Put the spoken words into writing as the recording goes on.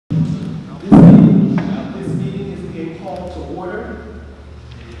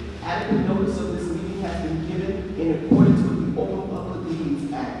Adequate notice of this meeting has been given in accordance with the Open Public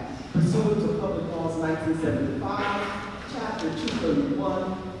Meetings Act, pursuant to Public Laws 1975, Chapter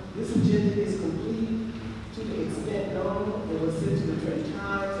 231. This agenda is complete to the extent known and was sent to the Trenton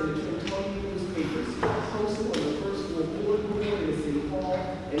Times and the Trenton newspapers, posted on the first floor board in the City Hall,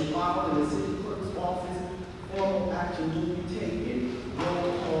 and filed in the City Clerk's office. Formal action will be taken.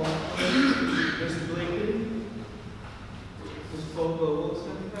 Roll call. Mr. Blinken. Ms. Caldwell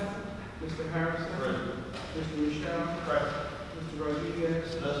Wilson. Mr. Harrison. Present. Mr. Michelle. Present. Mr. Rodriguez.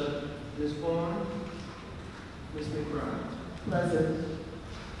 Present. Ms. Vaughn. Ms. McBride. Present.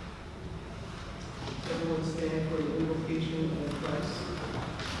 Everyone stand for the invocation of Christ.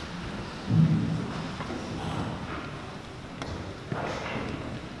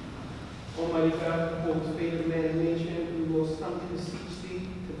 Almighty God, who holds faith of man and nation, we most humbly beseech thee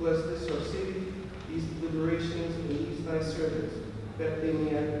to bless this our city, these deliberations, and these thy servants, that they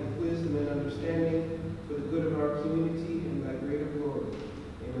may act with wisdom and understanding for the good of our community and thy greater glory.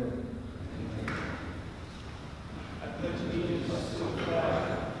 Amen. I pledge allegiance to the flag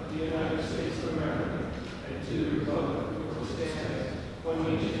of the United States of America and to the republic which stands one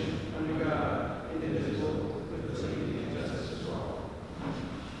nation under God, indivisible, with liberty and justice for all.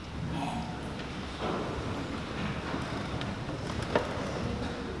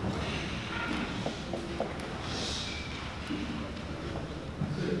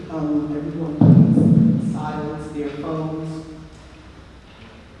 Everyone please silence their phones.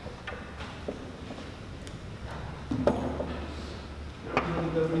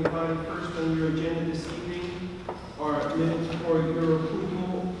 Governing body, first on your agenda this evening are minutes for your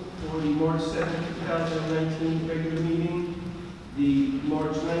approval for the March 7, 2019 regular meeting, the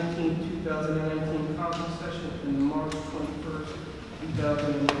March 19, 2019 council session, and the March 21st,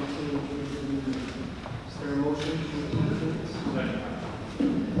 2019 regular meeting. Is there a motion to approve the minutes?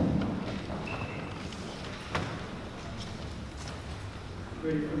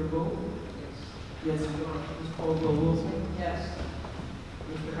 Ready for the vote? Yes. Yes, you are. Ms. Caldwell Wilson? Yes.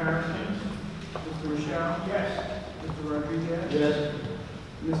 Mr. Harrison? Mr. Michelle? Yes. Mr. Rodriguez? Yes.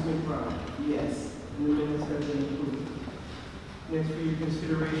 Ms. McBride? Yes. And the minutes have been approved. Next for your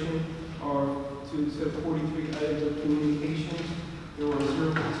consideration are to set 43 items of communications. There were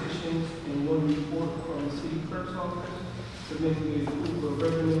 0 petitions and 1 report from the City Clerk's office submitting the approval of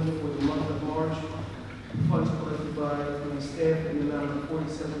revenue for the month of March. Funds collected by the staff in the amount of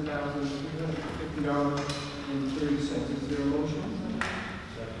 $47,350.30. Is there a motion?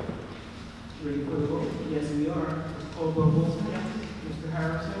 Second. Ready for the vote? Yes, we are. Ms. Caldwell Wilson? Yes. Mr.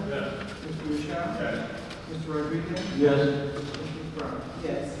 Harrison? Yes. Mr. Michelle? Yes. Mr. Rodriguez? Yes. Mr. Brown?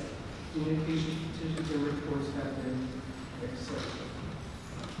 Yes. Communications, petitions, and reports have been accepted.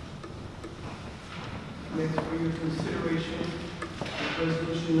 Next for your consideration is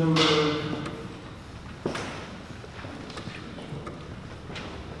resolution number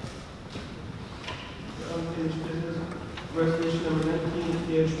Resolution number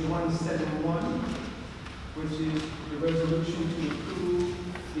 19-171, which is the resolution to approve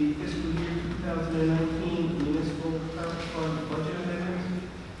the fiscal year 2019 municipal current fund budget amendment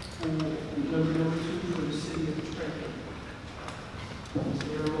for number 2 for the city of Trenton. Is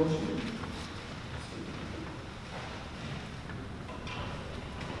there a motion?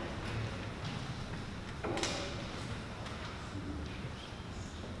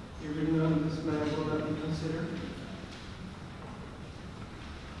 Hearing none, this matter will not be considered.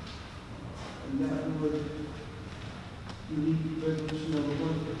 And that would leave resolution number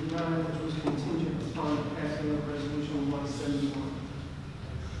 159, which was contingent upon the passing of resolution 171.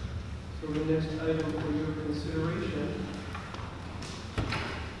 So the next item for your consideration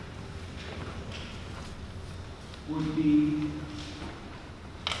would be,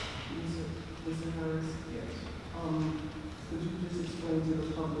 is it Harris? Yes. Could you just explain to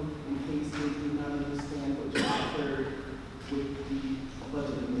the public, in case they do not understand what you heard with the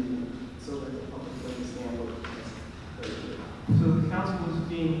budget amendment, so that the public will understand what is heard? So the council is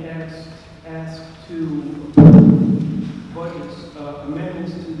being asked to approve budgets,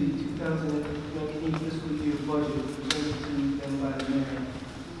 amendments to the 2019 fiscal year budget presented to them by the mayor.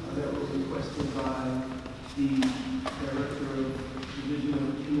 That was requested by the Director of Division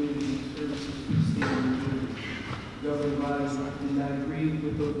of Community Services for the State of New Jersey. Governing bodies did not agree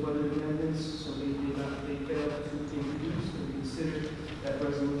with those budget amendments, so they failed to introduce or consider that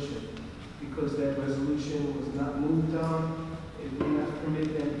resolution. Because that resolution was not moved on, it would not permit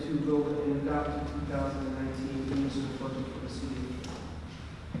them to go and adopt the 2019 municipal budget for the city.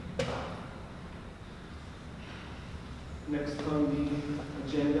 Next on the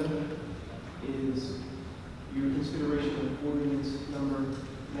agenda is your consideration of ordinance number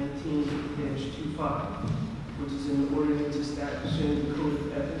 19-25, which is an ordinance establishing the code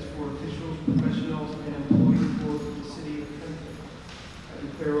of ethics for officials, professionals, and employees for the city of Trenton. I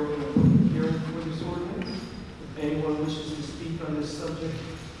declare open a public hearing for this ordinance. If anyone wishes to speak on this subject,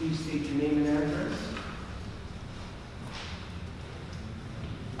 please state your name and address.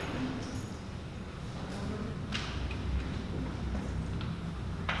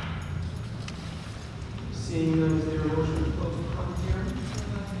 Seeing none, is there a motion to close the public hearing?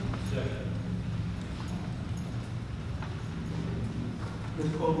 Second. Ms.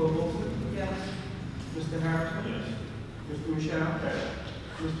 Caldwell-Wilson? Yes. Mr. Harrison? Yes. Mr. Michelle? Yes.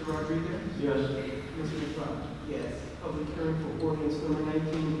 Mr. Rodriguez? Yes. Mr. McBride? Yes. Public hearing for ordinance number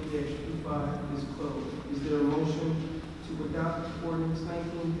 19-25 is closed. Is there a motion to adopt ordinance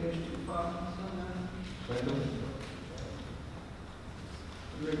 19-25? Second.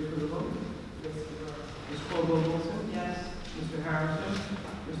 Ready for the vote? Yes, you are. Ms. Caldwell-Wilson? Yes. Mr. Harrison?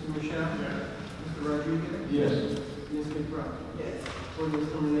 Mr. Michelle? Yes. Mr. Rodriguez? Yes. Ms. McBride? Yes.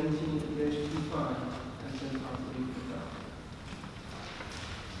 Ordinance number 19-25 has been properly adopted.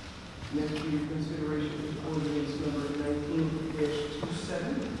 Next, for your consideration is ordinance number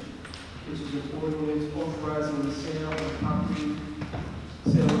 19-27, which is an ordinance authorizing the sale of property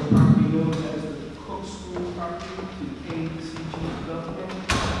known as the Cook School property to KCG Development,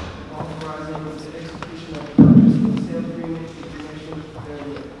 and authorizing the execution of purchase and sale agreement in connection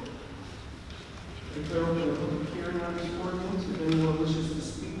therewith. Declare open a public hearing on this ordinance. If anyone wishes to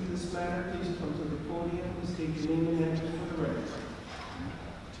speak to this matter, please come to the podium and state your name and address for the record.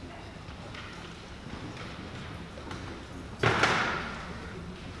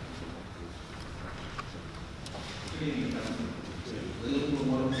 Good evening, Council. William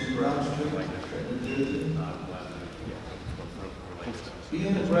Lamont, Brown Street, Trenton, New Jersey.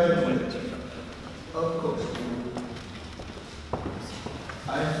 Being a graduate of Cook School, I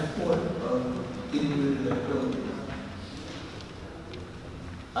am supportive of getting rid of that building.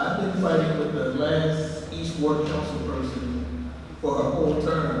 I've been fighting with the last East Ward Council person for a whole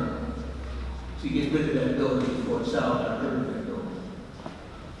term to get rid of that building before a child got hurt in that building.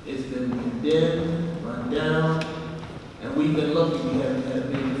 It's been condemned, run down, and we've been lucky we haven't had a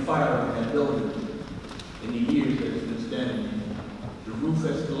major fire in that building in the years that it's been standing. The roof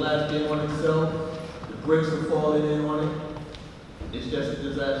has collapsed in on itself, the bricks are falling in on it. It's just a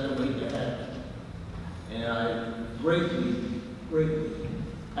disaster waiting to happen. And I greatly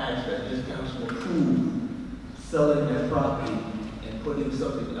ask that this council approve selling that property and putting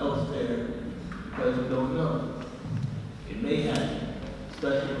something else there, because we don't know. It may happen,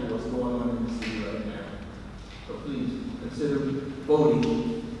 especially with what's going on in the city right now. So please consider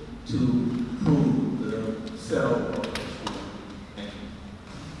voting to approve the sale of the school. Thank you.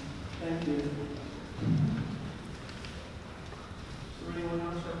 Thank you. Is there anyone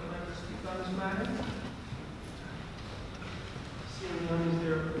else that would like to speak on this matter? Seeing none, is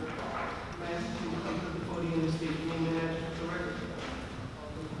there a man who will come to the podium and state your name and address for the record?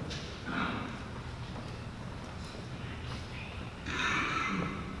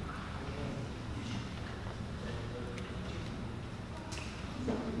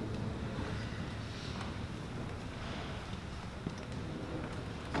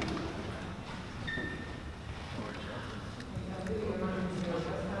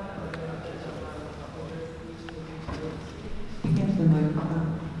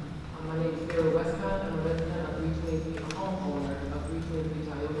 My name is Sarah Westcott. I'm a resident of Regionally, a homeowner of Regionally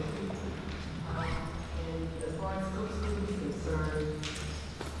Tioga Street. And as far as Cook School is concerned,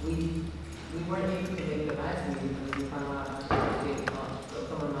 we weren't able to make the last meeting because we found out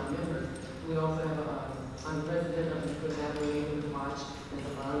some of my members. We also have I'm president of the Collaborative Neighborhood Watch and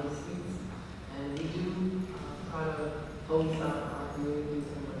Surrounding the Streets. And we do try to hold our communities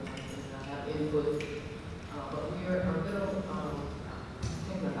and have input. But we are a little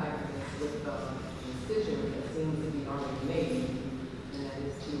taken aback with the decision that seems to be already made, and that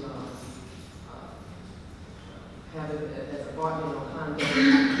is to have it as apartment or condo,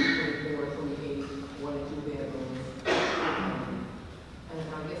 24, 28, 1 and 2 bedrooms. And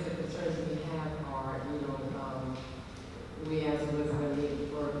I guess the concerns that we have are, we as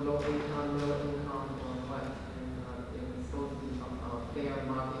residents for low income, middle income, or what, and it's supposed to be fair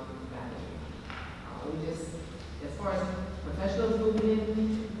market value. We just, as far as professionals moving in,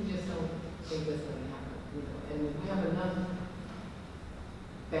 we just don't think that's going to happen. And if we have enough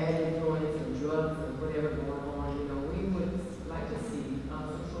bad influence and drugs and whatever going on, we would like to see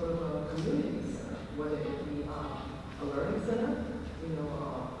some sort of a community center, whether it be a learning center.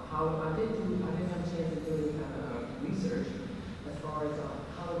 How I didn't have a chance to do any kind of research as far as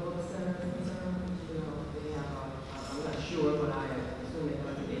how the book center is concerned. They have I'm not sure, but I assume they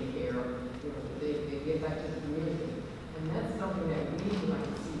have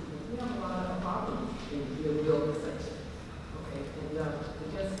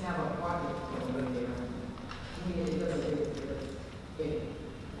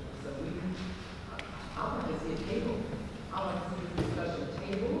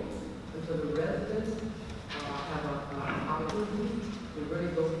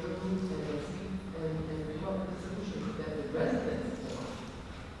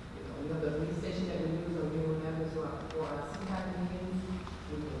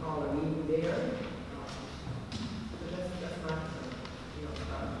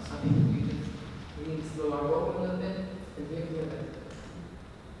slow our roll a little bit and hear from you better.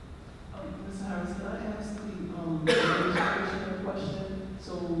 Ms. Harris, can I ask the administration a question?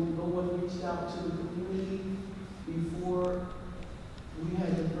 So no one reached out to the community before we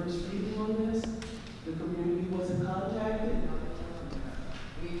had the first reading on this? The community wasn't contacted?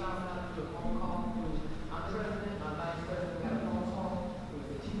 We found out through a phone call from our president, our vice president, we got a phone call. It was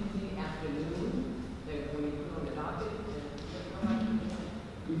a Tuesday afternoon that when we put on the docket.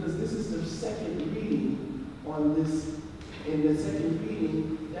 Because this is the second reading on this. In the second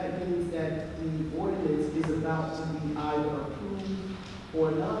reading, that means that the ordinance is about to be either approved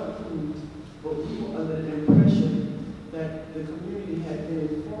or not approved, but we were under the impression that the community had been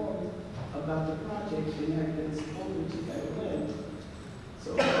informed about the project and had been spoken to that plan.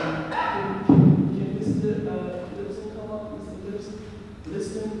 So, can Mr. Lipson come up, Mr.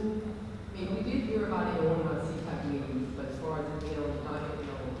 Lipson? I mean, we did hear about it in one of our CTAC meetings, but as far as, the docket,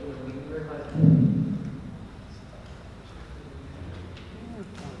 we heard about it.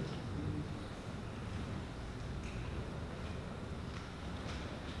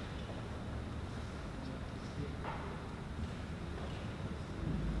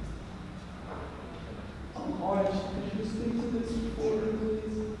 Orange, could you speak to this order,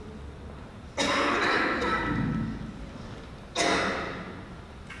 please?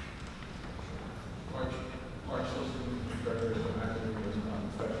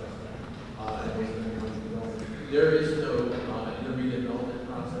 There is no intermediate development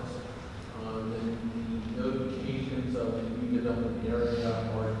process. And the notifications of the redevelopment area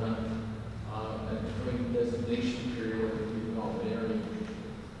are done during the designation period of the redevelopment area.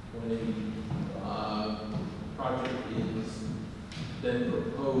 When a project is then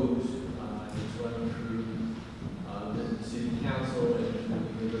proposed, it's run through the city council and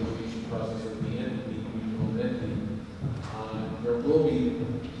through the negotiation process of the entity, regional entity. There will be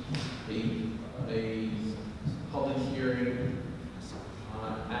a public hearing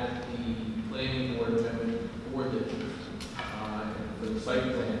at the planning board amendment for the site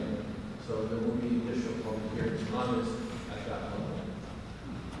plan. So there will be additional public hearings on this at that level.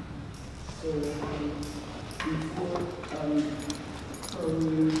 So, before,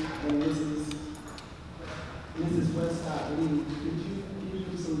 Curly and Mrs. Westcott leave, could you give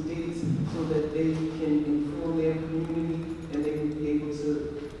them some dates so that they can inform their community and they will be able to,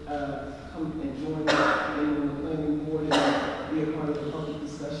 come and join us in the planning board and be a part of the public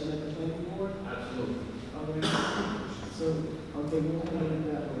discussion at the planning board? Absolutely. All right. So, okay, we'll handle it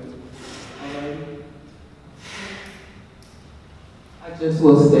that way. All right. I just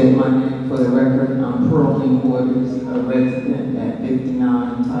will state my name for the record. I'm Pearline Waters, a resident at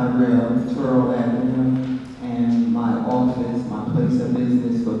 59 Tyrell Avenue, and my office, my place of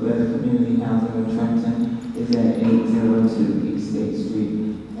business for Better Community Housing of Trenton is at 802 East State Street,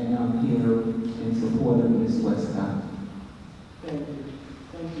 and I'm here in support of Ms. Westcott. Thank you.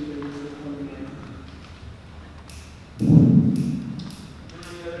 Thank you, ladies, for coming in.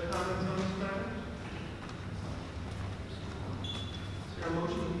 Any other comments on this matter? Is there a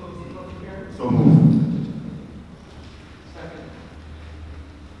motion to close the public hearing? So moved. Second.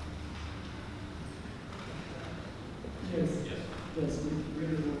 Yes. Yes, we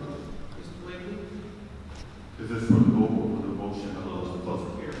really will. Mr. Blakely? Is this for the vote or for the motion of Close the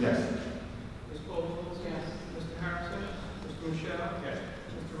public hearing. Yes. Ms. Coles? Yes. Mr. Harrison? Mr. Michelle? Yes.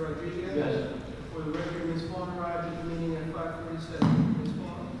 Mr. Rodriguez? Yes. For the record, Ms. Vaughn arrived at the meeting at 5:47. Ms.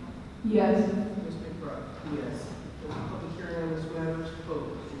 Vaughn? Yes. Ms. McBride? Yes. The public hearing on this matter is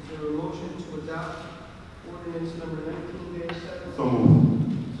closed. Is there a motion to adopt ordinance number 19-7? So moved.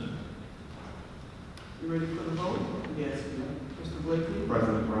 You ready for the vote? Yes. Mr. Blakely?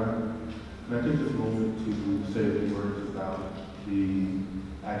 President Brown, can I take this moment to say a few words about the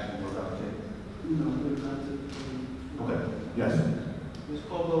action we're about to take? No, we're not to. Okay. Yes. Ms.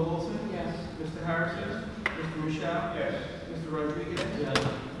 Caldwell-Wilson? Yes. Mr. Harrison? Mr. Michelle? Yes. Mr. Rodriguez? Yes.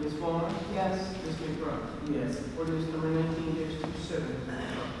 Ms. Vaughn? Yes. Ms. McBride? Yes. Ordinance number 19-27.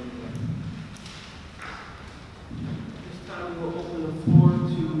 This time we will open the floor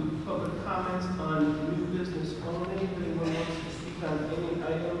to public comments on new business only. If anyone wants to speak on any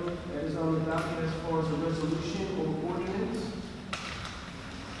item that is on the docket as far as a resolution or ordinance.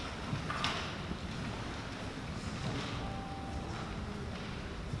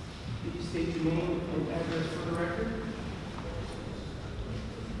 Please state your name and address for the record.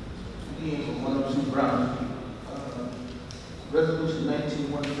 Again, 102 Brown, Resolution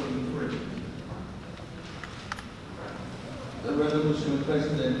 19-143. The resolution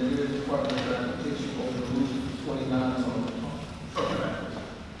requesting that the New Department of Transportation over Resolution 29 on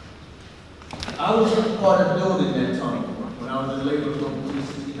I was part of building that tunnel when I was in labor from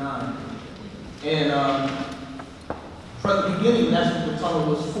 369. And from the beginning, that's what the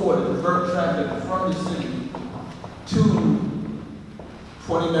tunnel was for, to divert traffic from the city to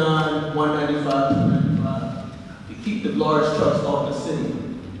 29, 195, 295, to keep the large trucks off the city.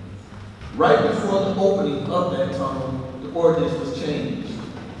 Right before the opening of that tunnel, the ordinance was changed.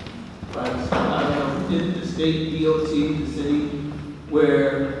 Right? I don't know who did it, the state, DOT, the city,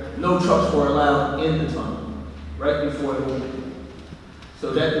 where no trucks were allowed in the tunnel, right before it opened.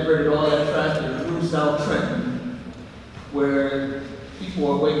 So that diverted all that traffic through South Trenton, where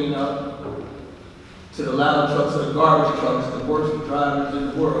people are waking up to the loud trucks, the garbage trucks, the worst drivers in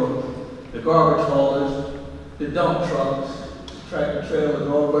the world, the garbage haulers, the dump trucks, tractor trailers,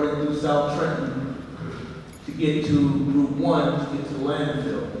 all running through South Trenton to get to Route 1, to get to the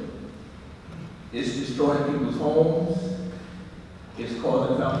landfill. It's destroying people's homes. It's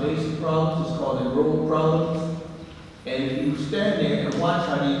causing foundation problems. It's causing road problems. And if you stand there and watch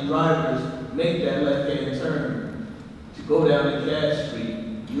how these drivers make that left-hand turn to go down to Cash Street,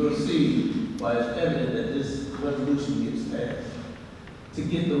 you'll see why it's evident that this resolution gets passed. To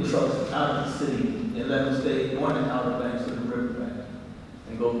get them trucks out of the city and let them stay on the outer banks of the riverbank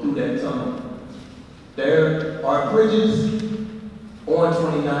and go through that tunnel. There are bridges on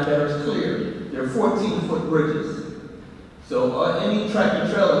 29 that are clear. They're 14-foot bridges. So any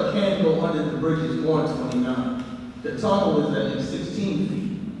tractor trailer can go under the bridges on 29. The tunnel is at least 16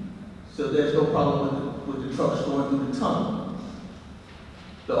 feet. So there's no problem with the trucks going through the tunnel.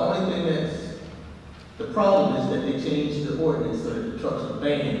 The only thing that's the problem is that they changed the ordinance so that the trucks are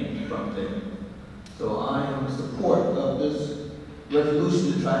banned from there. So I am in support of this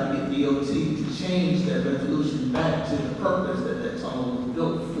resolution to try to get DOT to change that resolution back to the purpose that that tunnel was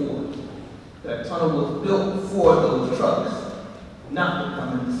built for. That tunnel was built for those trucks, not to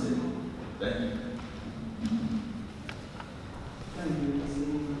come in the city. Thank you. Thank you, Ms. Lee.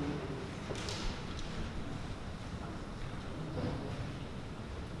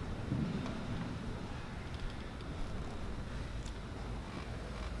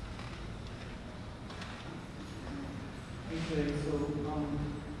 Okay, so,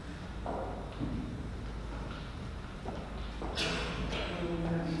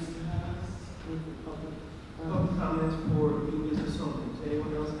 Public comments for new business only. Does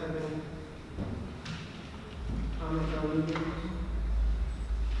anyone else have any comments on new business?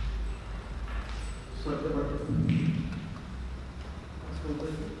 Select the record. Let's go with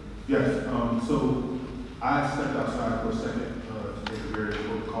it. Yes, so I stepped outside for a second to take a very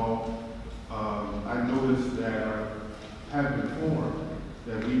short call. I noticed that I have been informed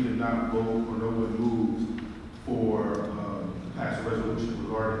that we did not vote or no one moved for to pass a resolution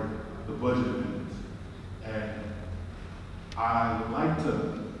regarding the budget amendments. And I would like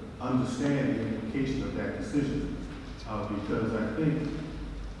to understand the implication of that decision because I think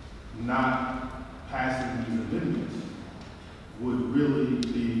not passing these amendments would really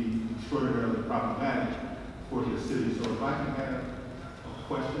be extraordinarily problematic for the city. So if I can have a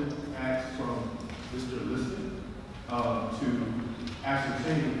question asked from Mr. Liston to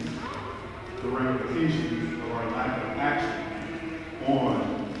ascertain the ramifications of our lack of action on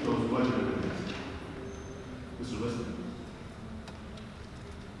those budget amendments. Mr. Liston.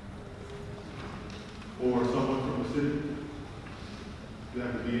 Or someone from the city. You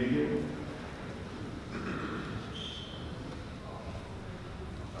have to be in here.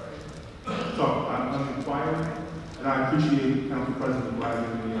 So I'm inquiring, and I appreciate Council President Black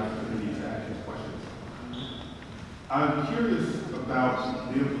giving me the opportunity to ask these questions. I'm curious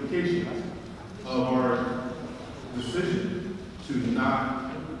about the implications of our decision to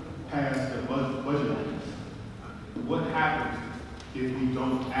not pass the budget amendments. What happens if we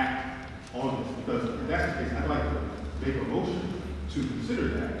don't act on this? Because if that's the case, I'd like to make a motion to consider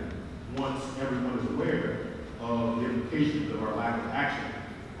that once everyone is aware of the implications of our lack of action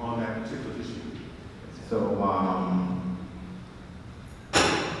on that particular issue. So,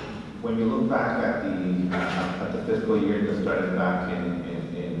 when you look back at the fiscal year that started back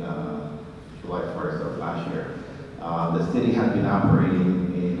in July 1st of last year, the city has been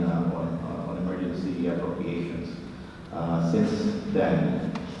operating on emergency appropriations. Since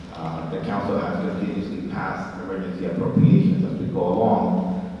then, the council has continuously passed emergency appropriations as we go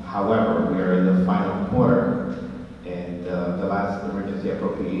along. However, we are in the final quarter, and the last emergency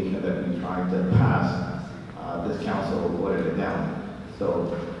appropriation that we tried to pass, this council voted it down.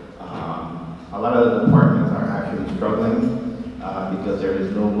 So a lot of the departments are actually struggling because there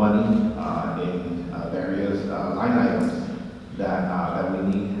is no money in various line items that we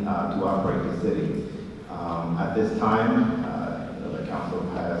need to operate the city. At this time, the council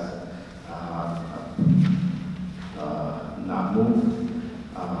has not moved.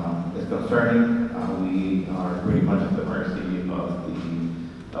 It's concerned concerning. We are pretty much at the mercy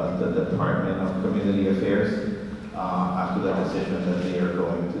of the Department of Community Affairs as to the decision that they are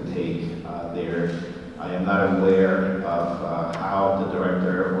going to take there. I am not aware of how the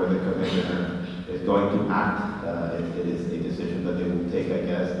director or the commissioner is going to act. It is a decision that they will take, I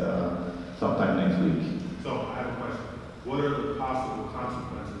guess, sometime next week. So I have a question. What are the possible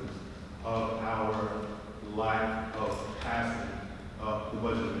consequences of our lack of passing the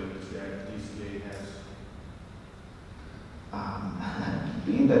budget amendments that DCA has?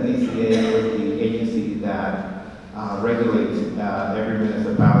 Being that DCA is the agency that regulates every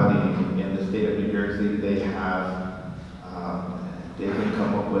municipality in the state of New Jersey, they can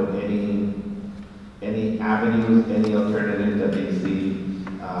come up with any avenues, any alternatives that they see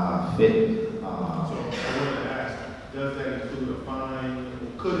fit. So I wanted to ask, does that include a fine, or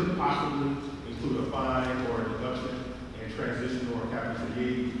could it possibly include a fine or a deduction and transition or capital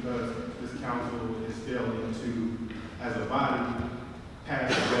aid, because this council is failing to, as a body, pass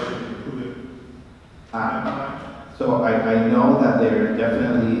the budget and approve it? So I know that there is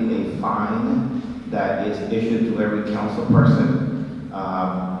definitely a fine that is issued to every council person.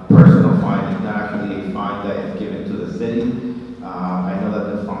 Personal fine is not actually a fine that is given to the city. I know that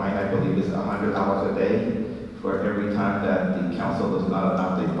the fine, I believe, is $100 a day for every time that the council does not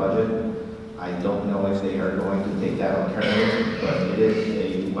adopt a budget. I don't know if they are going to take that alternative, but it is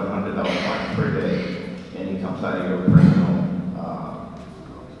a $100 fine per day, and it comes out of your personal,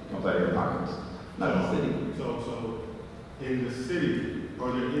 comes out of your pockets, not the city. So in the city,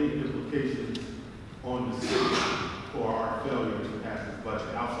 are there any implications on the city for our failure to pass this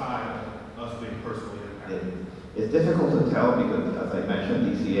budget outside of us being personally impacted? It's difficult to tell because, as I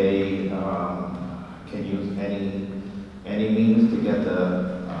mentioned, DCA can use any means to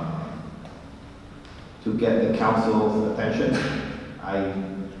get the council's attention.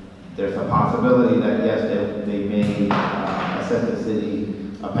 There's a possibility that yes, they may assess the city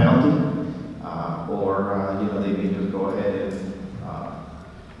a penalty, or they may just go ahead and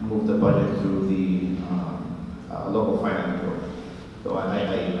move the budget through the local finance board. So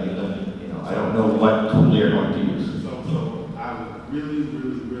I don't know what tool they're going to use. So I would really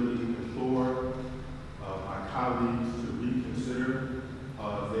implore my colleagues to reconsider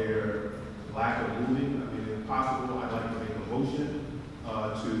their lack of moving. I mean, if possible, I'd like to make a motion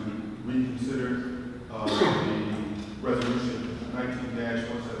to reconsider the resolution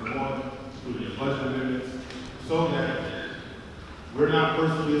 19-171 through the budget amendments, so that we're not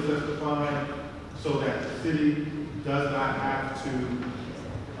personally assessed the fine, so that the city does not have to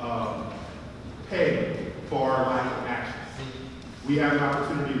pay for our lack of action. We have an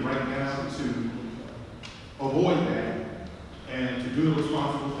opportunity right now to avoid that and to do the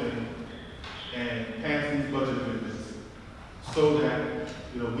responsible thing and pass these budget amendments so that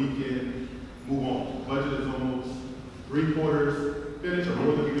we can move on. The budget is almost 3/4 finished, or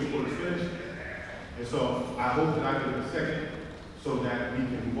more than 3/4 finished. And so I hope that I get a second so that we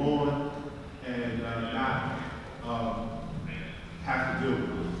can move on and not have to deal with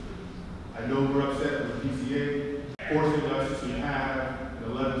it. I know we're upset with DCA forcing us to have an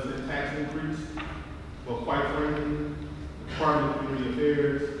 11-cent tax increase, but quite frankly, the Department of Community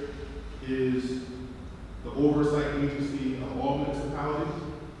Affairs is the oversight agency of all municipalities,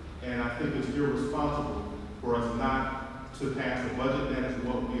 and I think it's irresponsible for us not to pass a budget. That is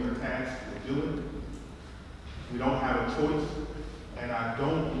what we are tasked with doing. We don't have a choice, and I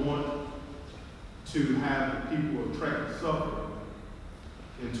don't want to have the people of Trenton suffer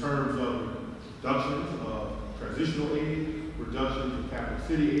in terms of reductions of transitional aid, reductions of capital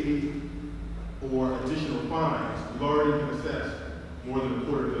city aid, or additional fines. We've already been assessed more than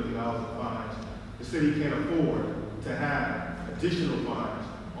 $250 million of fines. The city can't afford to have additional fines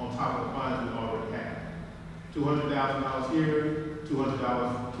on top of the fines we already have. $200,000 here,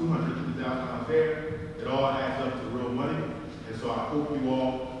 $250,000 there. It all adds up to real money. And so I hope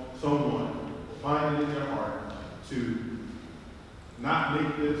someone will find it in their heart to not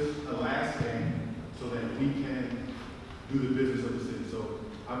make this a last thing so that we can do the business of the city. So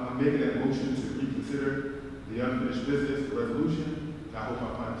I'm making that motion to reconsider the unfinished business, the resolution, and I hope I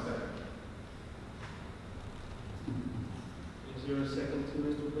find a second. Is there a second to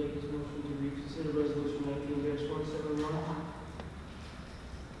Mr. Blake's motion to reconsider resolution 19-171?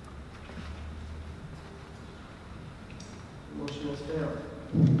 Motion has failed.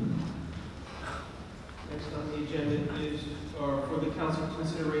 Next on the agenda is, for the council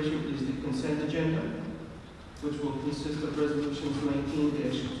consideration, is the consent agenda, which will consist of resolutions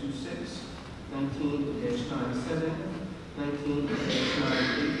 19-26, 19-97,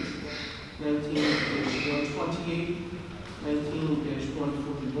 19-98, 19-128,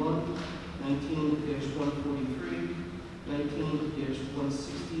 19-141, 19-143,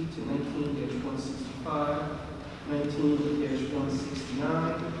 19-160 to 19-165,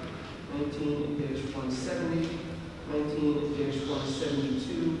 19-169, 19-170,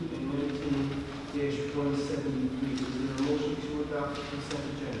 19-172, and 19-173. Is there a motion to adopt the consent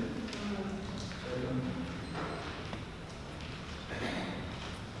agenda?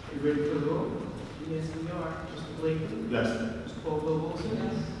 Are you ready for the vote? Yes, we are. Mr. Blakely? Yes. Ms. Caldwell-Wilson?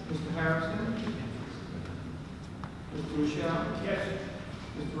 Yes. Mr. Harrison? Mr. Michelle? Yes.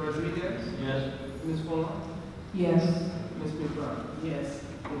 Mr. Rodriguez? Yes. Ms. Vaughn? Yes. Ms. McBride? Yes.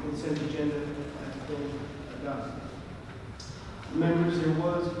 The consent agenda has been adopted. Members, there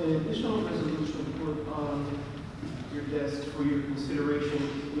was an additional resolution put on your desk for your consideration,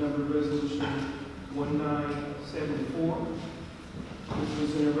 number resolution 1974. This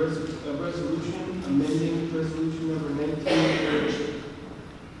was in a resolution amending resolution number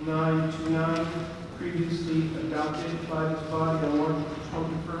 19-929, previously adopted by this body on March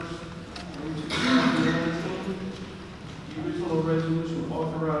 21st, 2019. The original resolution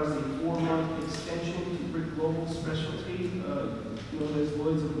authorized a 4-month extension to Brick Global Specialty, known as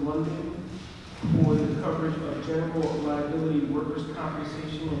Lloyd's of London, for the coverage of general liability, workers'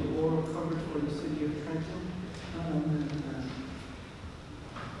 compensation, and auto coverage for the city of Trenton.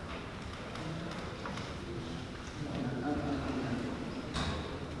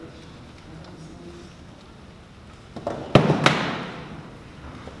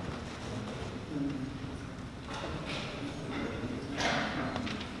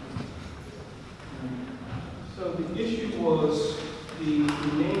 So the issue was the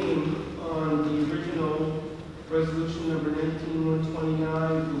name on the original resolution number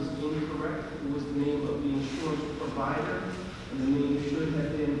 19-129 was incorrect. It was the name of the insurance provider, and the name should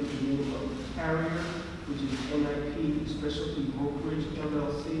have been the name of the carrier, which is NIP Specialty Brokerage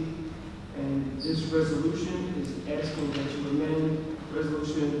LLC. And this resolution is asking that you amend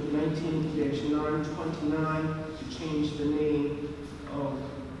resolution 19-929 to change the name of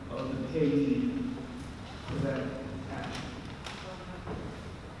the payee for that action.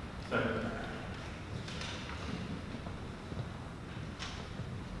 Second.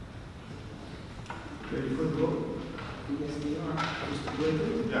 Ready for the vote? Yes, we are. Mr.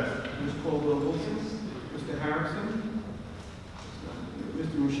 Blakely? Yes. Ms. Caldwell-Wilson? Mr. Harrison?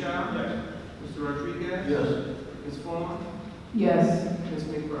 Mr. Michelle? Yes. Mr. Rodriguez? Yes. Ms. Vaughn? Yes. Ms.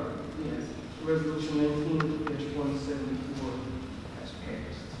 McBride? Yes. Resolution 19-174 has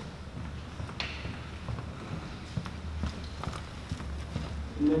passed.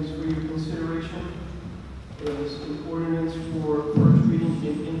 Next for your consideration is an ordinance for first reading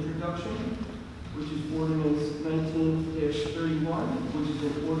and introduction, which is ordinance 19-31, which is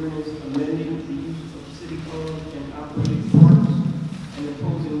an ordinance amending the use of city-owned and operated parks and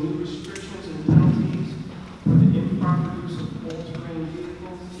imposing new restrictions and penalties for the improper use of all-terrain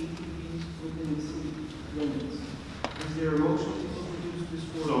vehicles, ATVs, within the city limits. Is there a motion to introduce this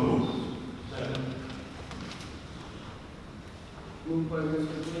So ordinance? moved. Second. Moved by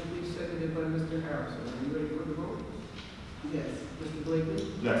Mr. Blakely, seconded by Mr. Harrison. Are you ready for the vote? Yes. Mr. Blakely?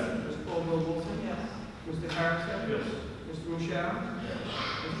 Yes. Ms. Caldwell-Wilson? Yes. Mr. Harrison? Yes. Mr. Michelle?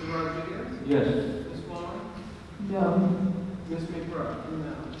 Mr. Rodriguez? Yes. Ms. Vaughn? No. Ms. McBride?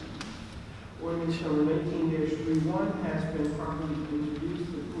 No. Ordinance number 19-31 has been properly introduced,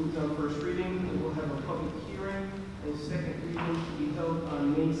 approved on first reading. We will have a public hearing and second reading to be held on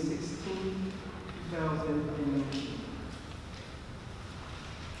May 16, 2019.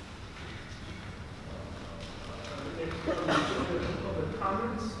 Next, public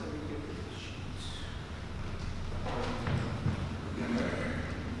comments. Let me get the sheets.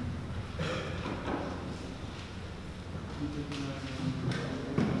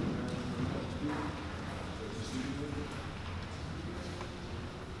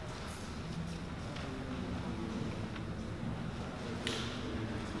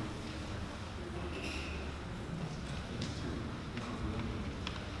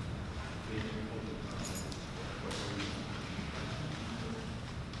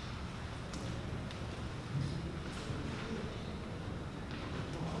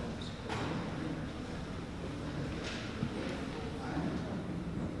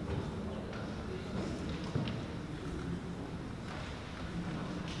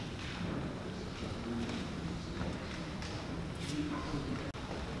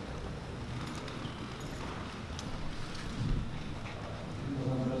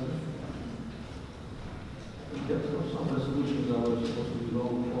 Some resolutions are supposed to be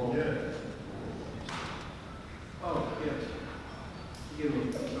rolled for. Yeah. Oh, yes. Forgive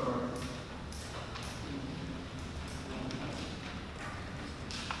me, sorry.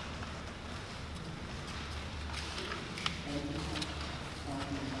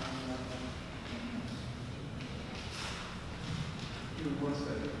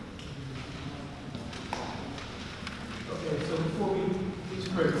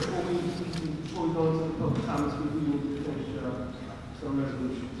 Before we go into the public comments, we need to finish some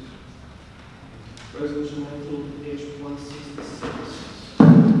resolutions. Resolution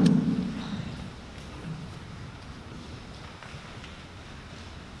 19-166.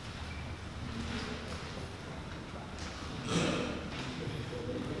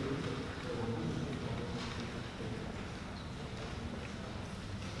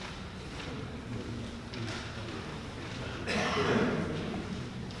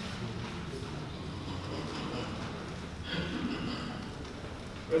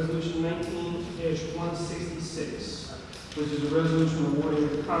 Resolution 19-166, which is a resolution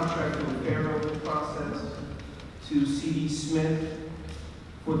awarding a contract and repair process to CD Smith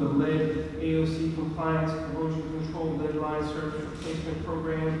for the lead AOC compliance corrosion control lead line service replacement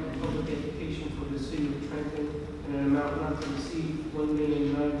program and public education for the city of Trenton in an amount not to exceed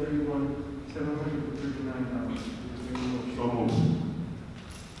 $1,931,739. So moved.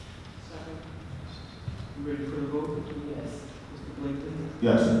 Second. You ready for the vote? Yes. Mr. Blakely?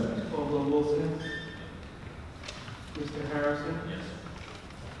 Yes. Ms. Caldwell Wilson? Mr. Harrison? Yes.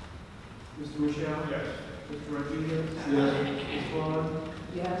 Mr. Michelle? Yes. Mr. Rodriguez? Yes. Ms. Vaughn?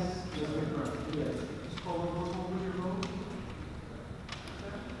 Yes. Ms. McBride? Yes. Ms. Caldwell, what was your vote?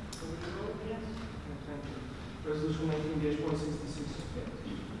 Yes. Thank you. Resolution 19-166 is passed.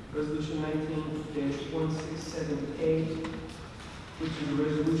 Resolution 19-167A, which is a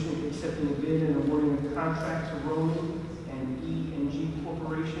resolution accepting a bid and awarding a contract to Roman and E&G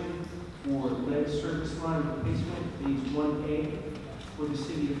Corporation for lead service line replacement, phase 1A, for the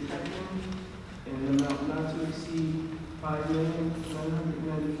city of Trenton, in an amount not to exceed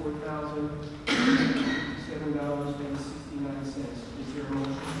 $5,994,007.69. Is there a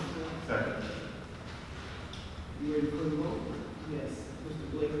motion? Second. You ready for the vote? Yes. Mr.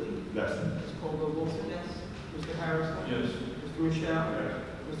 Blakely? Yes. Ms. Caldwell Wilson? Yes. Mr. Harrison? Yes. Mr. Michelle?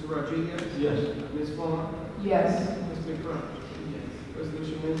 Mr. Rodriguez? Yes. Ms. Vaughn? Yes. Ms. McBride? Yes.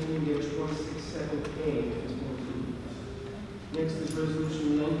 Resolution 19-167A has been approved. Next is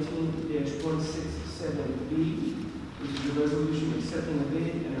resolution 19-167B, which is a resolution accepting a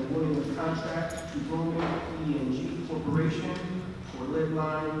bid and awarding a contract to Roman E&G Corporation for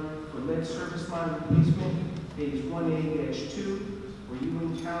lead service line replacement, phase 1A-2, for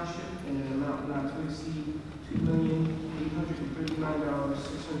Ewing Township, in an amount not to exceed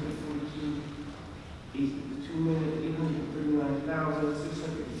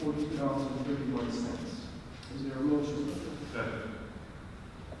 $2,839,642.31. Is there a motion? Second.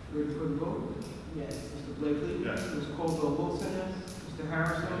 Ready for the vote? Yes. Mr. Blakely? Yes. Ms. Caldwell Wilson? Mr.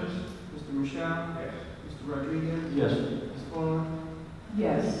 Harrison? Mr. Michelle? Mr. Rodriguez? Yes. Ms. Vaughn?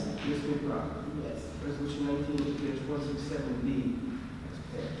 Yes. Ms. McBride? Yes. Resolution 19-167B has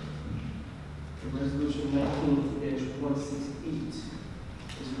passed. And resolution 19-168 is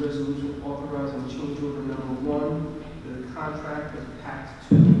a resolution authorizing change order number 1, the contract of Pact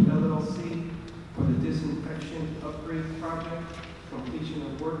 2 LLC for the disinfection upgrade project. Completion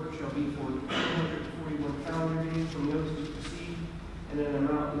of work shall be for 241 calendar days from notice to proceed, and an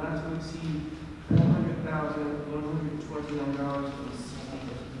amount not to exceed $400,129.61.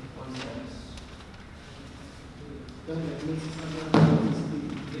 Go ahead, Mrs.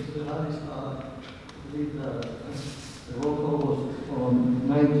 Yes, the last, the roll call was from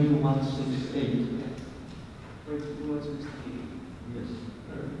 19-168. Right, 168. Yes.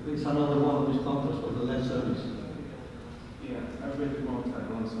 It's another one of these contracts for the lead service. Yeah, I read the wrong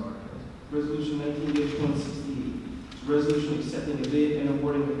title, I'm sorry. Resolution 19-168. It's a resolution accepting a bid and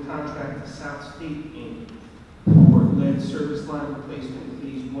awarding a contract to South State Inc. for lead service line replacement,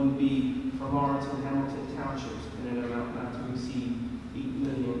 phase 1B for Lawrence and Hamilton Townships, in an amount not to exceed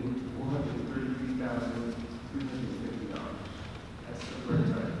 $8,433,350. That's the correct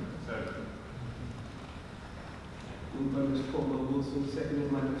title. Second. Moved by Ms. Caldwell Wilson, seconded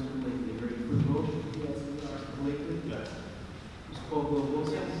by Mr. Blakely. Ready for the vote? Yes, we are. Mr. Blakely? Yes. Ms. Caldwell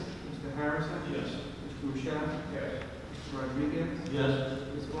Wilson? Mr. Harrison? Yes. Mr. Michelle? Yes. Mr. Rodriguez? Yes.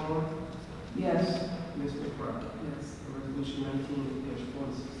 Ms. Vaughn? Yes. Ms. McBride? Yes. Resolution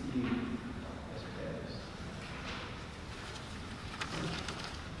 19-168 has passed.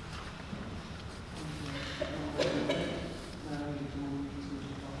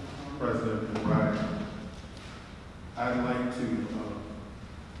 President McBride, I'd like to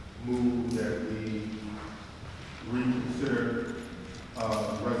move that we reconsider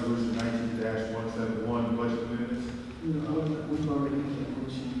resolution 19-171 budget amendments. We've already had a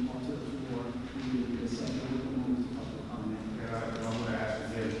motion onto the floor. We need a second. We're going to move to public comment. And I'm going to ask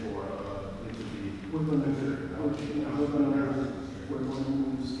again for it to be We're going to considered. move to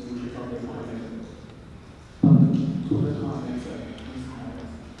public comment. Public comment, sir. Ms. Harris.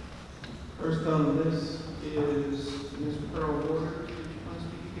 First on the list is Ms. Pearl Warner. Would you want to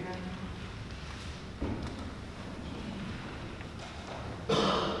speak again?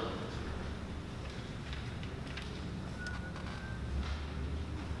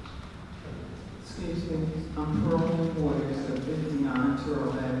 Excuse me, I'm Pearl Waters of 59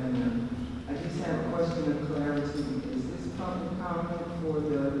 Turtle Avenue. I just have a question of clarity. Is this public comment for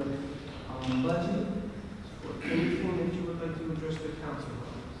the budget? Or anything that you would like to address the council on?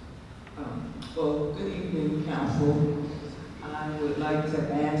 Well, good evening, council. I would like to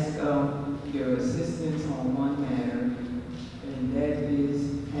ask your assistance on one matter, and that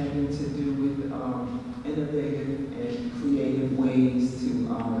is having to do with innovative and creative ways to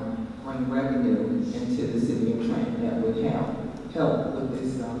bring revenue into the city of Trenton that would help with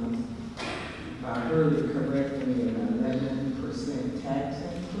this, if I heard it correctly, an 11% tax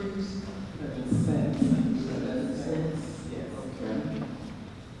increase. 11 cents. 11 cents? Yes. Okay.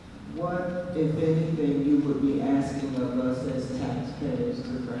 What, if anything, you would be asking of us as taxpayers to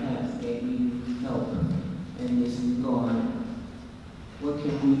perhaps maybe help in this regard? What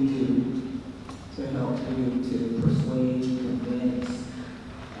can we do to help you to persuade, convince,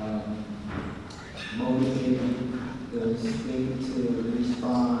 motivate the state to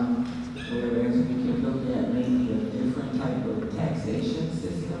respond, whereas we can look at maybe a different type of taxation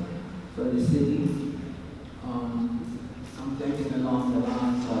system for the city? I'm thinking along the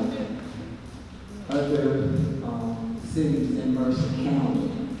lines like other cities in Mercer County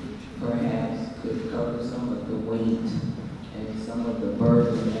perhaps could cover some of the weight and some of the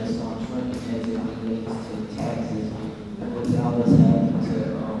burden that's on Trenton as it relates to taxes, and without us having to,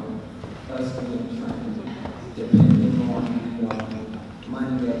 us being Trenton, depending on the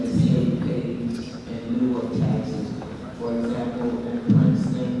money that the state pays in lieu of taxes. For example, in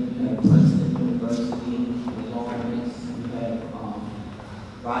Princeton, you have Princeton University, in Lawrence, you have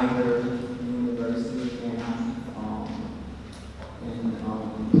Rider University now, in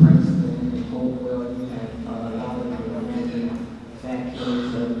Princeton and Hopewell, you have a lot of the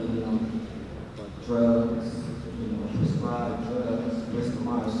manufacturers of the drugs, prescribed drugs, Bristol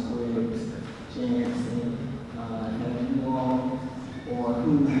Myers Squibb, Janssen. Have you all, or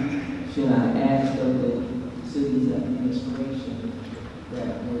who should I ask of the city's administration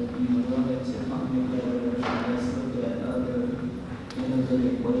that would be willing to come together and let's look at other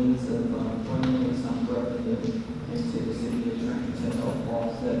innovative ways of bringing in some revenue into the city of Trenton to help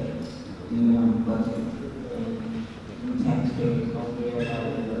offset the budget and taxpayers don't bear that way.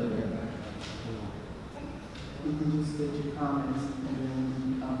 You can just state your comments and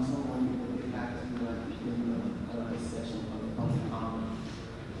then someone will get back to you in the session of the public comment.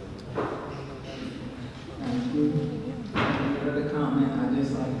 Thank you. For the comment, I'd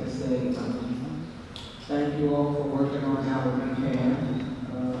just like to say thank you all for working on our behalf.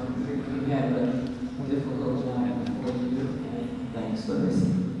 We had a difficult time before you, and thanks for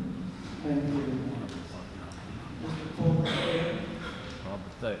listening. Thank you. Mr. Paul, I'll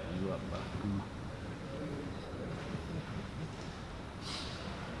take you up.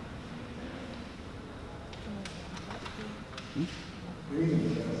 Good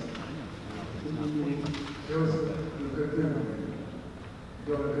evening, guys. It was a good thing.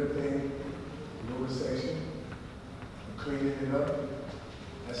 Doing a good thing, new section, cleaning it up.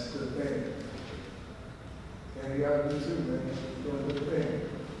 That's a good thing. And you gotta do too, man. Doing a good thing.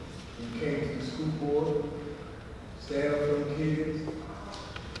 You came to the school board, stand up for the kids,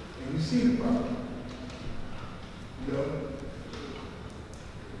 and you see the problem. You know?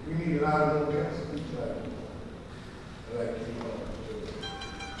 We need a lot of more council people like you know.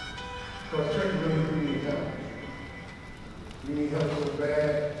 Because Trenton really need help. We need help so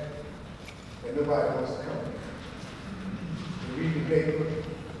bad that nobody wants to come. You read the paper,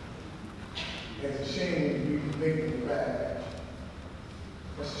 it's a shame you read the paper in the back.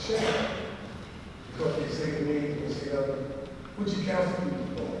 That's a shame. Because they say to me, they say, what you council people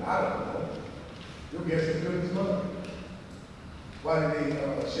doing? I don't know. You'll guess as good as mine. Why did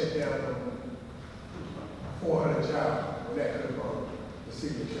they shut down 400 jobs when that could have gone the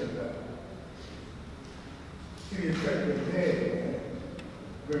city of Trenton? City of Trenton is dead, man.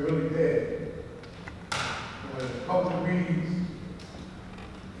 We're really dead. When the public reads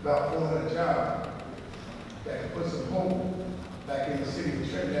about 400 jobs that can put some hope back in the city of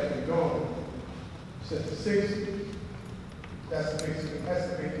Trenton that been gone since the 60s, that's a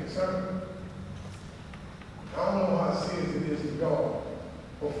big concern. I don't know how serious it is to go,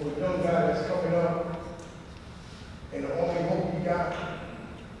 but for a young guy that's coming up, and the only hope he got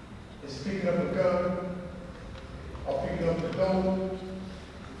is picking up a gun or picking up the dope,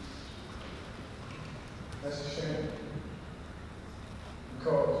 that's a shame.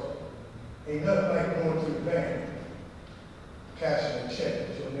 Because Ain't nothing like going to the bank, cashing a check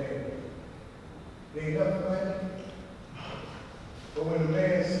with your name. There ain't nothing like it. But when a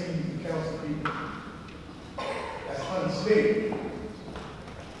man sees the council people that's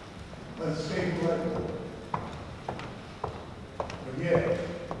unstable like that. But yet,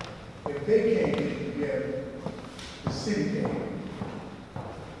 if they can't get together, the city can.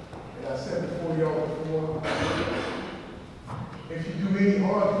 And I said before y'all before, if you do any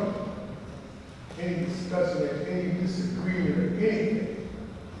argument, any discussion, any disagreement, or anything,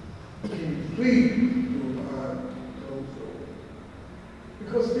 can you please do it behind closed doors?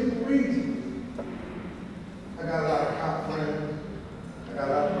 Because people read you. I got a lot of cop friends. I got a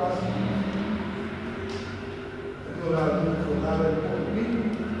lot of prosecutors. I do a lot of work for a lot of important people.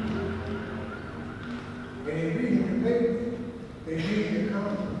 And they read your paper. They read your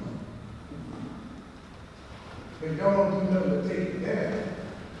comments. If y'all don't do nothing to take it down,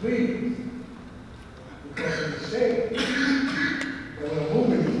 please. Because it's a shame. And when I'm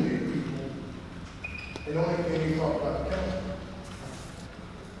moving these big people, and the only thing they talk about the council.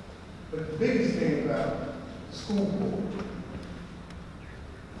 But the biggest thing about the school board,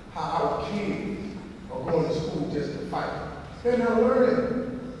 how our kids are going to school just to fight. They're not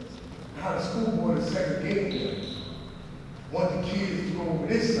learning how the school board is segregating them. Want the kids to go over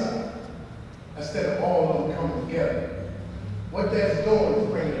this side instead of all of them coming together. What that's doing is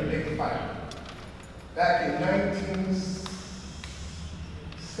bringing a big fight. Back in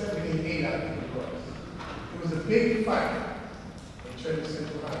 1978, I think it was a big fight in Trenton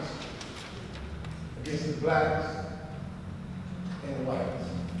Central High School against the blacks and the whites.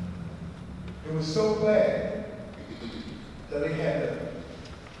 It was so bad that they had to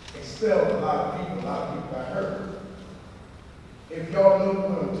expel a lot of people got hurt. If y'all know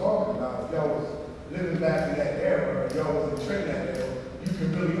what I'm talking about, if y'all was living back in that era, or y'all was in Trenton that era, you can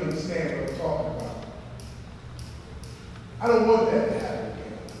really understand what I'm talking about. I don't want that to happen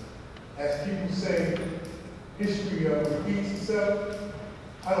again. As people say, history repeats itself,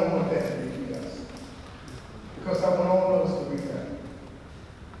 I don't want that to repeat us. Because I want all of us to be back.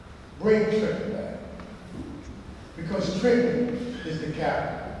 Bring Trenton back. Because Trenton is the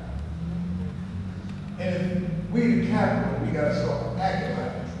capital. And if we the capital, we got to start acting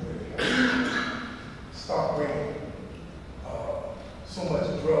like we're the capital. Start bringing so much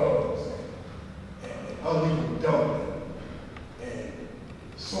drugs and illegal dumping and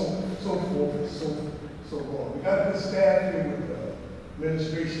so forth and so on. We got a good staff here with the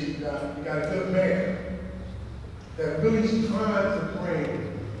administration. We got a good mayor that really is trying to bring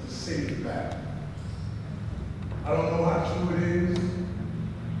the city back. I don't know how true it is,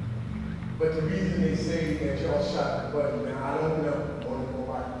 but the reason they say that y'all shot the button, now I don't know. I want to go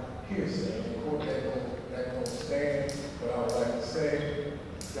by hearsay. In court, that don't stand. But I would like to say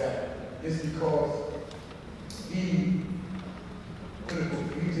that it's because he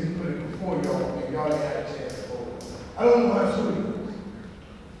just put it before y'all, and y'all didn't have a chance to vote. I don't know how true it is.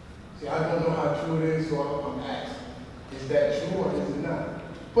 See, I don't know how true it is, so I'm asking. Is that true or is it not?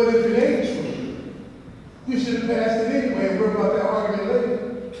 But if it ain't true, you should have passed it anyway and worry about that argument later.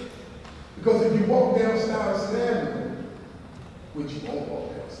 Because if you walk down Stuyvesant Avenue, which you won't walk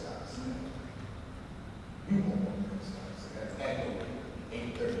down Stuyvesant Avenue, you won't walk down Stuyvesant Avenue at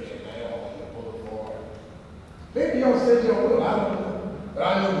 8:30 at night on the boulevard. Maybe y'all said y'all will, I don't know. But I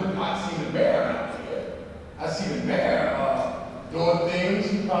know I see the mayor out there. I see the mayor doing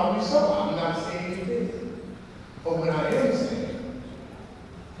things you probably saw. I'm not saying anything. But what I am saying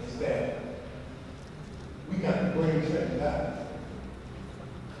is that we got to bring Trenton back.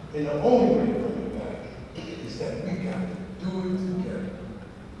 And the only way to bring it back is that we got to do it together.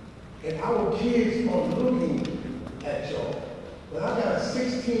 And our kids are looking at y'all. When I got a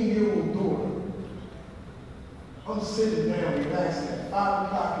 16-year-old daughter, I'm sitting down relaxing at 5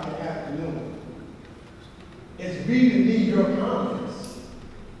 o'clock in the afternoon. It's reading me your comments.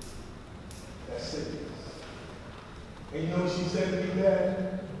 That's it. And you know what she said to me,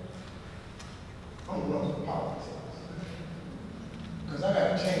 Dad? I'm running for politics. Because I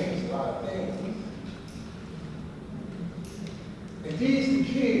got to change a lot of things. And these are the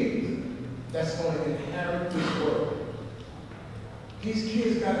kids that's going to inherit this world. These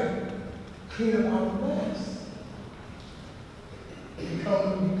kids got to clean up our mess.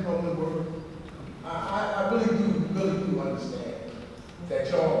 Become the world. I really do understand that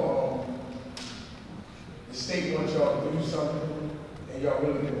y'all, the state wants y'all to do something, and y'all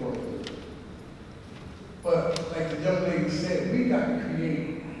really can work with it. But like the young lady said, we got to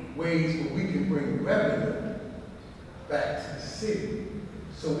create ways where we can bring revenue back to the city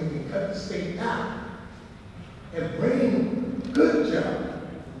so we can cut the state out and bring good jobs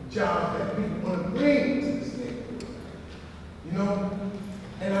jobs that people want to bring to this neighborhood. You know?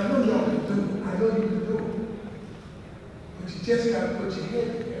 And I know y'all can do it. I know you can do it. But you just got to put your head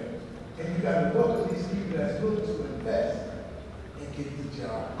together. And you got to welcome these people that's willing to invest and get the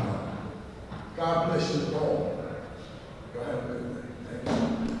job done. God bless you all. Y'all have a good day. Thank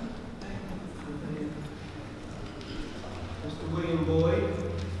you. Mr. William Boyd.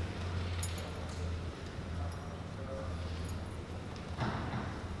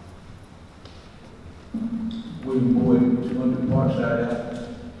 William Boyd, 200 Parkside Ave,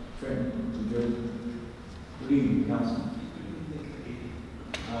 Trenton, New Jersey. Good evening, Council.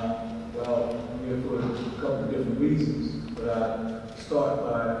 Well, I'm here for a couple of different reasons, but I start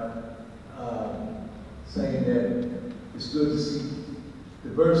by saying that it's good to see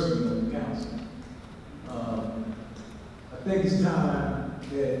diversity on the council. I think it's time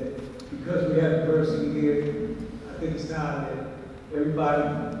that, because we have diversity here, I think it's time that everybody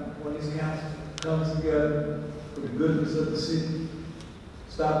on this council comes together for the goodness of the city.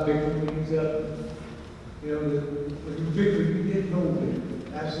 Stop bickering each other. You know, when you bicker, you get nowhere,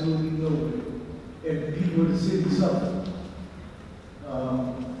 absolutely nowhere. And the people of the city suffer.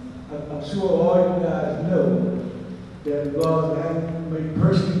 I'm sure all you guys know that regardless of how you may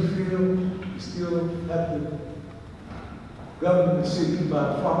personally feel, you still have to govern the city by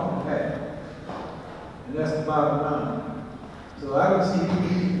the proper path. And that's the bottom line. So I don't see any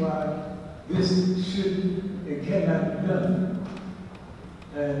reason why this shouldn't and cannot be done.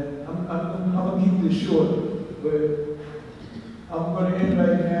 And I'm going to keep this short, but I'm going to end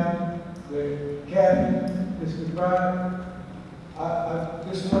right now with Kathy, Ms. McBride. I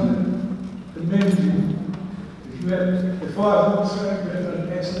just want to commend you. If you have, as far as I'm concerned, you have done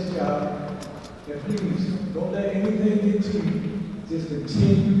an excellent job. And please, don't let anything get to you. Just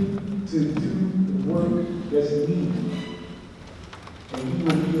continue to do the work that's needed. And you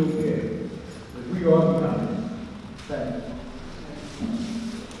will be okay. But we are behind. Thank you.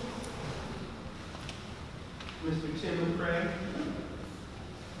 Mr. Tim McCray.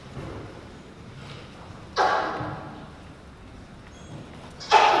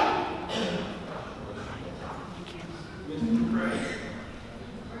 Mr. McCray.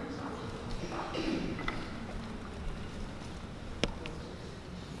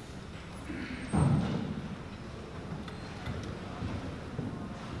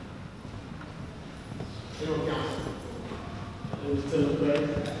 General Counsel. My name is Tim McCray.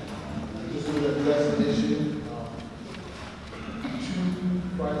 I just want to address an issue.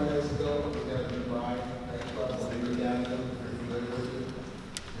 2 Friday nights ago, we got a new ride at Club on Liberty Avenue,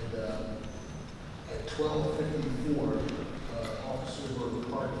 and at 12:54, officers were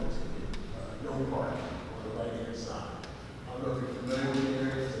reporting no parking on the right-hand side. I don't know if you're familiar with the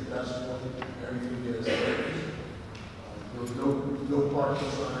area, it's industrial, everything there is closed. There was no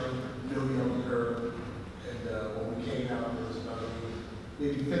parking sign, no yellow curb. And when we came out, there was about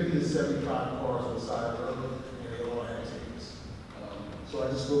maybe 50 to 75 cars on the side of the road, and they all had tickets. So I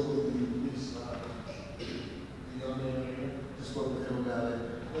just spoke with the young man here, just spoke with him about it.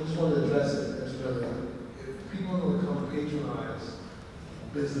 I just wanted to address it. That's really, if people want to come patronize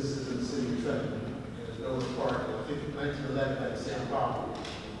businesses in the city of Trenton, and there's no parking, I think in 1911 had the same problem with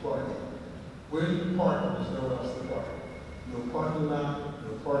parking. Where do you park when there's nowhere else to park? No parking lot,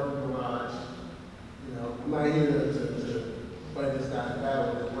 no parking garage. You know, I'm not here to fight this guy's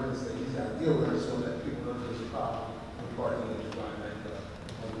battle with the ordinance that he's got to deal with, so that people know there's a problem with parking in the July night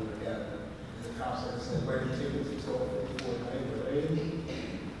on Liberty Avenue. And the cops like said, writing tickets and so forth before night or 8.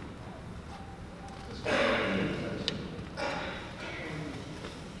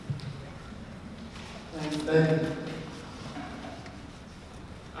 Thank you.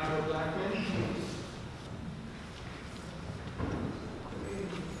 Ira Blackman.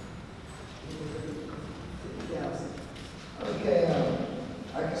 Okay,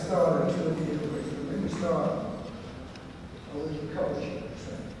 I can start on 2 different ways. Let me start with the culture.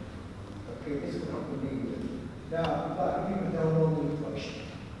 Okay, this is what I'm going to be with. Now, a lot of people don't know me personally.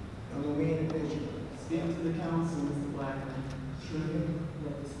 Don't know me individually. Speak to the council, Mr. Blackman. Sure, you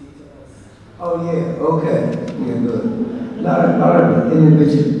have to speak to us. Oh, yeah, okay. Yeah, good. A lot of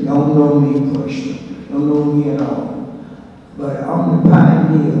individuals don't know me personally. Don't know me at all. But I'm the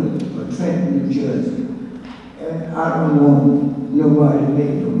pioneer of Trenton, New Jersey. And I don't want nobody to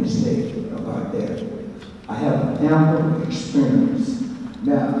make no mistake about that. I have ample experience.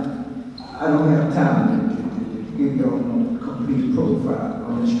 Now, I don't have time to give you a complete profile.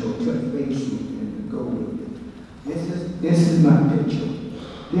 I'm just going to touch base with you and go with it. This is my picture.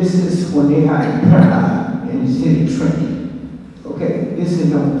 This is when they had pride in the city of Trenton. Okay, this is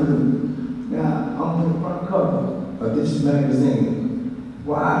no blue. Now, I'm on the front cover of this magazine.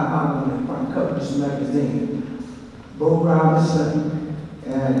 why I'm on the front cover of this magazine. Bo Robinson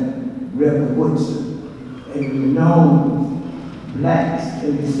and Reverend Woodson, a renowned blacks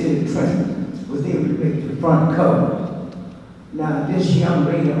in the city of Trenton, was able to make the front cover. Now, this young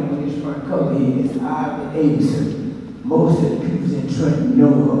lady on this front cover here is Ivy Averson. Most of the people in Trenton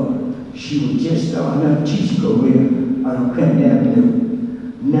know her. She was just starting her teaching career on Clinton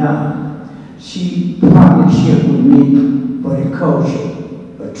Avenue. Now, she partnership with me for the culture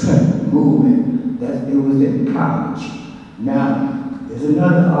of Trenton movement. That it was in college. Now, there's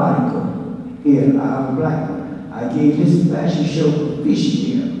another article here, our black one. I gave this fashion show for fish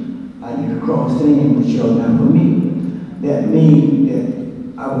here. I need to cross the name with y'all. Now for me, that means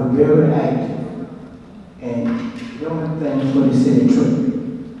that I was very active. And the only thing I'm going to say is true.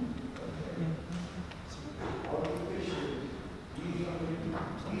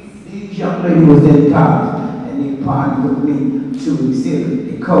 These young ladies was in college and they partnered with me to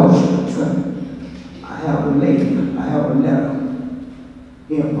exhibit the culture of Trenton. I have a letter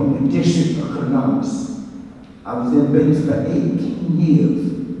here from the District of Columbus. I was in business for 18 years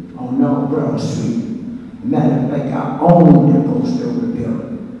on North Brown Street. Matter of fact, I owned the post over the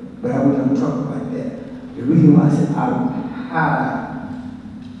building, but I wasn't talking about that. The reason why I said I hired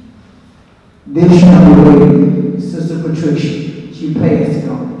this young lady, Sister Patricia, she passed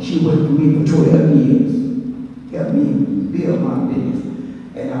on. She worked for me for 12 years, helped me build my business,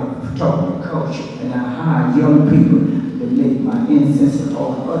 and I was talking culture, and I hired young people to make my incense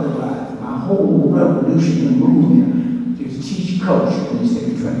or otherwise. My whole revolutionary movement to teach culture in the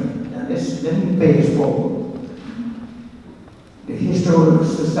city of Trenton. Now let me fast forward. The Historical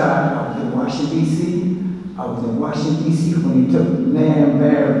Society, I was in Washington, D.C. I was in Washington, D.C. when he took Marion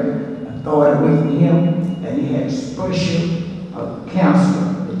Barry authority away from him, and he had a special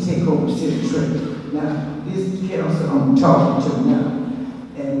council to take over the city of Trenton. Now, this council I'm talking to now,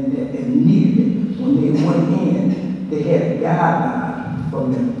 and immediately when they went in, they had a guideline from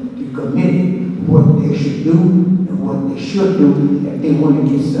the committee what they should do and what they should do if they want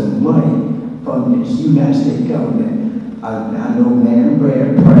to get some money from this United States government. I know man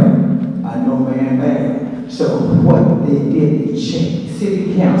Brad Pratt, I know man Barry. So what they did, they changed,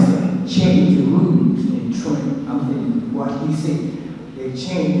 City Council changed the rules in Trenton. I'm in Washington, D.C. They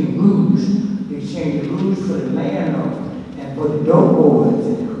changed the rules. They changed the rules for the landlord and for the door boards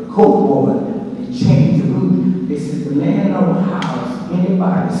and the court board. They changed the rules. They said the landlord house,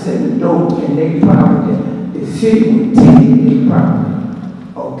 anybody set the door in their property, the city would take their property.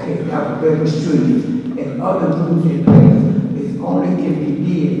 Okay, that was very strict. And other rules in place is only can be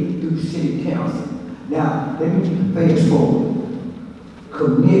did through City Council. Now, let me fast forward.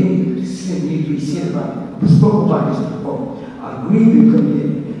 Committee, city about, spoke about this before. A grievance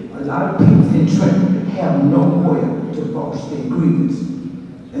committee. A lot of people in Trenton have nowhere to voice their grievance.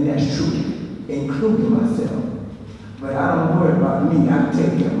 And that's true, including myself. But I don't worry about me, I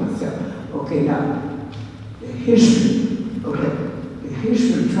take care of myself. Okay, now, the history, the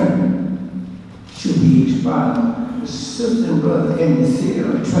history of Trenton should be expired. The sisters and brothers in the city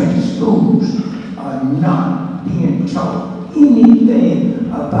of Trenton schools are not being taught anything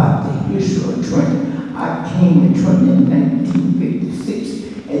about the history of Trenton. I came to Trenton in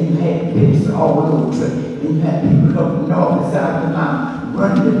 1956, and you had business all over Trenton, and you had people come from north and south of the mountain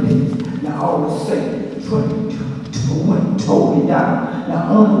running the business. Now all of a sudden, Trenton went totally down. Now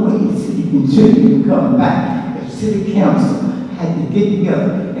only way the city can come back, the city council had to get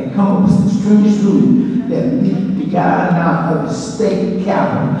together and come up with some stringent rules that meet the guideline of the state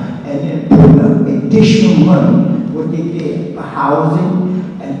capital, and then put up additional money, what they did for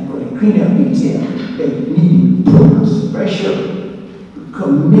housing and for the cleanup detail. They needed to put a special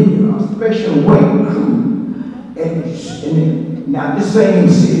committee, a special work crew, and now the same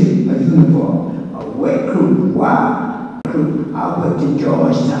city, a uniform, a work crew. Wow, crew. I went to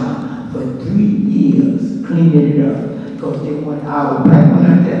Georgetown for 3 years cleaning it up. Because they want our black one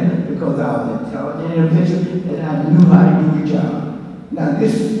out there, because I was an intelligent individual and I knew how to do the job. Now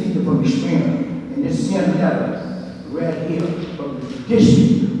this is speaking from experience, and this young letter right here from the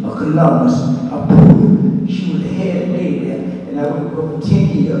District of Columbus, approved. She was the head lady there, and I went for 10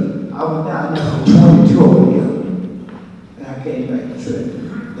 years. I was down there for 22 over here, and I came back to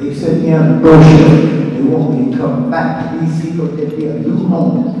Trenton. They sent me on the brochure. They want me to come back to D.C. because there'd be a new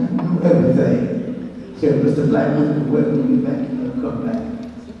home, new everything. Said, Mr. Blackwood, welcome me back, and come back.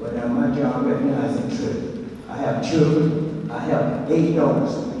 But now my job right now is in Trenton. I have children, I have 8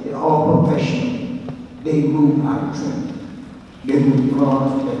 daughters, they're all professional. They move out of Trenton. They move to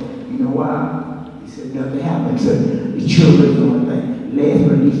Florence, but you know why? He said, nothing happened to the children doing things. Last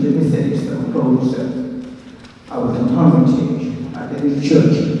but least, let me say this, I'm close up. I was in Hermitage. I out there in the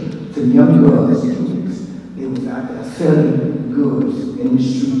church, some young girls, students, they was out there selling goods in the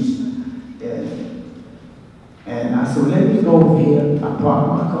streets. And I said, let me go over here. I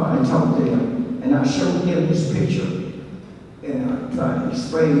parked my car and talked to them. And I showed them this picture. And I tried to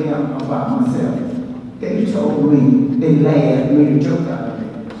explain to them about myself. They told me, they laughed, made a joke out of me.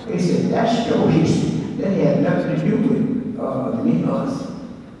 They said, that's your history. That had nothing to do with me, us.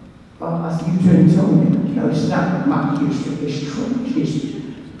 I said, you Trenton told me, no, it's not my history, it's Trenton's history.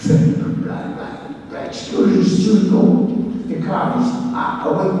 Trenton, black students still go to college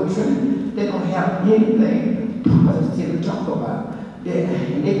away from Trenton. They don't have anything positive to talk about. They're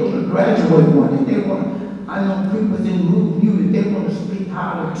going to graduate one day. They want, I know people in music, they want to speak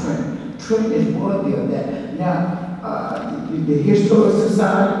highly of Trenton. Trenton is worthy of that. Now, the Historical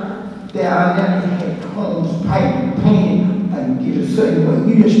Society, they are now had homes painted and get a certain way.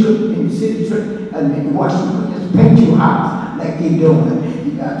 You just go in the city and watch them just paint your house like they're doing.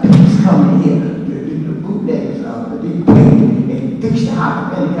 You got people coming here, the bootleggers, they paint and fix the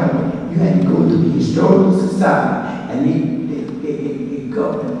house any kind of way. You had to go to the Historical Society and they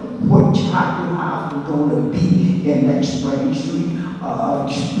govern what type of house was going to be in that Spring Street,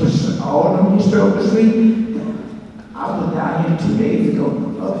 all them historical streets. I was down here 2 days ago,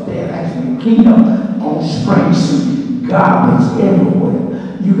 upstairs, actually cleaned up on Spring Street, garbage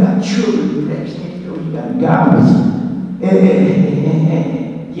everywhere. You got children next door, you got garbage.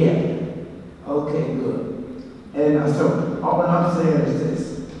 Yeah. Okay, good. And so, all I'm saying is this.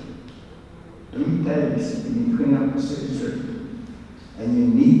 3 things you need to clean up the city street. And you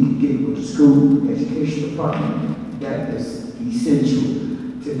need to get with the school education department. That is essential.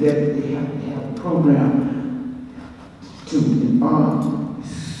 To that, they have to have a program to inform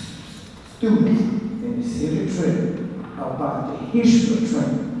students in the city of Trenton about the history of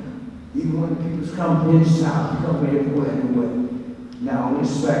Trenton. Even when people come in the South, come everywhere. Now,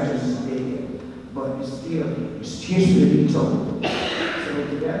 this factors is dead, but it's still, it's history to be told. So,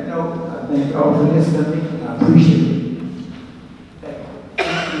 to that note, I thank you all for listening to me, and I appreciate it.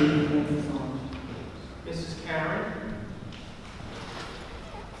 Thank you so much. Mrs. Karen?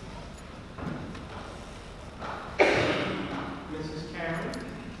 Mrs. Karen?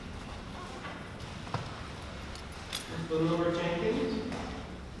 Ms. Lenora Jenkins?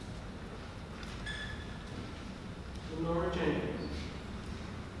 Lenora Jenkins?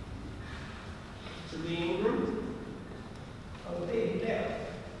 Mr. Lee Ingram? Oh, they left.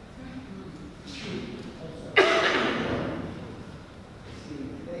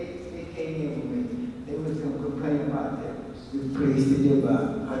 They came in with me. They was going to complain about the place they did by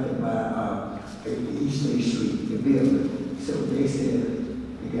East State Street, the building. So they said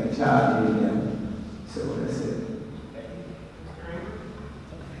they got tired of them. So that's it.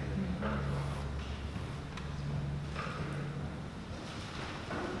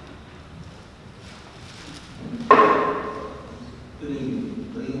 Good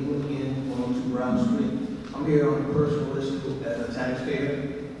evening. Lee Ingram again, 102 Brown Street. I'm here on a personal issue as a taxpayer.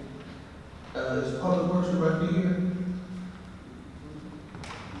 Is Public Works Director here?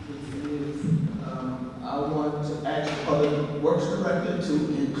 I want to ask the Public Works Director to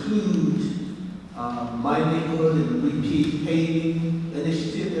include my neighborhood in the repeat paving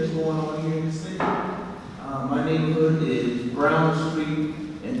initiative that's going on here in the city. My neighborhood is Brown Street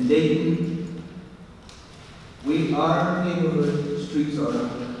and Dayton. Our neighborhood streets are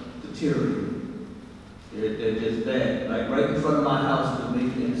deteriorating. They're just bad. Like right in front of my house is the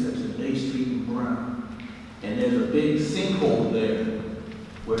major intersection of Day Street and Brown. And there's a big sinkhole there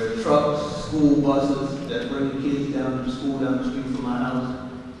where trucks, school buses that bring the kids down to school down the street from my house,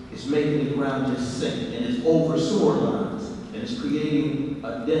 it's making the ground just sink. And it's over sewer lines. And it's creating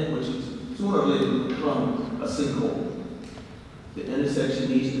a dent which is sooner or later will become a sinkhole. The intersection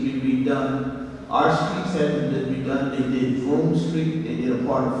needs to be redone. Our streets haven't been redone. They did Vroom Street, they did a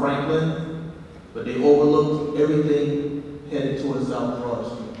part of Franklin, but they overlooked everything headed towards South Broad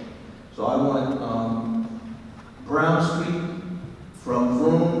Street. So I want Brown Street from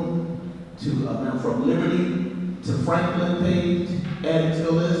Vroom to, from Liberty to Franklin paved, added to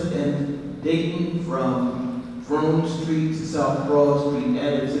the list, and Dayton from Vroom Street to South Broad Street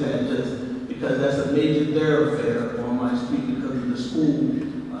added to that list, because that's a major thoroughfare on my street because of the school.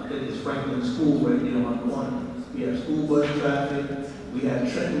 It's Franklin School right there on the corner. We have school bus traffic. We have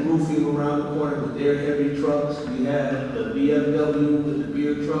Trenton Roofing around the corner with their heavy trucks. We have the BMW with the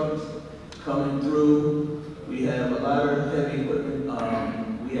beer trucks coming through. We have a lot of heavy equipment.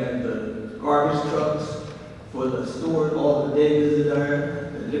 We have the garbage trucks for the stores, all the degas that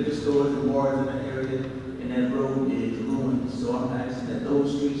are, the liquor stores and bars in that area. And that road is ruined. So I'm asking that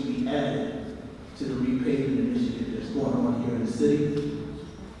those streets be added to the repaving initiative that's going on here in the city.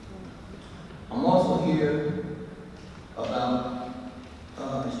 I'm also here about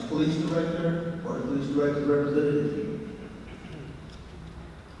is the police director or the police director representative here.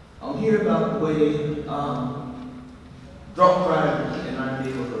 I'm here about the way drunk drivers in our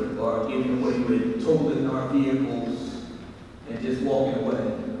neighborhood are getting away with totaling our vehicles and just walking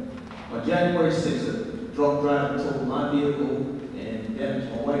away. On January 6th, a drunk driver totaled my vehicle and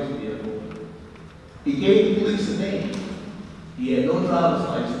damaged my wife's vehicle. He gave the police a name. He had no driver's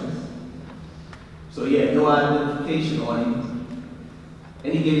license, so he had no identification on him.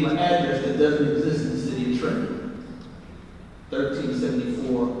 And he gave him an address that doesn't exist in the city of Trenton,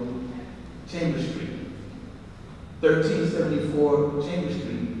 1374 Chambers Street. 1374 Chambers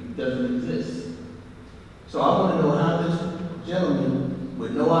Street doesn't exist. So I want to know how this gentleman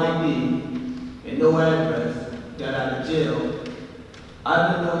with no ID and no address got out of jail.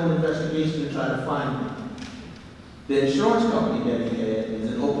 I've been doing an investigation to try to find him. The insurance company that he had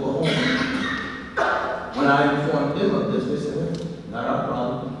is in Oklahoma. When I informed them of this, they said, well, not our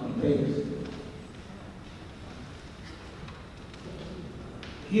problem, he pays.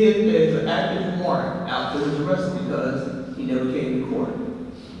 There's an active warrant out for his arrest because he never came to court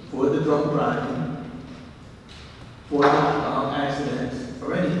for the drunk driving, for the accidents,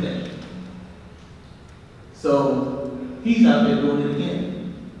 or anything. So he's out there doing it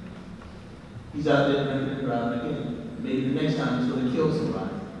again. He's out there drinking and driving again. Maybe the next time he's going to kill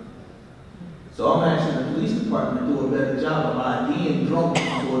somebody. So I'm asking the police department to do a better job of IDing drunk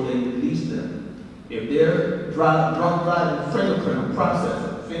before they release them. If they're drunk driving, fingerprint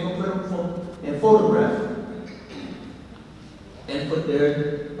processing, fingerprint and photograph and put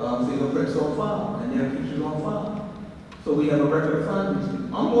their fingerprints on file and their pictures on file. So we have a record of finding these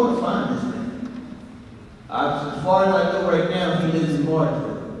people. I'm going to find this man. As far as I know right now, he lives in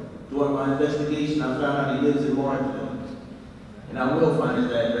Martinsville. During my investigation, I found out he lives in Martinsville. And I will find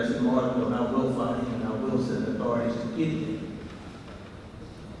his address in Martinsville, and I will find him, and I will send authorities to get him.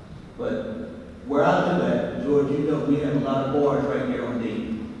 But where I live at, George, you know, we have a lot of bars right here on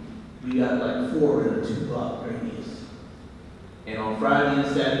Dayton. We got like 4 in a 2-block radius. And on Friday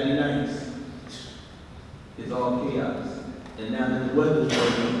and Saturday nights, it's all chaos. And now that the weather's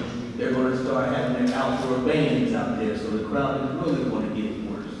working, they're going to start having their outdoor bands out there, so the crowd is really going to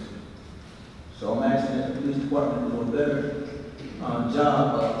get worse. So I'm asking that the police department do a better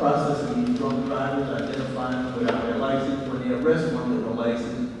job of processing these drunk drivers, identifying them without their license. When they arrest one with no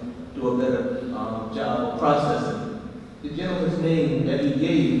license, do a better job of processing. The gentleman's name that he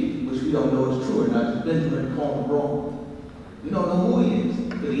gave, which we don't know is true or not, is Benjamin Calderon. We don't know who he is,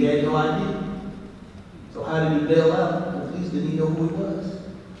 but he had no idea. So how did he bail out? The police didn't even know who he was.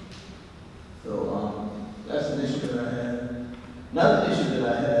 So that's an issue that I have. Another issue that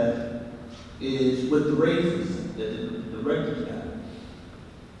I have is with the raises that the directors got.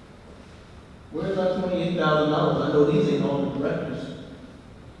 Where's our $28,000? I know these ain't all the directors.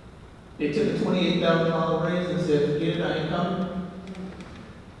 They took a $28,000 raise and said, forget it, I ain't coming.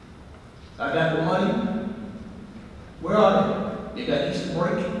 I got the money. Where are they? They got Easter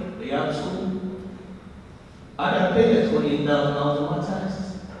break. They out of school. I got to pay that $28,000 on my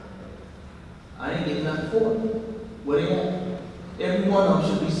taxes. I ain't getting nothing for it. Where they at? Every one of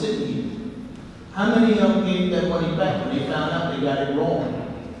them should be sitting here. How many of them gave that money back when they found out they got it wrong?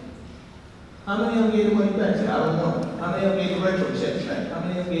 How many of them gave the money back? Say, I don't want it. How many of them gave the retro checks back? How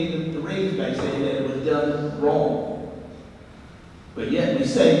many of them gave the raise back saying that it was done wrong? But yet we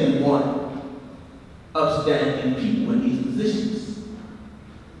say we want upstanding people in these positions.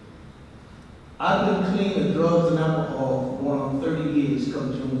 I've been clean of drugs and alcohol for going on 30 years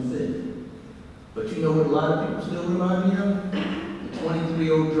come June 5th. But you know what a lot of people still remind me of? The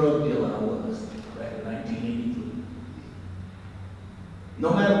 23-year-old drug dealer I was back in 1983. No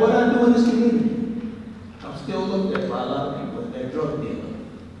matter what I do in this community, I'm still looked at by a lot of people as that drug dealer.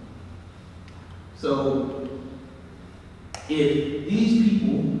 So, if these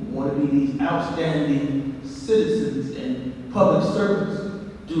people want to be these outstanding citizens and public servants,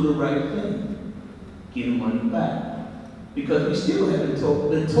 do the right thing. Give the money back. Because we still haven't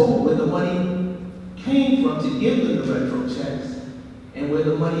been told where the money came from to give them the retro checks and where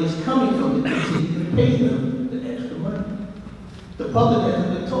the money is coming from to continue to pay them the extra money. The public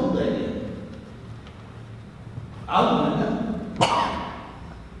hasn't been told that yet. I want to know.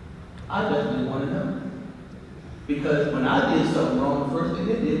 I definitely want to know. Because when I did something wrong, the first thing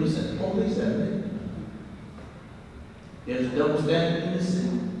they did was send the police at me. There's a double standard in this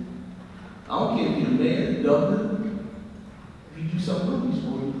city. I don't care if you're the mayor, the governor. If you do something wrong, you're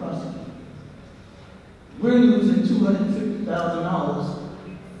supposed to be prosecuted. We're losing $250,000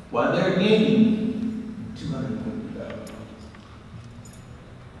 while they're gaining $250,000.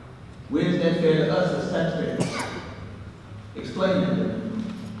 Where is that fair to us as taxpayers? Explain that to me.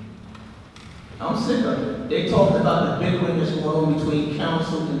 I'm sick of it. They talked about the bickering that's going on between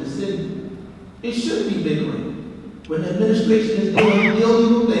council and the city. It should be bickering. When the administration is doing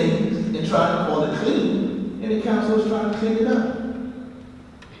illegal things and trying to call it clean, and the council is trying to clean it up.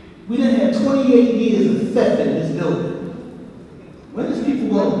 We done had 28 years of theft in this building. When is people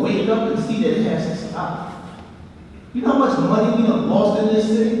going to wake up and see that it has to stop? You know how much money we have lost in this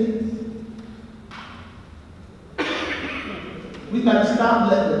city? We got to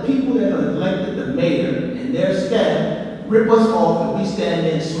stop letting the people that are elected, the mayor and their staff, rip us off and we stand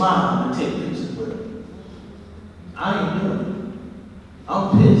there and smile and take pictures with them. I ain't doing it. I'm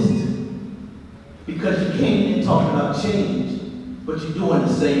pissed. Because you came in talking about change, but you're doing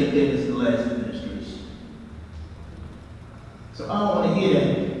the same thing as the last administration. So I don't want to hear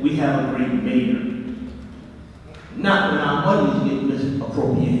that we have a great mayor. Not when our money is getting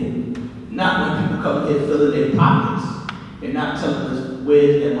misappropriated. Not when people come here filling their pockets and not telling us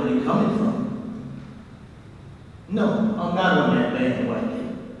where's that money coming from. No, I'm not on that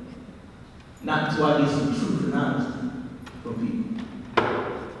bandwagon. Not until I get some truth and honesty from people.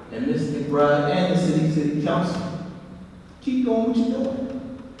 And Ms. McBride and the city council, keep doing what you're doing.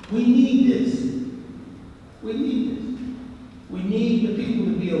 We need this. We need this. We need the people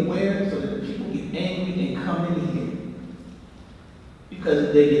to be aware so that the people get angry and come in here. Because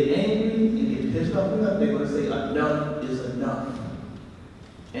if they get angry and get pissed off enough, they're going to say enough is enough.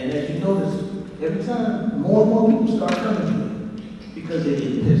 And as you notice, every time more and more people start coming here because they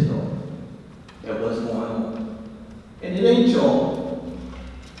get pissed off at what's going on. And it ain't y'all.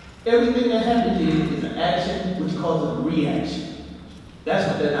 Everything that happens here is an action which causes a reaction. That's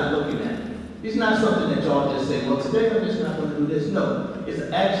what they're not looking at. It's not something that y'all just say, well, today I'm just not going to do this. No, it's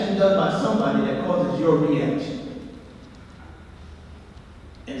an action done by somebody that causes your reaction.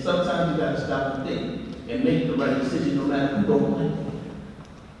 And sometimes you got to stop and think and make the right decision no matter who don't like it.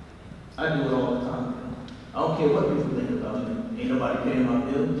 I do it all the time. I don't care what people think about me. Ain't nobody paying my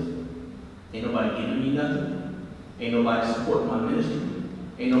bills. Ain't nobody giving me nothing. Ain't nobody supporting my ministry.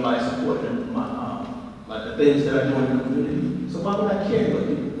 Ain't nobody supporting my, like the things that I do in the community. So why would I care what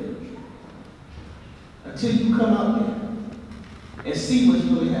people think? Until you come out there and see what's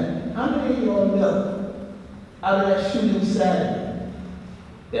really happening. How many of y'all know out of that shooting Saturday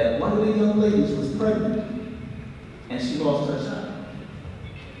that one of the young ladies was pregnant and she lost her child?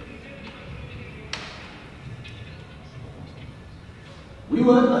 We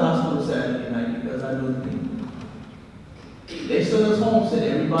were at the hospital Saturday night because I knew the people. They sent us home, said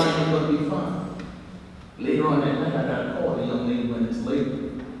everybody was going to be fine. Later on that night, I got a call. The young lady went into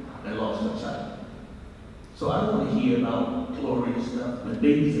labor and lost her child. So I don't want to hear about glorious stuff when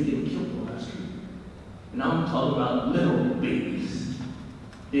babies are getting killed on our street. And I'm talking about little babies.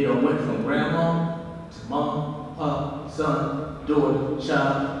 They done went from grandma to mom, pop, son, daughter,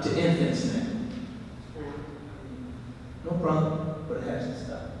 child, to infants now. No problem, but it has to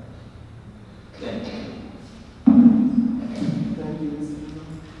stop. Thank you. Thank you, Mr.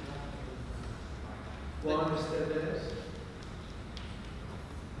 Juan Estevez.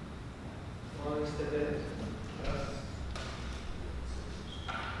 Juan Estevez.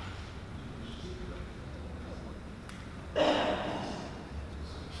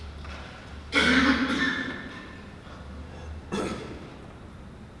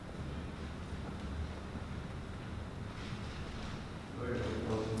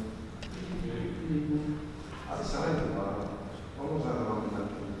 I signed almost out of my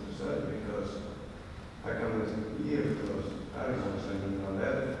to say because I come this year because I was going to send a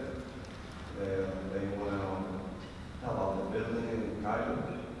letter. They want to help out the building in Cairo.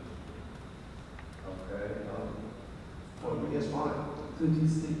 Okay, for me it's fine. Could you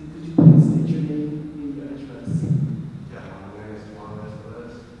please state your name and your address? Yeah, my name is Juan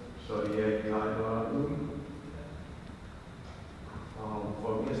Estevez, 38 Cairo Avenue.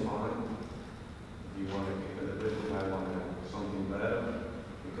 For me it's fine. If you want to keep it a building, I want to something better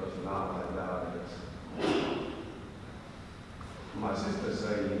because now like that it's my sister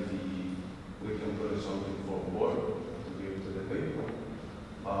said if we can put something for work to give to the people.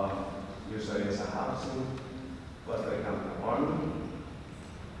 You say it's a housing, but they have an apartment.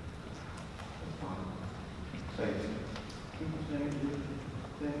 Thank you. Thank you.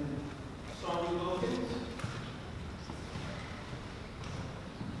 Thank you. Sonia Wilkins.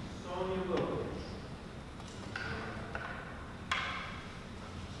 Sonia Wilkins.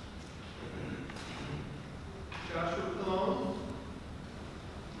 Joshua Cologne.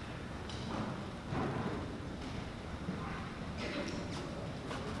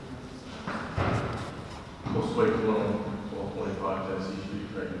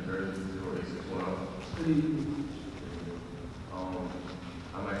 evening.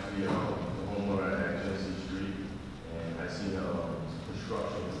 I'm actually the homeowner at Genesee Street, and I seen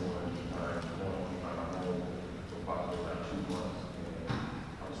construction going on my home for probably like 2 months. And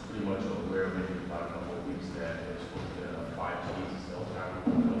I was pretty much aware of maybe about a couple of weeks that there's supposed to be 5 cases of time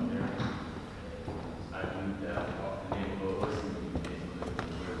up there. I knew that the neighborhood wasn't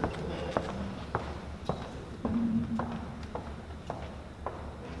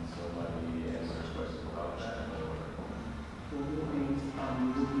somebody answer questions about that, or Well, we'll get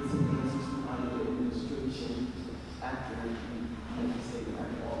some answers from the administration after we say that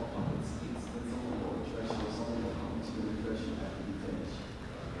all public speaks, and someone will address you, someone will come to you and address you after we finish.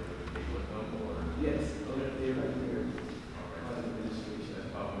 with them, or Yes, they're right there. By the administration. that's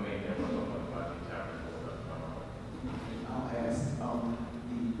about the main thing I'm talking about the tower. I'll ask the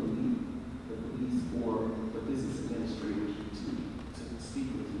police or the business administrator to speak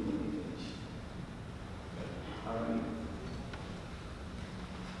with you when we finish. All right.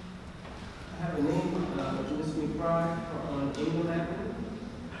 I have a name, Ms. McBride, on Ingram Avenue.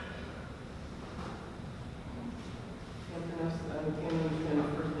 I can't understand the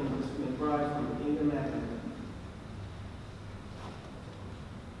first name, Ms. McBride from Ingram Avenue.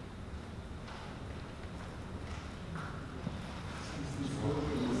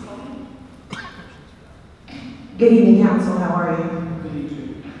 Good evening, council. How are you? Good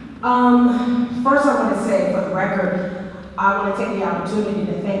evening. First I want to say, for the record, I want to take the opportunity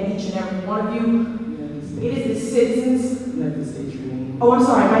to thank each and every one of you. It is the citizens. You have to state your name. Oh, I'm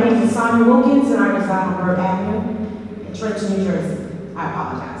sorry. My name is Sonia Wilkins, and I reside on Bird Avenue in Trenton, New Jersey. I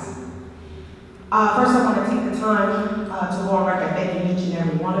apologize. First, I want to take the time to go on record thanking each and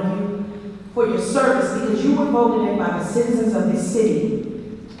every one of you for your service, because you were voted in by the citizens of this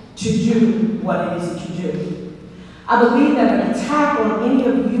city to do what it is that you do. I believe that an attack on any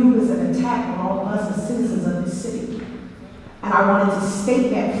of you is an attack on all of us as citizens of this city. And I wanted to state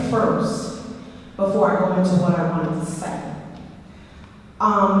that first before I go into what I wanted to say.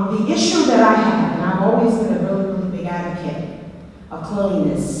 The issue that I have, and I've always been a really, really big advocate of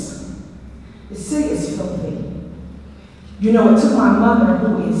cleanliness. The city is filthy. You know, it took my mother,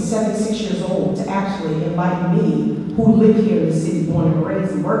 who is 76 years old, to actually invite me, who live here in the city, born and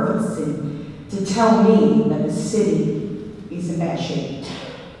raised and work for the city, to tell me that the city is in bad shape.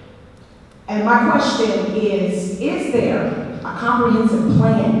 And my question is there a comprehensive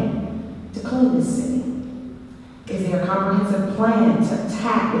plan to clean the city? Is there a comprehensive plan to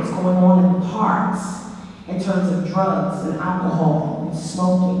attack what's going on in the parks in terms of drugs and alcohol and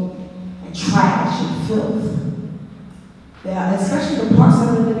smoking and trash and filth? Yeah, especially the parks that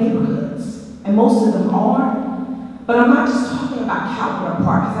are in the neighborhoods, and most of them are. But I'm not just talking about Calvert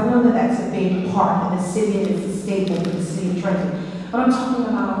Park, because I know that that's a big part of the city and it's a staple for the city of Trenton. But I'm talking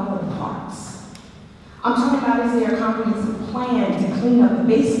about all of the parks. I'm talking about, is there a comprehensive plan to clean up the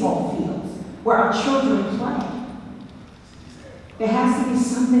baseball fields where our children play? There has to be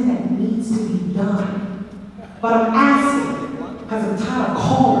something that needs to be done. But I'm asking, because I'm tired of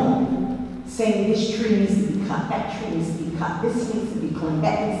calling, saying this tree needs to be cut, that tree needs to be cut, this needs to be cleaned,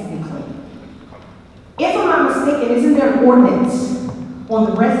 that needs to be cleaned. If I'm not mistaken, isn't there an ordinance on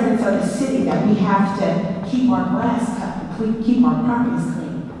the residents of the city that we have to keep our grass cut and keep our properties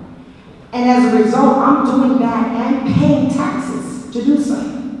clean? And as a result, I'm doing that and paying taxes to do so.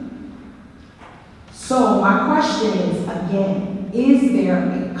 So my question is, again, is there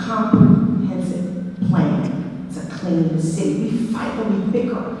a comprehensive plan to clean the city? We fight and we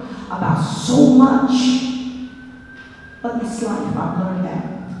bicker about so much, but it's life, I've learned that.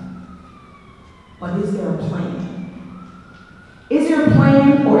 But is there a plan? Is there a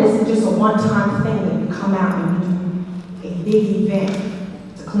plan, or is it just a one-time thing that we come out and do a big event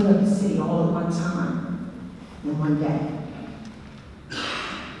to clean up the city all at one time in one day?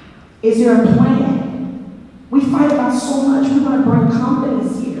 Is there a plan? We fight about so much. We want to bring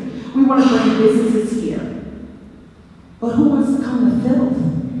companies here. We want to bring businesses here. But who wants to come to filth?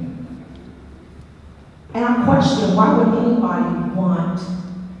 And I question, why would anybody want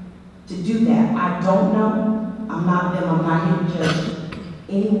to do that? I don't know. I'm not them. I'm not here to judge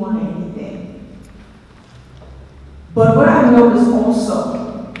anyone or anything. But what I noticed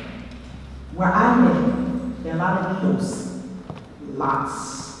also, where I live, there are a lot of needles.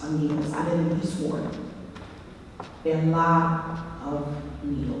 Lots of needles. I live in East Ward. There are a lot of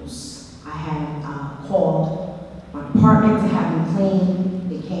needles. I had called my department to have them clean.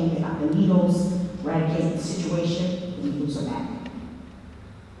 They came, they got the needles, eradicated the situation. The needles are back.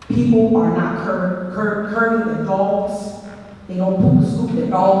 People are not curbing their dogs. They don't poop scoop their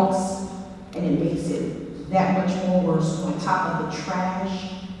dogs, and it makes it that much more worse on top of the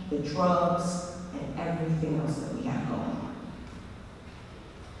trash, the drugs, and everything else that we have going on.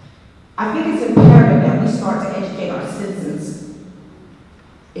 I think it's imperative that we start to educate our citizens,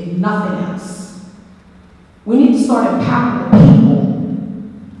 if nothing else. We need to start empowering the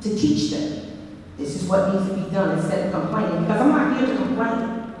people to teach them. This is what needs to be done instead of complaining, because I'm not here to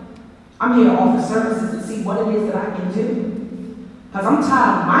complain. I'm here to offer services and see what it is that I can do. Because I'm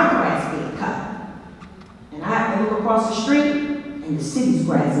tired of my grass being cut. And I have to look across the street, and the city's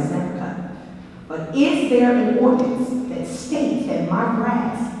grass is never cut. But is there an ordinance that states that my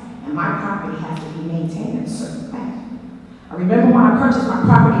grass and my property has to be maintained in a certain way? I remember when I purchased my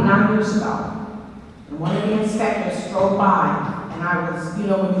property 9 years ago, and one of the inspectors drove by, and I was, you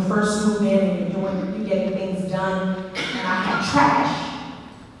know, when you first move in and you're getting things done, and I had trash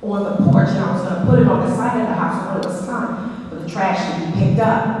on the porch, and I was going to put it on the side of the house when it was time for the trash to be picked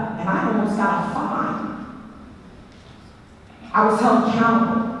up, and I almost got a fine. I was held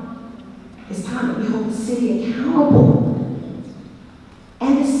accountable. It's time that we hold the city accountable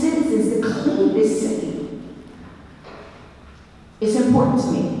and the citizens to clean this city. It's important to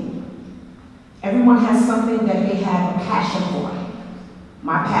me. Everyone has something that they have a passion for.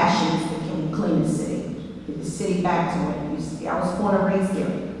 My passion is that can we clean the city, get the city back to where it used to be. I was born and raised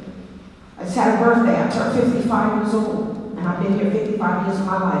here. I just had a birthday. I turned 55 years old, and I've been here 55 years of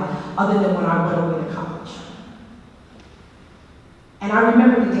my life, other than when I went away to college. And I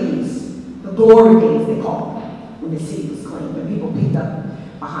remember the days, the glory days they call them, when the city was clean, when people picked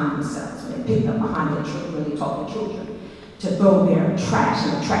up behind themselves, when they picked up behind their children, when they taught their children to throw their trash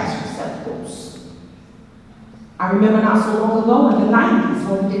in the trash receptacles. I remember not so long ago in the 90s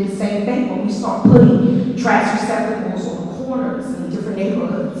when we did the same thing, when we started putting trash receptacles on the corners in different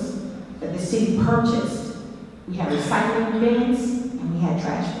neighborhoods that the city purchased. We had recycling bins and we had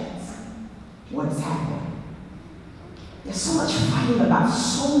trash bins. What has happened? There's so much fighting about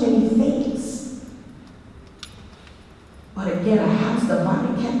so many things. But again, a house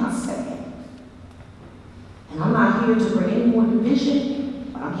divided cannot stand. And I'm not here to bring any more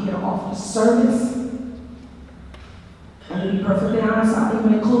division, but I'm here to offer service. And to be perfectly honest, I'll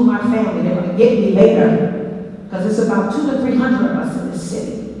even include my family. They're going to get me later, because it's about 200 to 300 of us in this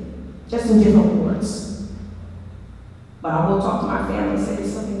city, just in different wards. But I will talk to my family and say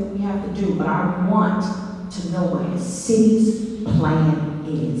it's something that we have to do, but I want to know what the city's plan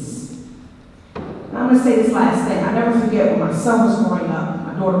is. And I'm going to say this last thing. I never forget when my son was growing up,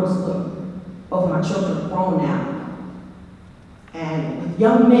 my daughter was little. Both of my children are grown now. And with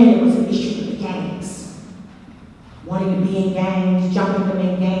young men, it was an issue with the gangs. Wanting to be in gangs, jumping them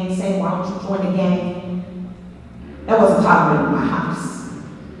in gangs, saying, why don't you join the gang? That wasn't tolerated in my house.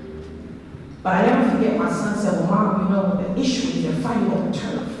 But I never forget my son said, well, Mom, you know what the issue is? They're fighting over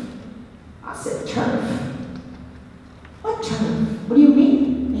turf. I said, turf? What turf? What do you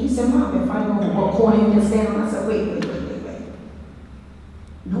mean? And he said, Mom, they're fighting over what corner you can stand on. I said, wait.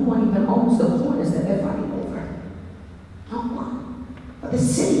 No one even owns the corners that they're fighting over. No one. But the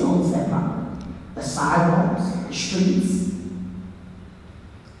city owns that property. The sidewalks, the streets.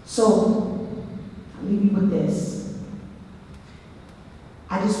 So, I'll leave you with this.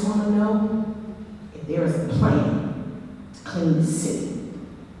 I just want to know if there is a plan to clean the city.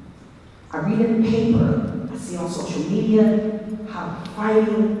 I read in the paper, I see on social media how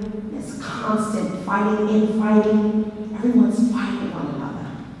fighting, there's constant fighting, infighting. Everyone's fighting one another.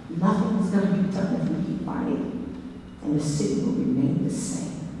 Nothing is going to be done if we keep fighting. And the city will remain the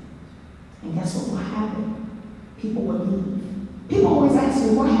same. And guess what will happen? People will leave. People always ask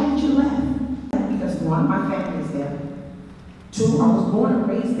me, why haven't you left? Because one, my family is there. Two, I was born and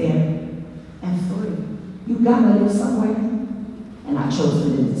raised there. And three, you gotta live somewhere. And I chose to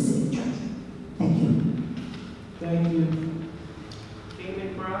live in the city of Trenton. Thank you. Thank you.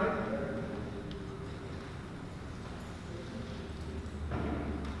 Amy McBride?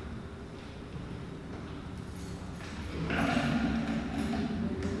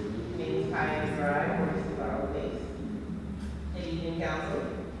 CityCouncil.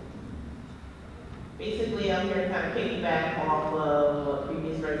 Basically, I'm here to kind of piggyback off of what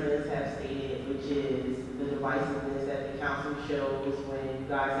previous residents have stated, which is the divisiveness that the council shows when you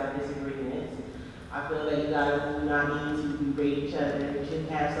guys have disagreements. I feel that you guys do not need to berate each other. You should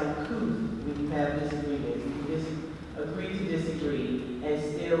have some couth when you have disagreements. You can agree to disagree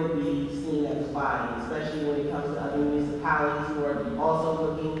and still be seen as a body, especially when it comes to other municipalities who are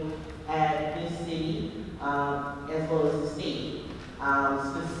also looking at this city as well as the state.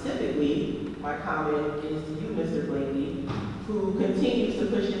 Specifically, my comment is to you, Mr. Blakey, who continues to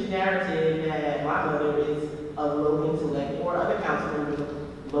push this narrative that my mother is a low intellect, or other council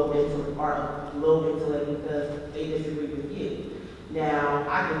members are low intellect because they disagree with you. Now,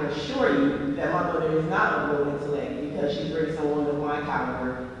 I can assure you that my mother is not of low intellect because she's raised someone of my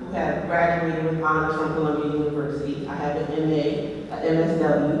caliber who have graduated with honors from Columbia University. I have an MA, a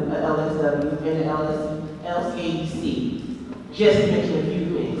MSW, a LSW, and an LCADC, just to mention a few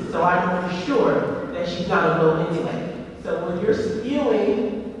things. So I know for sure that she's not of low intellect. So when you're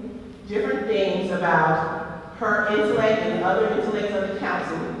spewing different things about her intellect and other intellects of the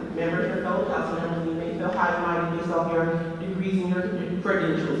council, members or fellow council members, you may feel high-minded based off your degrees and your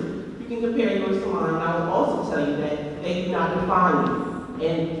credentials. You can compare yours to mine, and I will also tell you that they do not define you,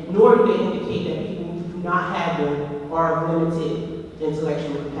 and nor do they indicate that people who do not have them are of limited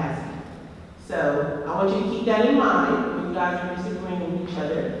intellectual capacity. So I want you to keep that in mind when you guys are disagreeing with each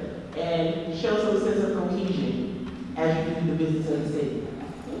other, and show some sense of cohesion as you do the business of the city.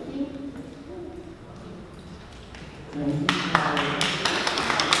 Thank you. Thank you.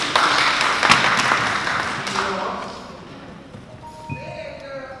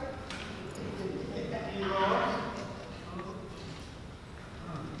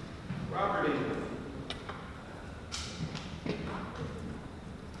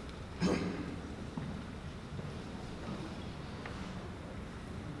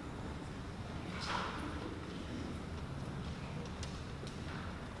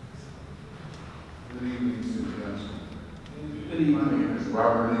 Good evening, City Council. Good evening. My name is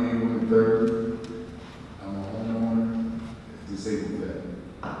Robert Lee III. I'm a homeowner, disabled vet.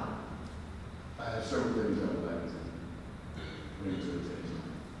 I have several things I would like to bring to attention.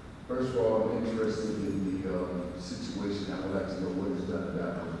 First of all, I'm interested in the situation. I would like to know what is done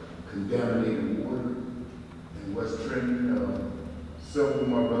about contaminated water in West Trenton. Several of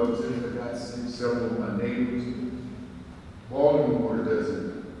my relatives have got sick, several of my neighbors. Boiling water doesn't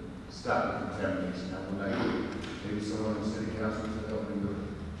stop the contamination. I would like maybe someone in the City Council to help me with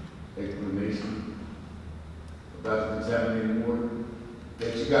explanation about the contaminated water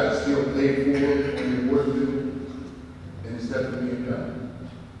that you got to still pay for on your water bill, and it's never being done.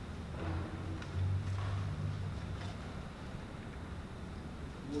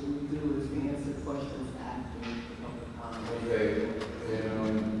 What we do is we answer questions after the public comment. Okay, and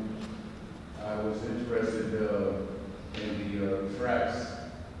I was interested in the tracks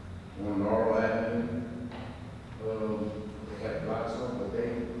on Laurel Avenue. They had blocks on, but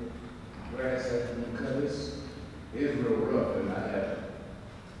grass hasn't been cut. It's real rough, and I have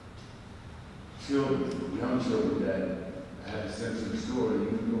children, young children that I have to send to the store. You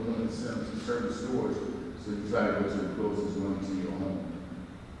don't want to send them to certain stores, so you try to go to the closest one to your home.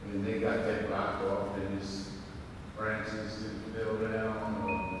 And they got that block off, and it's branches that fell down,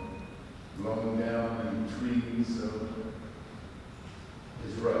 blown down, and trees, so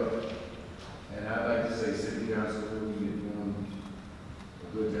it's rough. And I'd like to say City Council will be doing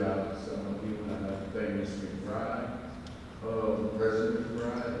a good job. Some of you, and I like to thank Mr. McBride, President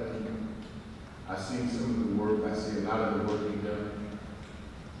McBride. I've seen some of the work. I see a lot of the work he done.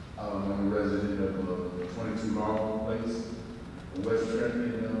 I'm a resident of 22 Laurel Place in West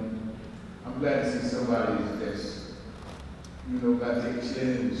Trenton. I'm glad to see somebody that's, got their chin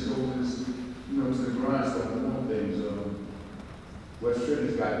and shoulders, to the grindstone on things. West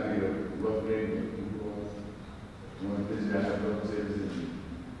Trenton's got to be a rough game. People want to visit, I have relatives, and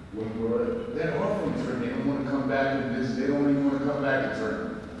when they're off from Trenton, they don't want to come back and visit. They don't even want to come back to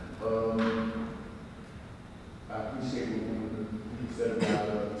Trenton. I appreciate what you said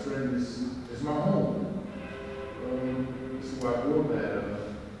about Trenton. It's my home. It's where I grew up at.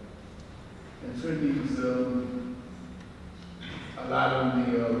 And Trenton's a lot of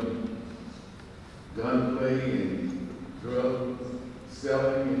the gunplay and drug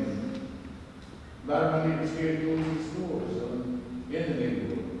selling, and a lot of my neighbors here going to the stores in the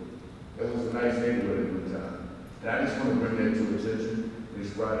neighborhood. That was a nice neighborhood at one time. And I just want to bring that to attention.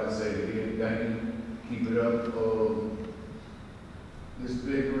 It's right, I say again, thank you. Keep it up. This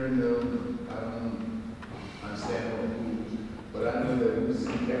bickering, I don't understand what it is, but I know that we see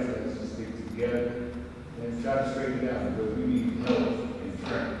council has to stick together and try to straighten it out, because we need help and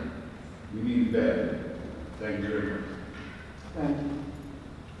strength. We need that. Thank you very much. Thank you.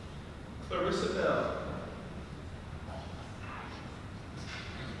 Clarissa Bell.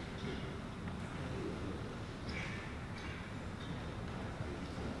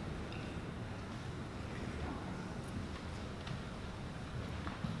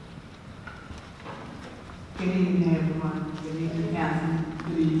 Good evening, everyone. Good evening, Council.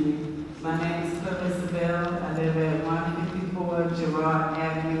 Good evening. My name is Clarissa Bell. I live at 154 Girard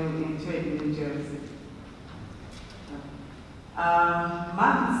Avenue in Trenton, New Jersey.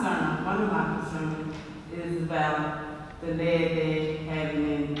 One of my concerns is about the lead they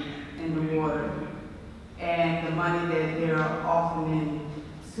having in the water. and the money that they're offering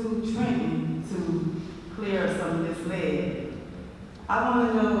to Trenton to clear some of this lead. I want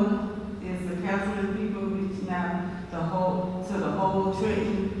to know, is the council people reaching out to the whole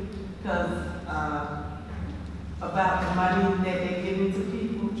Trenton, because about the money that they're giving to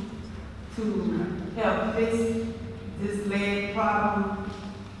people to help fix this lead problem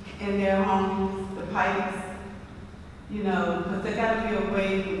in their homes, the pipes, you know, because there got to be a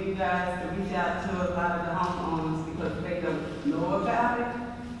way for you guys to reach out to a lot of the homeowners because they don't know about it.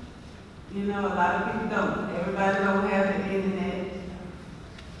 You know, a lot of people don't. Everybody don't have the internet.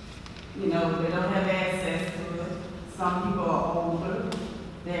 You know, they don't have access to it. Some people are older.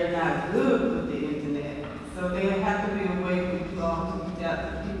 They're not good with the internet. So there have to be a way for you all to reach out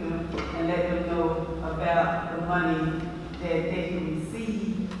to people and let them know about the money that they can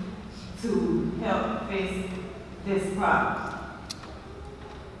receive to help fix this problem.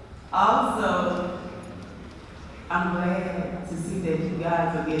 Also, I'm glad to see that you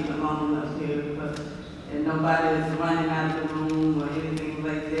guys are getting along up here because and nobody is running out of the room or anything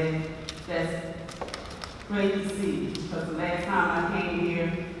like that. That's great to see because the last time I came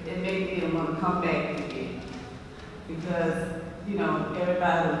here, it made me want to come back again. Because, you know,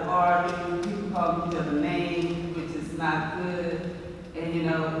 everybody was arguing, people calling each other names, which is not good. And, you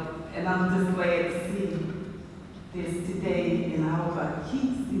know, and I'm just glad to see this today, and I hope I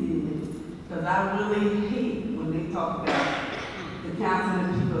keep seeing it. Because I really hate when they talk about the council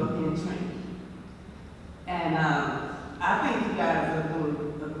and people in Trenton. And I think you guys are doing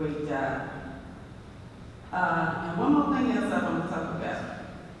a great job. And one more thing else I want to talk about.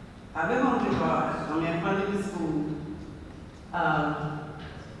 I live on the garage. I'm in front of the school.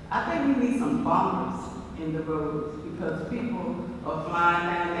 I think we need some bumpers in the roads because people are flying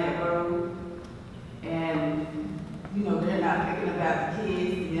down that road and, you know, they're not thinking about the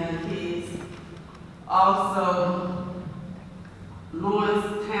kids, the young kids. Also,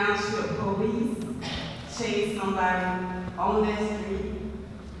 Lawrence Township Police chased somebody on that street,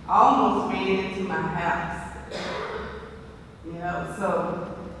 almost ran into my house. You know, so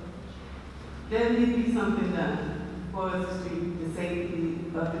there needs to be something done for the street, the safety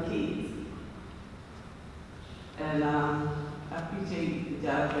of the kids. And I appreciate the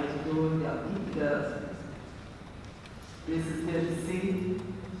job that you're doing. Y'all keep it up. This is good to see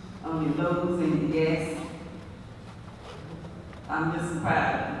on your loads and your gas. I'm just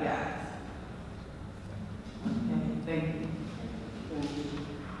proud of you guys. Okay, thank you. Thank you.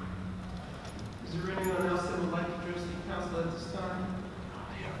 Is there anyone else that would like to address the council at this time?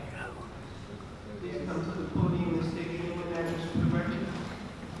 Please come to the podium and state your name and address for the record.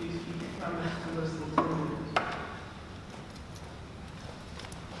 Please keep your comments to less than 2 minutes.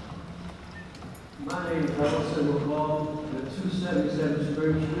 My name is Ellison McCall, at 277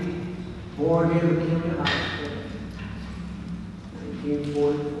 Spring Street, born here in McKinley High School,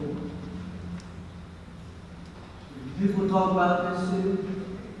 1944. People talk about this city,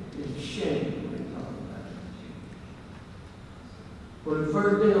 it's a shame when they talk about it. Well, the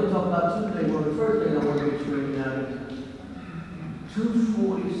first thing I'll talk about two things. Well, the first thing I want to get straightened out is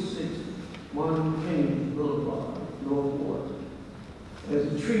 246 Martin King Boulevard, Northport. There's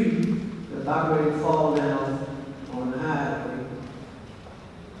a tree that's about ready to fall down on the highway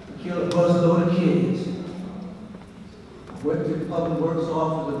to kill a busload of kids. I went to the Public Works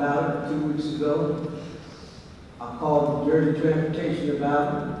office about it 2 weeks ago. I called the Jersey Transportation about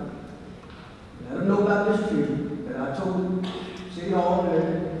it. Let them know about this tree. And I told City Hall that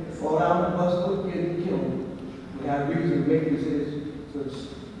if fall down the busload, kids killed. We have a reason to make this so it's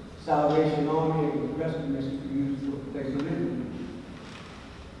Salvation Army and the rest of them to use for place of living.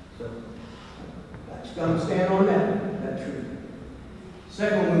 So I just gotta stand on that tree.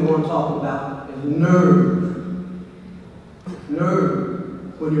 Second we want to talk about is nerve.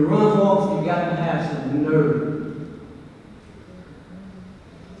 Nerve. When you run off, you got to have some nerve.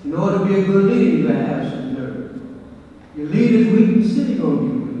 In order to be a good leader, you gotta have some nerve. Your leader's weak, the city gonna be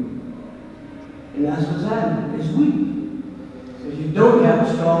weak. And that's what's happening. It's weak. Because you don't have a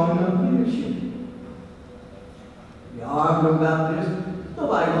strong enough leadership. You're arguing about this.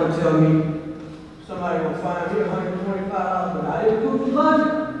 Nobody gonna tell me somebody gonna find me $125, but I didn't approve the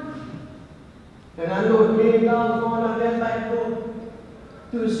budget. And I know $1 million going out there back door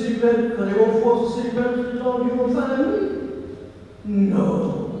to the city budget because they won't force the city budget on you gonna find me.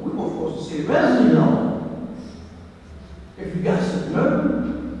 No, we won't force the city resident on. If you got some nerve,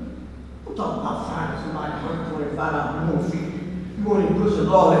 we're talking about finding somebody $125. You won't feed. You won't even push the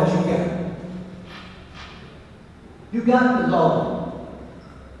law that you got. You got the law.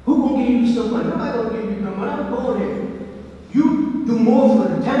 Who gonna give you some money? Nobody gonna give you no money. I'm going here. You do more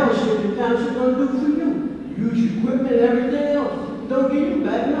for the township than the township gonna do for you. use your equipment and everything else. It don't give you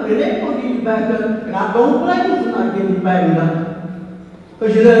back nothing. It ain't gonna give you back nothing. And I don't blame you for not giving you back nothing.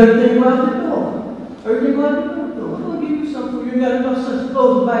 Because you let everything go out the door. Everything go out the door. I'm gonna give you something. You ain't got enough sense to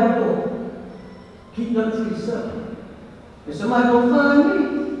close the back door. Keep nothing for yourself. And somebody gonna find me.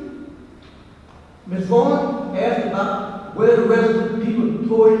 Ms. Vaughn asked about where the rest of the people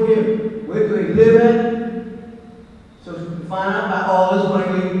toward him, where do they live at? So she can find out about all this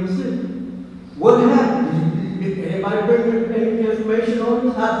money leaving the city. What happened? Did anybody bring any information on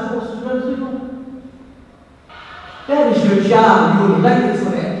this? How the forces run? That is your job. You were elected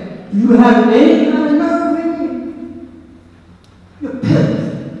for that. Do you have any kind of nerve in you? You're pitiful.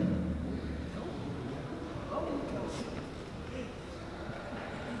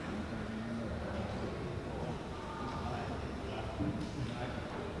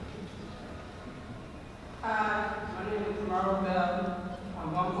 My name is Marla Bell. I'm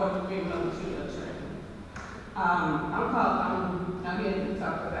 143 Middle Street of Trenton. I'm here to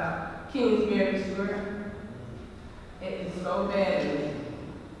talk about Kingsbury Square. It is so bad in there.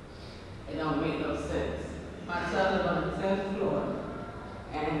 It don't make no sense. My son lives on the 10th floor,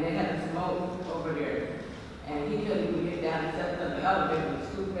 and they had a smoke over there, and he couldn't even get down except on the elevator. It was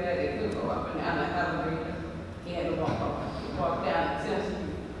too bad. They couldn't go up and down the elevator. He had to walk down the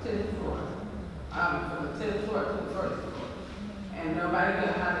 10th floor. From the 10th floor to the 1st floor. And nobody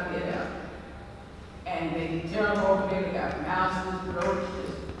knew how to get out. And they terrible over there. They got mouses,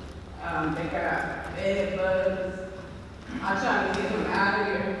 roaches, they got bed bugs. I'm trying to get him out of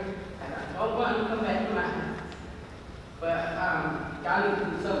here. And I don't want him to come back to my house. But y'all need to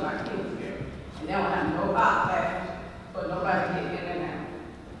do something about Kingsbury. And they don't have no outlet for nobody to get in and out.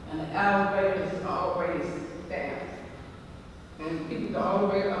 And the elevator is always down. And people go all the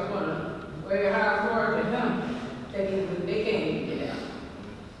way up on the very high floor to him, they can't even get out.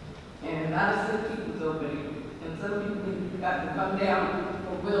 And a lot of sick people's over there. And some people got to come down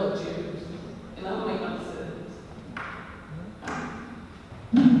for wheelchairs. And I don't make no sense.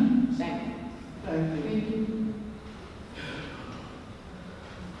 Thank you. Thank you. Thank you.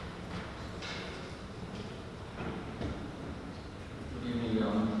 Good evening, Your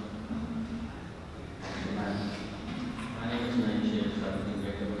Honor. My name is Manish, so I can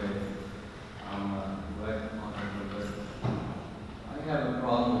get away. I'm wet on I have a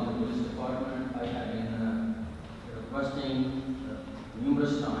problem with the police department. I have been requesting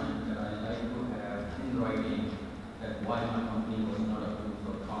numerous times that I'd like to have in writing that why my company was not approved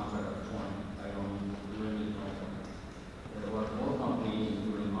for a contract of 20. I don't really know. There were 4 companies,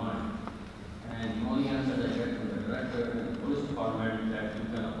 including mine. And the only answer that I get from the director and the police department that you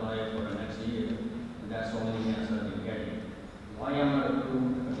can apply for the next year. And that's the only answer they're getting. Why am I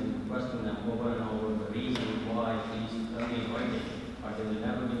approved? I've been requesting them over and over the reason why, please tell me in writing. Or they will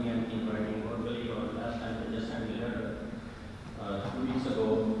never give me anything in writing, or really, or last time they just sent me a letter 2 weeks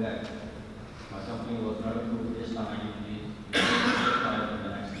ago that my company was not approved this time, please apply for the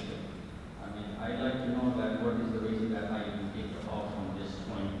next year. I mean, I'd like to know that what is the reason that I can take off from this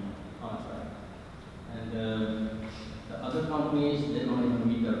point contract. And the other companies, they don't even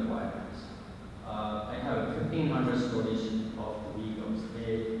meet the requirements. I have 1,500 storage of vehicles.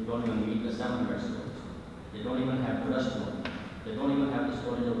 They don't even meet the 700 storage. They don't even have the restaurant. They don't even have the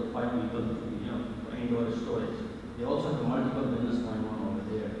storage of the 5 people, for indoor storage. They also have multiple business going on over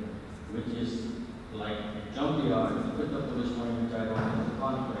there, which is like a junkyard. If you put the police money, which I don't have a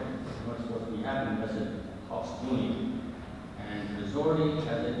conflict, it's not supposed to be happening. That's a cost doing. And Missouri,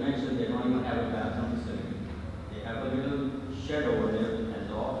 as I mentioned, they don't even have a bathroom facility. They have a little shed over there as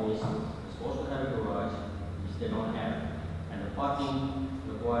the office. They're supposed to have a garage, which they don't have. And the parking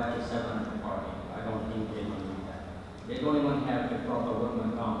requires 700 parking. I don't think they will do that. They don't even have a proper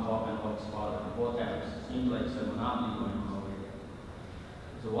workman comp, hop and hop spot. Both have it. Seems like it's a monopoly going on over here.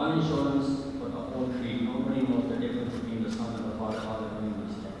 So one insurance for the whole tree. Nobody knows the difference between the son and the father running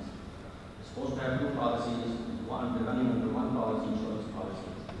these things. They're supposed to have 2 policies. They're running under 1 policy, insurance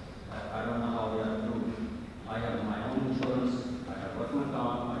policy. I don't know how they are approved. I have my own insurance. I have workman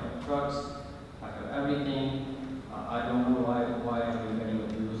comp. I have trucks. I have everything. I don't know why I've been getting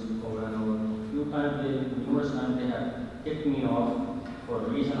abused over and over. Numerous times they have kicked me off for a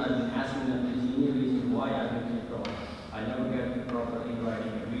reason I've been asking them. Is there any reason why I've been kicked off? I never get proper in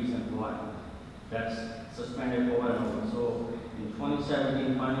writing a reason why. That's suspended over and over. So in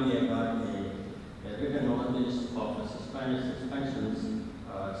 2017, finally I got a written notice of the suspensions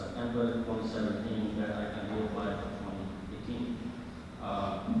September 2017 that I can reapply for 2018.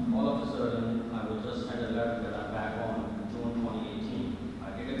 All of a sudden, I was just sent a letter that I'm back on June 2018.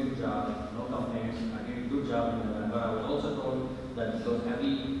 I did a good job, no complaints. I did a good job in November. I was also told that because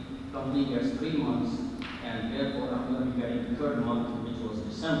every company gets 3 months and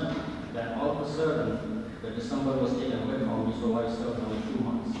December. Then all of a sudden, the December was taken away from me, so I served only 2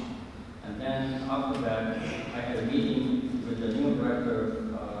 months. And then after that, I had a meeting with the new director,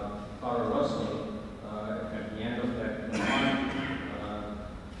 Carl Russell, at the end of that month.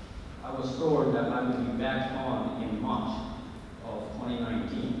 I was told that I would be back on in March of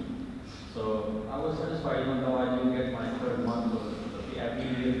 2019. So I was satisfied, even though I didn't get my third month of every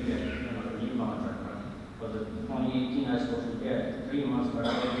year to get a new contract. But the 2018 I was supposed to get 3 months, but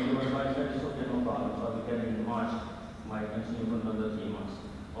I said it's okay, no problem. So I'll be getting in March, might continue for another 3 months.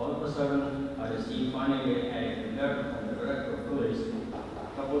 All of a sudden, I received finally a letter from the director of police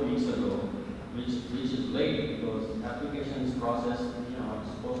a couple of weeks ago, which is late because applications processed, it's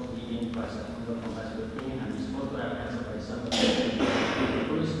supposed to be in by September from S15, and it's supposed to have an answer by December 15. The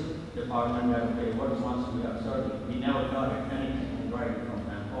police department that, okay, what months we have started. We never got anything in writing from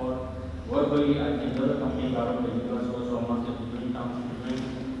them. Or verbally, I think the other company got up, the US also a month between county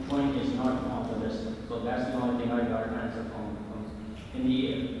between point is not on the list. So that's the only thing I got an answer from in the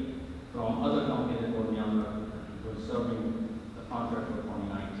air from other companies that told me was serving the contract for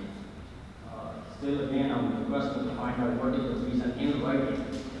 2019. Still again, I'm requesting to find out what is the reason in writing,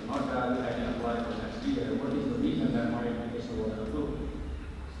 not that I can apply for next year. What is the reason that my application was approved?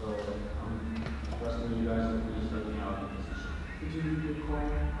 So I'm requesting you guys to please help me out in this issue. Could you recall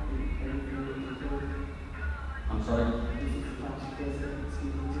anything with the code? I'm sorry? This is the council president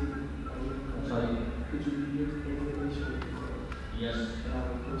speaking to you. I'm sorry? Could you read the information with the code? Yes. And I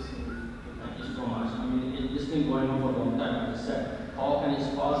will personally. Thank you so much. I mean, it's been going on for a long time, as I said. How can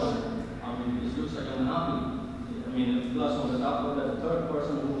his father, this looks like an unhappy. Plus on the top of that, the third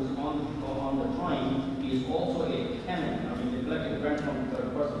person who is on the train, he is also a tenant. They collected rent from the third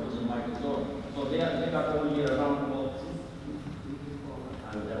person, which is Michael Zorro. So they got all year around.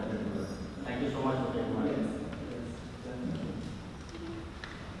 Thank you so much for taking my time.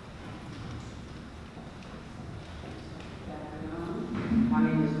 My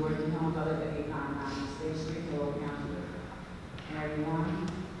name is Dorothy Holmes. I live at 899 State Street, Hill County. Everyone,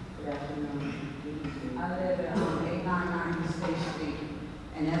 good afternoon. I live at 899 State Street,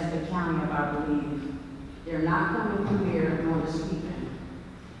 and that's the county of I believe. They're not coming through here doing the sweeping.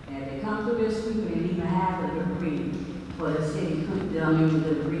 And if they come through this sweeping and even have the debris for the city, the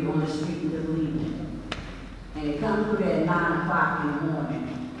debris on the street and the leaving. And they come through there at 9 o'clock in the morning.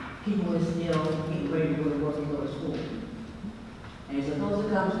 People are still getting ready to go to work and go to school. And it's supposed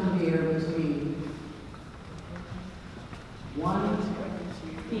to come through here between 1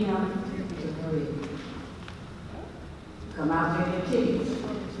 p.m. to 3. Come out there with their kids,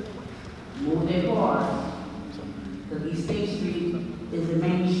 move their cars. Because East State Street is the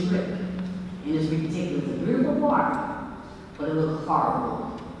main strip, and it's ridiculous. It's a beautiful park, but it looks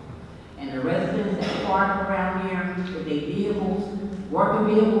horrible. And the residents that park around here with their vehicles, working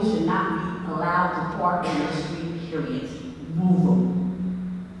vehicles, should not be allowed to park in the street, period. Move them.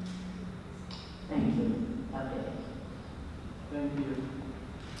 Thank you. Okay. Thank you.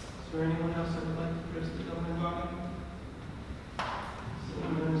 Is there anyone else that would like to address the governing body?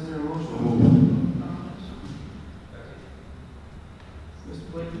 Is there a motion? Mr.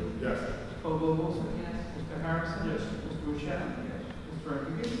 Blakely? Yes. Mr. Caldwell Wilson? Yes. Mr. Harrison? Yes. Mr. Michelle? Yes. Mr.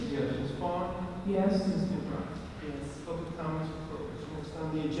 Rodriguez? Yes. Ms. Vaughn? Yes. Ms. McBride? Yes. Public comments are closed. Next on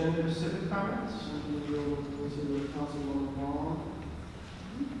the agenda is civic comments. We will go to the Councilwoman Vaughn.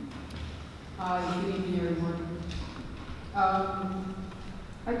 Good evening, everyone. I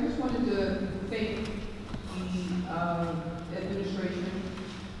just wanted to thank the administration,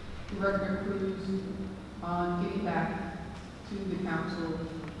 Director Cruz, on getting back to the council,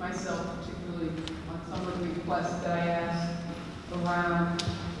 myself particularly, on some of the requests that I asked around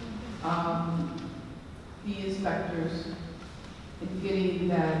the inspectors and getting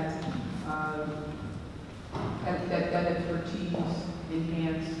that expertise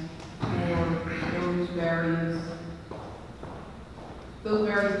enhanced for those various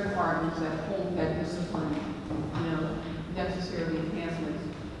departments that hold that discipline, necessary enhancements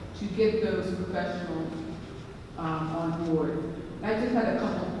to get those professionals on board. I just had a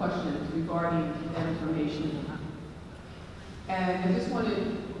couple of questions regarding that information. And I just wanted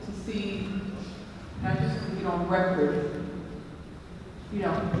to see, and I just want to get on record,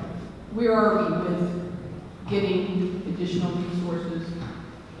 where are we with getting additional resources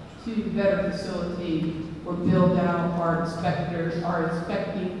to better facilitate or build out our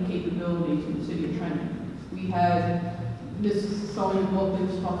inspecting capabilities in the city of Trenton. We had Mrs. Sonia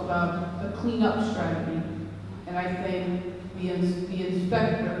Wilkins talk about a cleanup strategy, and I think the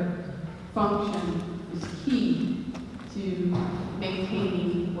inspector function is key to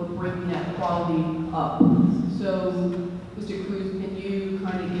maintaining or bringing that quality up. So, Mr. Cruz, can you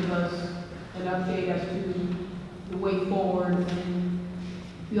kind forward in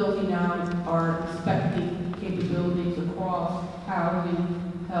building out our inspecting capabilities across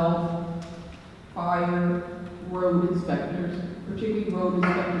housing, health, fire, road inspectors, particularly road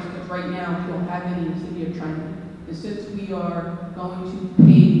inspectors, because right now we don't have any in the city of Trenton. And since we are going to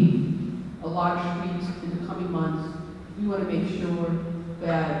pave a lot of streets in the coming months, we want to make sure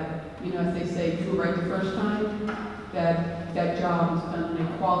that, you know, as they say, do it right the first time, that that job is done in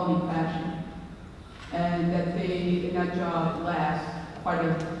a quality fashion, and that job lasts quite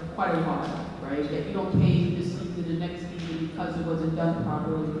a while, right? That you don't pay this season, the next season, because it wasn't done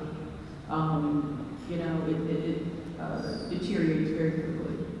properly. You know, it deteriorates very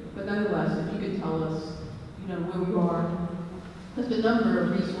quickly. But nonetheless, if you could tell us, you know, where we are, because the number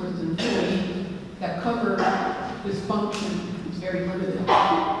of resources and employees that cover this function is very limited.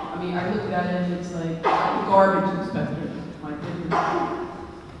 I mean, I looked at it and it's like a garbage inspector, my goodness.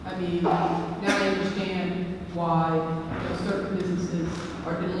 I mean, now I understand why, you know, certain businesses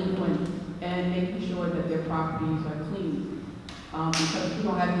are delinquent and making sure that their properties are clean. Because we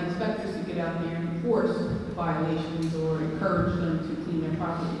don't have the inspectors to get out there and enforce the violations or encourage them to clean their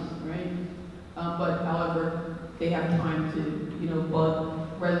properties, right? But however, they have time to, you know,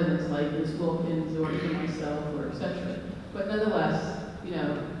 bug residents like Ms. Wilkins or even myself or et cetera. But nonetheless, you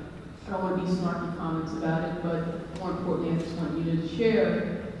know, I don't want to be snarky comments about it, but more importantly, I just want you to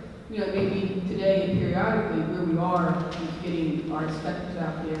share, you know, maybe today and periodically where we are in getting our inspectors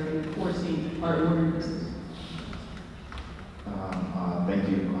out there and enforcing our ordinances. Thank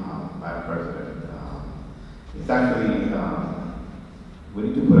you, Madam President. It's actually, we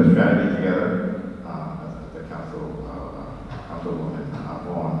need to put a strategy together, as the Councilwoman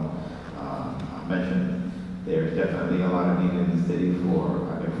Vaughn mentioned. There's definitely a lot of need in the city for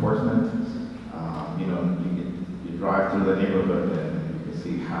enforcement. You know, you drive through the neighborhood and you can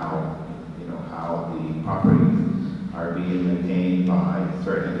see how, you know, how the properties are being maintained by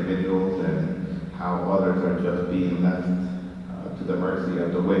certain individuals and how others are just being left to the mercy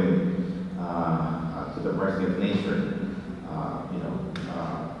of the wind, to the mercy of nature. You know,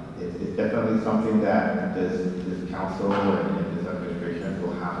 it's definitely something that this council and this administration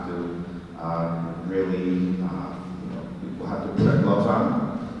will have to really, you know, we will have to put our gloves on.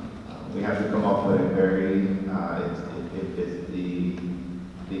 We have to come up with a very, it's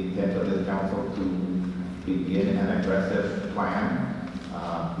the intent of this council to begin an aggressive plan.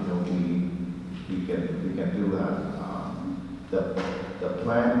 You know, we can do that. The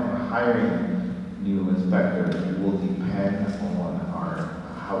plan on hiring new inspectors will depend on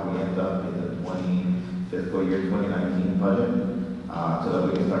how we end up in the fiscal year 2019 budget, so that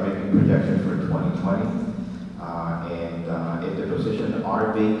we can start making projections for 2020. And if the positions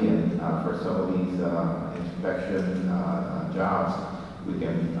are vacant for some of these inspection jobs, we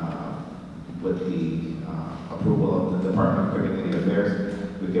can, with the approval of the Department of Community Affairs,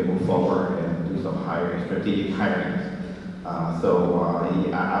 we can move forward and do some strategic hirings.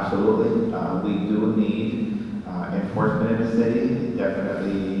 Yeah, absolutely. We do need enforcement in the city. It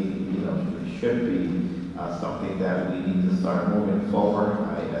definitely, you know, should be something that we need to start moving forward.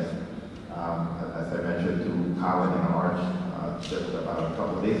 As I mentioned to Colin and Arch just about a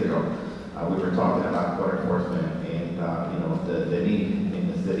couple of days ago, we were talking about code enforcement and you know, the need in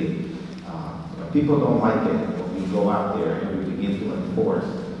the city. You know, people don't like it when we go out there and we begin to enforce,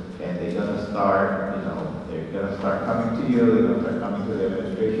 and they're gonna start, you know, they're going to start coming to you, they're going to start coming to the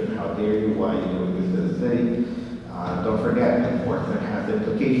administration. How dare you, why are you doing this to the city? Don't forget, enforcement has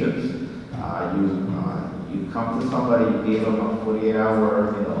implications. You come to somebody, you give them a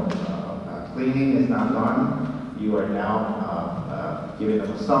 48-hour, you know, cleaning is not done. You are now giving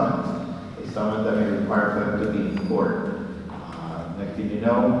them a summons that may require for them to be in court. Next thing you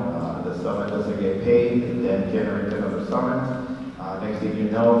know, the summons doesn't get paid, and then generates another summons. Next thing you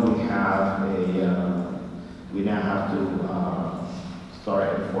know, we now have to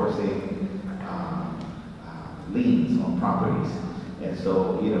start enforcing liens on properties. And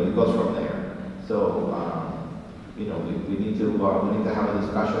so, you know, it goes from there. So, you know, we need to have a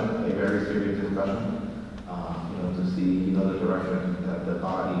discussion, a very serious discussion, you know, to see, you know, the direction that the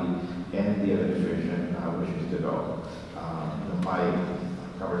body and the administration wishes to go. You know, my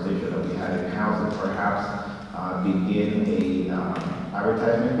conversation that we had in council, perhaps begin a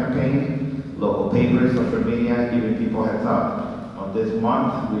advertisement campaign, local papers, social media, giving people heads up. On this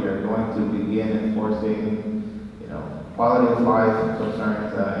month, we are going to begin enforcing, you know, quality of life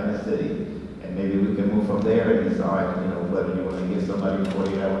concerns in the city. And maybe we can move from there and decide, you know, whether you want to give somebody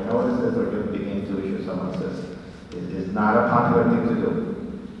 48-hour notices or just begin to issue summonses. It's not a popular thing to do.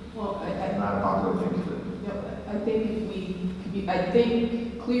 Well, it's not a popular thing to do. I think if we, I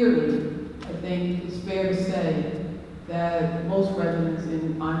think clearly, I think it's fair to say that most residents,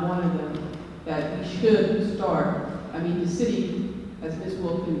 and I'm one of them, that we should start. I mean, the city, as Ms.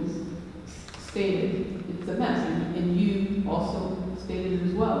 Wilkins stated, it's a mess, and you also stated it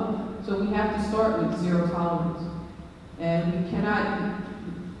as well. So we have to start with zero tolerance. And we cannot,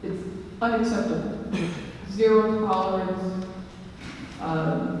 it's unacceptable. Zero tolerance,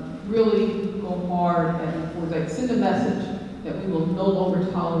 really go hard and like send a message that we will no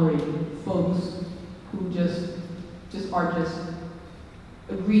longer tolerate folks who just are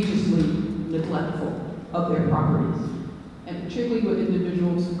egregiously neglectful of their properties. And particularly with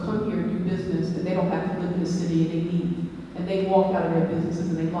individuals who come here and do business and they don't have to live in the city and they leave. And they walk out of their businesses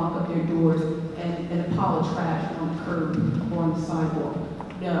and they lock up their doors and a pile of trash on the curb or on the sidewalk.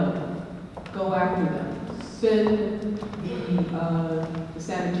 No, go after them. Send the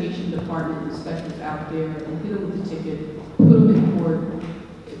sanitation department inspectors out there and hit them with a ticket, put them in court.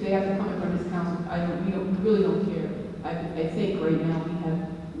 If they have to come in front of this council, we really don't care. I think right now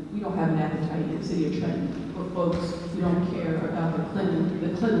we don't have an appetite in the city of Trenton for folks who don't care about the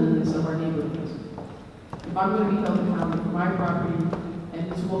cleanliness of our neighborhoods. If I'm going to be held accountable for my property, and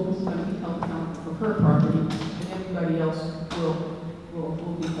Ms. Wilkins is going to be held accountable for her property, and everybody else will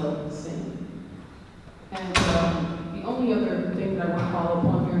be held the same. And the only other thing that I want to follow up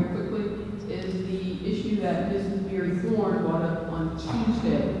on very quickly is the issue that Mrs. Mary Thorne brought up on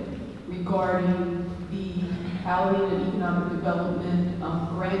Tuesday regarding the housing and economic development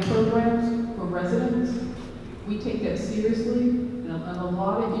grant programs for residents. We take that seriously, and a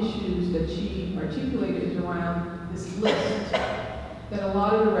lot of issues that she articulated is around this list that a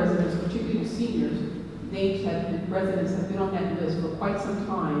lot of the residents, particularly the seniors, residents have been on that list for quite some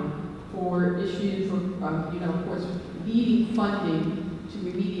time for issues, of course, needing funding to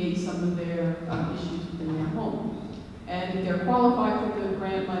remediate some of their issues in their home. And if they're qualified for the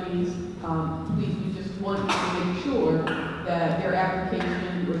grant monies, please, we just want to make sure that their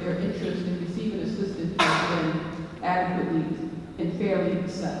application or their interest in receiving assistance has been adequately and fairly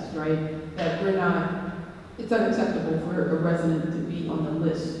assessed, right? That it's unacceptable for a resident to be on the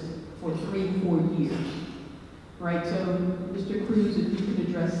list for 3-4 years, right? So, Mr. Cruz, if you could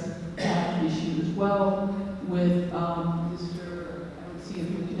address that issue as well with Mr., I don't see him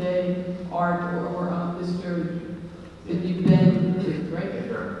here today, Art or Mr. You've been, right?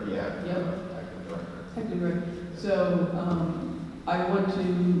 Sure, yeah. Yep. Director. So I want to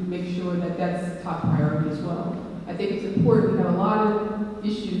make sure that that's top priority as well. I think it's important. We have a lot of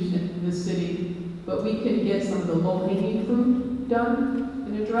issues in this city, but we can get some of the low-hanging fruit done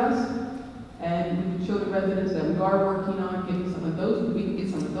and addressed, and we can show the residents that we are working on getting some of those. If we can get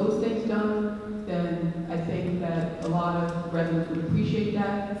some of those things done, then I think that a lot of residents would appreciate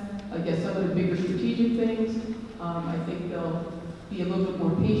that. I guess some of the bigger strategic things, I think they'll be a little bit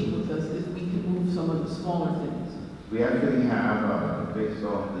more patient with us as we can move some of the smaller things. We actually have, based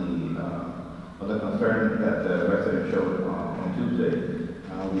on the concern that the resident showed on Tuesday,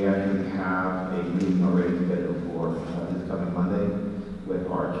 we actually have a meeting already scheduled for this coming Monday with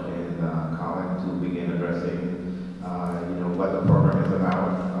Arch and Colin to begin addressing, what the program is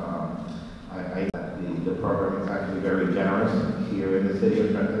about. The program is actually very generous here in the city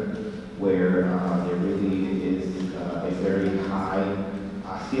of Trenton, where there really is a very high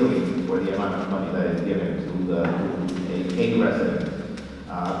ceiling for the amount of money that is given to a resident.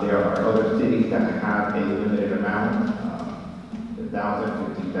 There are other cities that have a limited amount,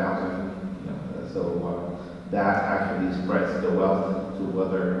 1,000, 50,000, so that actually spreads the wealth to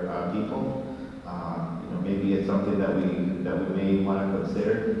other people. Maybe it's something that we may want to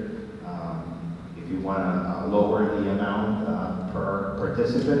consider. If you want to lower the amount per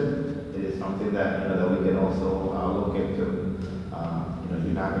participant, it is something that that we can also look into.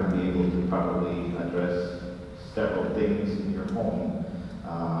 You're not going to be able to probably address several things in your home,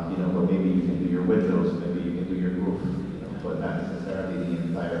 but maybe you can do your windows, maybe you can do your roof, but not necessarily the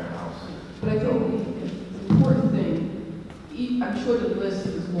entire house. But I think the important thing, I'm sure the list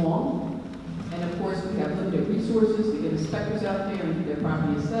is long, and of course we have limited resources to get inspectors out there and get their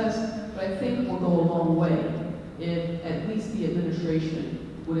property assessed, but I think we'll go a long way if at least the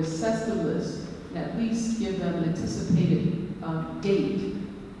administration would assess the list and at least give them an anticipated date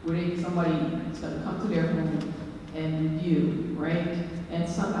where somebody is going to come to their home and review, right? And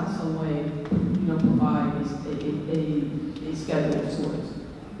somehow, some way, provide a schedule of sorts.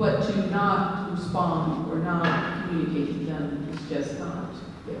 But to not respond or not communicate to them is just not.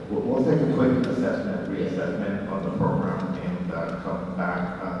 Yeah, we'll take a quick reassessment on the program, and come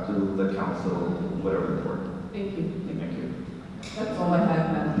back to the council with a report. Thank you. Thank you. That's all I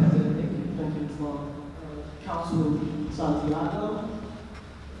have, Madam President. Thank you. Thank you, Flo. Councilman Santiago.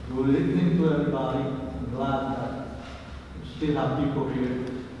 Good evening to everybody. I'm glad that still have people here.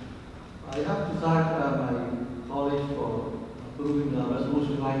 I have to thank my college for approving the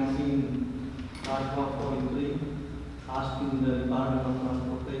resolution 19-143, asking the Department of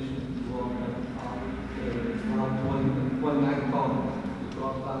Transportation to open around 29 ton to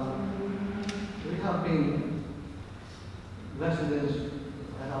cross down. We have been residents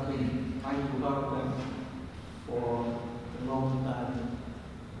that have been trying to help them for a long time.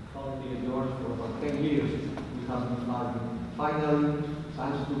 Probably yours for about 10 years. We have been fighting. Finally,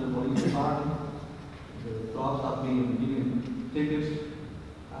 thanks to the police department, the dogs have been giving tickets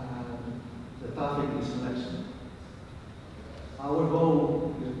and the traffic is less. Our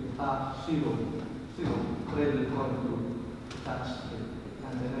goal is to have zero credit going to tax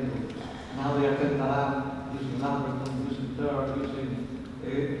and the neighborhood. Now they are turning around using Lamberton, using Third, using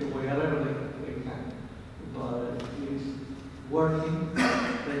wherever they can. But it's working.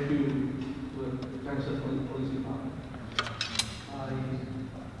 Thank you to the Kansas Police Department. I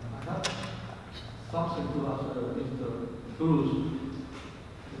have something to ask Mr. Cruz.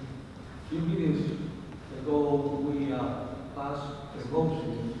 A few meetings ago, we passed a motion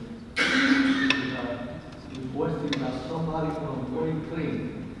requesting that somebody from Wayne Train,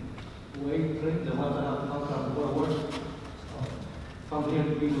 the ones that have contract for work, come here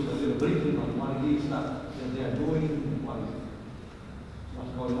to give us a little briefing on what it is that they are doing,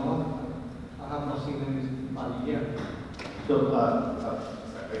 what's going on. I have not seen anybody yet. So,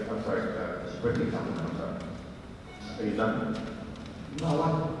 I'm sorry, quickly, Councilman, I'm sorry. Are you done? No,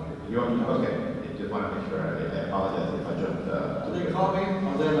 what? Okay, I just want to make sure, I apologize if I jumped. Are they coming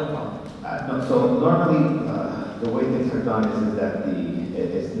or they're not coming? No, so normally, the way things are done is that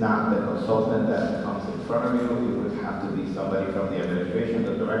it's not the consultant that comes in front of you. It would have to be somebody from the administration,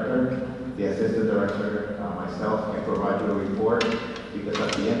 the director, the assistant director, myself can provide you a report, because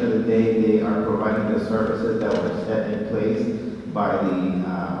at the end of the day, they are providing the services that were set in place by the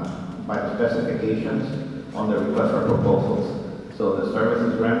specifications on the request for proposals. So the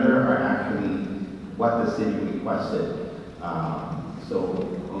services rendered are actually what the city requested.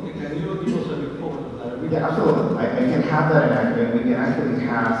 Okay, can you give us a report of that? Yeah, absolutely. I can have that, and we can actually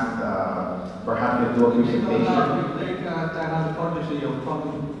have perhaps do a presentation. They can have the courtesy of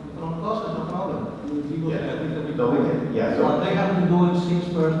coming from us, no problem. So they have been doing since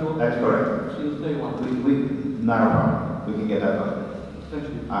first. That's correct. Since day one. Not a problem. We can get that done. Thank you.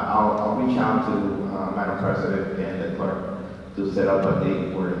 I'll reach out to Madam President and the clerk to set up a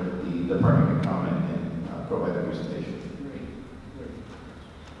date where the department can come and provide the presentation.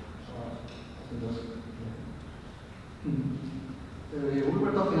 We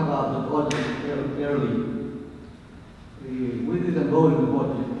were talking about the budget early. We didn't vote in the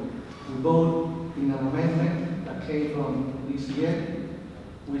budget. We voted in an amendment that came from DCA.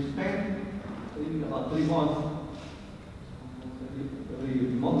 We spent about 3 months, every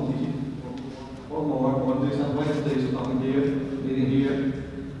month or more, on Mondays and Wednesdays coming here, meeting here,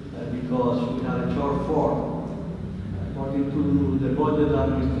 because we had a shortfall. According to the budget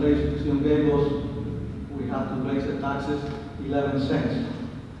administration gave us, we had to raise the taxes 11 cents.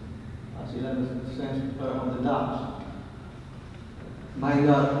 That's 11 cents per $100. Might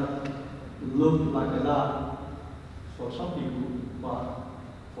not look like a lot for some people, but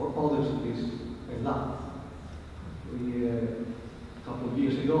for others it is a lot. A couple of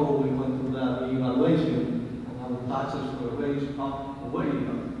years ago, we went through that reevaluation, and our taxes were raised up way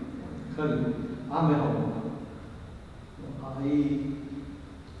up. I'm a homeowner. I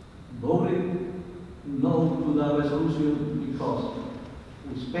voted no to that resolution because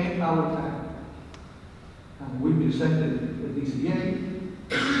we spent our time and we presented the DCA,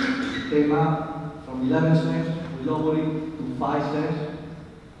 came out from 11 cents, we lowered it to 5 cents.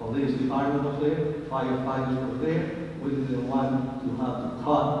 Police department was there, firefighters were there. We didn't want to have to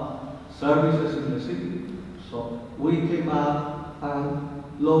cut services in the city. So we came out and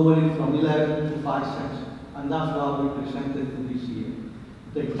lowered it from 11 to 5 cents. And that's what we presented to DCA.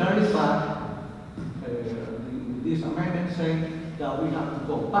 They turned it back. This amendment saying that we have to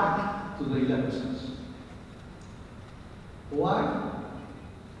go back to the 11 cents. Why?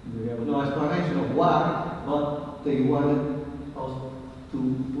 We have no explanation of why, but they wanted us to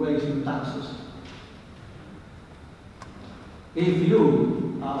raise the taxes. If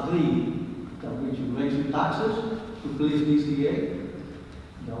you agree that we should raise the taxes to please DCA,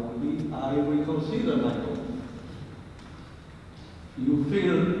 that would be, I will consider that. You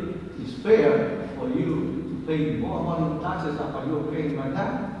feel it's fair for you to pay more money in taxes than what you're paying right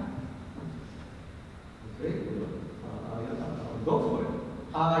now? Okay, I'll go for it.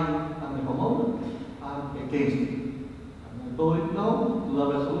 I am a homeowner. I'm against it. I voted no to the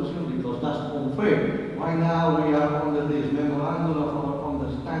resolution because that's unfair. Right now we are under this memorandum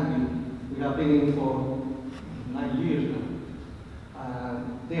been in for 9 years now.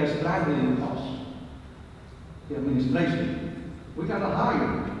 They are strangling us, the administration. We cannot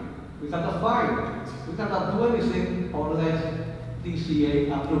hire, we cannot fire, we cannot do anything unless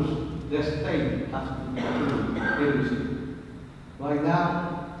DCA approves. The state has to approve everything. Right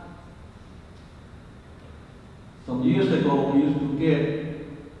now, some years ago, we used to get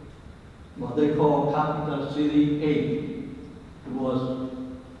what they call capital city aid. It was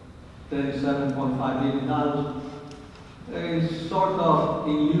 $37.5 million. It's sort of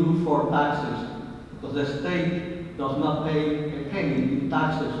in lieu for taxes, because the state does not pay a penny in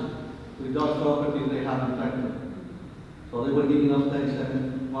taxes with those properties they have in Trenton. So they were giving us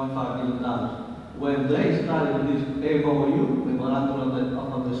 $37.5 million. When they started this MOU, Memorandum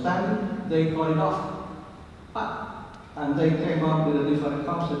of Understanding, they cut it off. And they came up with a different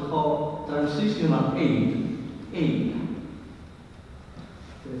concept called transitional aid.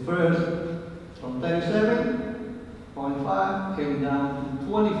 The first, from 37.5 came down to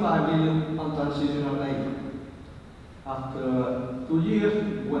 25 million on transitional aid. After 2 years,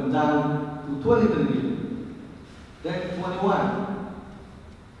 it went down to 23 million. Then 21.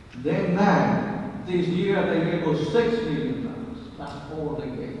 Then 9. This year they gave us $6 million. That's all they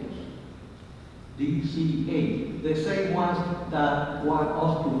gave us. DCA, the same ones that want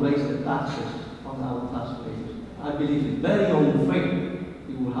us to raise the taxes on our taxpayers. I believe it's very unfair.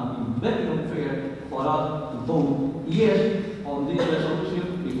 It would have been very unfair for us to vote yes on this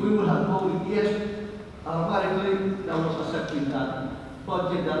resolution. If we would have voted yes, automatically that was accepting that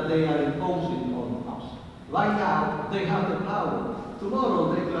budget that they are imposing on us. Right now, they have the power.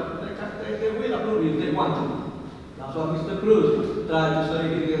 Tomorrow, they will approve if they want to. That's what Mr. Cruz tried to say,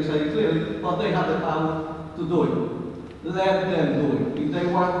 he didn't say it clearly, but they have the power to do it. Let them do it. If they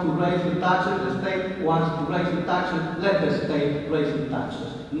want to raise the taxes, the state wants to raise the taxes, let the state raise the taxes,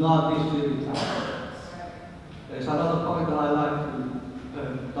 not this city taxes. There's another point that I like to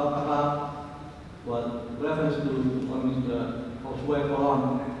talk about, but reference to what Mr. Josue Colon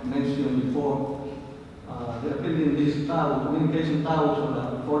mentioned before. They're building these towers, communication towers on the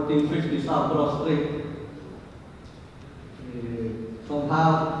 1450 South Broad Street.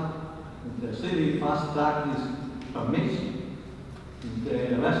 Somehow, the city fast-tracked this permission.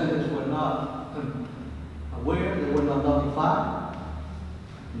 The residents were not aware, they were not notified.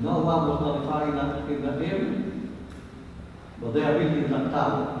 No one was notified in that area, but they are building that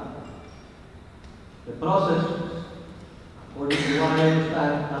tower. The process, according to what I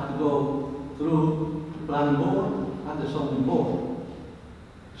understand, has to go through the planning board and the zoning board.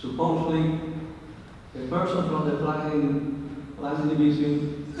 Supposedly, a person from the planning division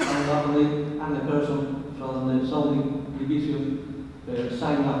and the person from the zoning division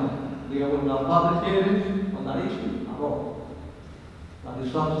signed up. There were no public hearings on that issue at all. That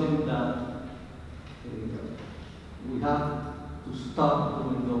is something that we have to stop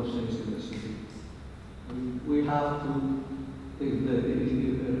doing those things in the city. We have to, if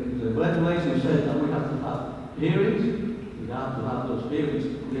the regulation says that we have to have hearings, we have to have those hearings.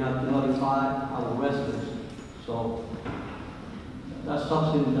 We have to notify our residents. So that's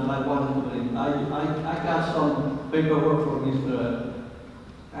something that I wanted to bring. I got some paperwork from Mr.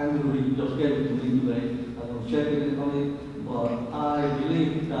 Andrew, he just gave it to me today. I don't check it on it, but I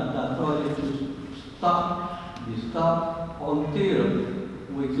believe that that project should be stopped until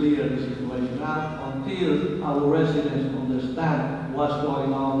we clear the situation out, until our residents understand what's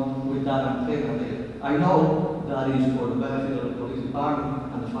going on with that antenna there. I know that is for the benefit of the police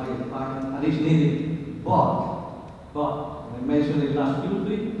department and the fire department, and it's needed, but I mentioned it last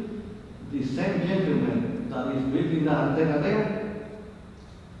Tuesday, the same gentleman that is building that antenna there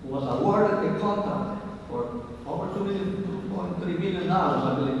was awarded a contract for over $2.3 million,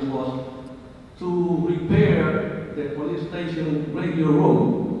 I believe it was, to repair the police station radio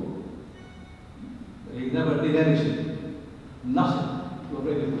room. He never did anything, nothing to the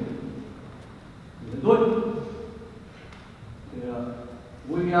radio room. He didn't do it.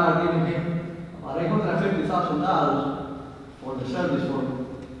 We are giving him about $850,000 for the service for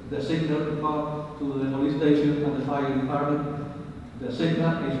the signal to come to the police station and the fire department. The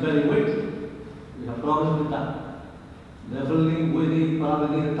signal is very weak. We have problems with that. Definitely we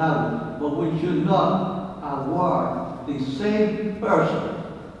probably need a tower, but we should not award the same person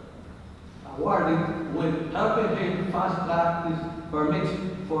awarding with helping him fast-track this permits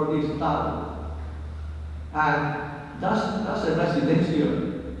for this tower. And that's a residential,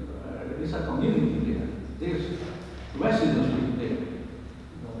 it's a community there. There's residents live there.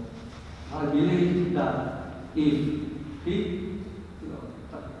 I believe that if he,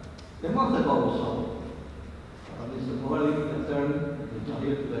 a month ago or so, Mr. Morley, the attorney, is not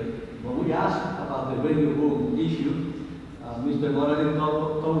here today, when we asked about the radio room issue, Mr. Morales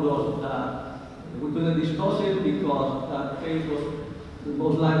told us that we couldn't discuss it because that case was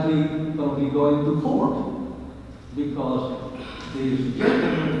most likely going to be going to court because this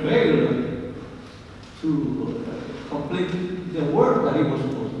gentleman failed to complete the work that he was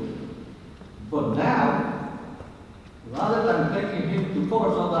supposed to do. But now, rather than taking him to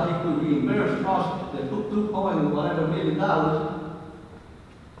court so that he could reimburse us the $2 million,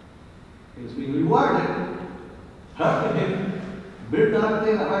 he's been rewarded, helping him build that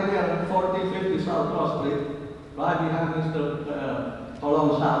thing right there on 4050 South Cross Street, right behind Mr.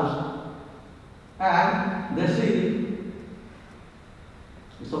 Colon's house. And the city,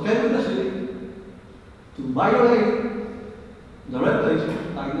 it's okay with the city to violate the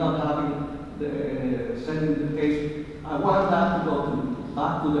regulations by not having sending the case. I want that to go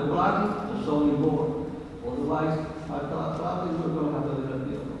back to the planning, the zoning board. Otherwise, I thought probably we're going to have a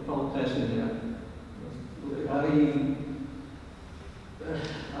little protest in there. I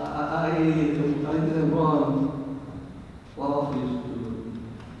didn't run for office to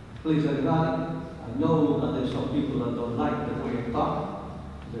please everybody. I know that there's some people that don't like the way I talk,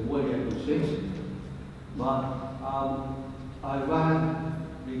 the way I do things, but I ran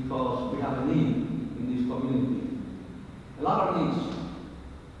because we have a need in this community. A lot of needs.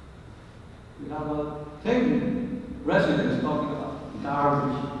 We have 10 residents talking about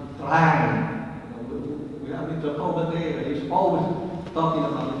garbage, crime. We have Mr. Colbert there. He's always talking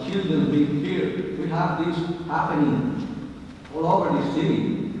about the children being here. We have this happening all over the city.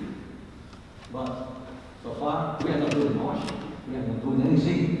 But so far, we are not doing much. We are not doing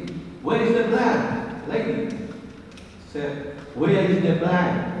anything. Where is the plan? Lady said, where is the plan?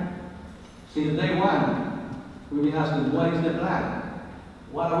 Since day one, we've been asking, what is the plan?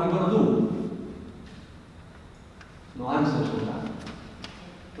 What are we going to do? No answers to that.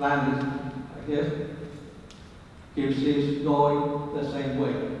 Plan is, I guess, keep things going the same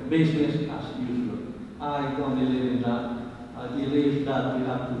way. Business as usual. I don't believe in that. I believe that we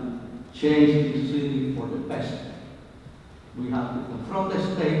have to change the city for the best. We have to confront the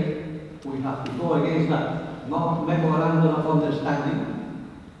state. We have to go against that memorandum of understanding.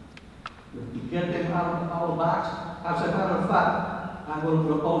 We have to get them out of our backs. As a matter of fact, I'm going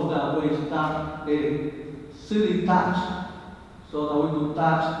to propose that we start a city tax so that we could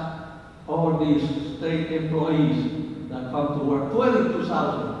tax all these state employees that come to work.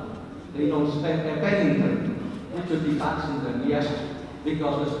 22,000. They don't spend a penny in them. We should be taxing them, yes,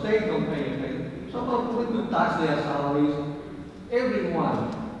 because the state don't pay a penny. So we could tax their salaries. Everyone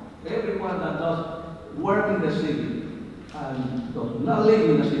that does work in the city and does not live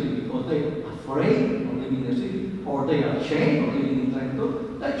in the city because they're afraid of living in the city or they are ashamed of living in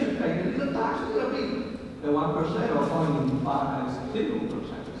Trenton, they should pay a little tax, a little bit, 1% or 0.5%.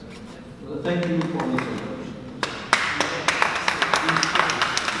 Thank you for listening.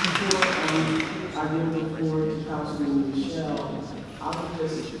 Before I give the floor to Councilman Michelle, I would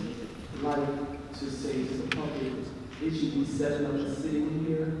just like to say to the public, it should be 7 of us sitting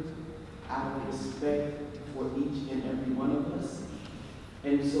here out of respect for each and every one of us.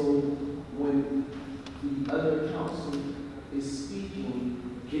 And so when the other council is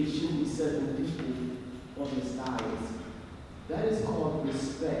speaking, it should be 7 people on this dais. That is called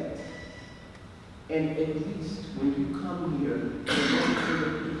respect. And at least when you come here to listen to the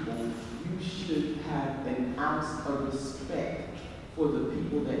people, you should have an ounce of respect for the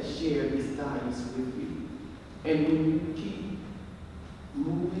people that share this dais with you. And when you keep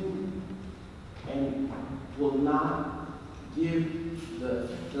moving and will not give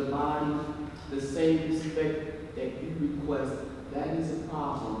the body the same respect that you request, that is a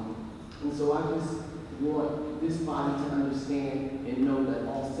problem. And so I just want this body to understand and know that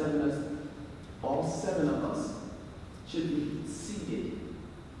all seven of us should be seated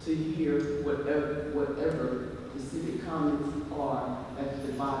to hear whatever the city comments are that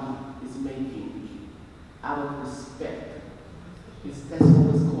the body is making out of respect. That's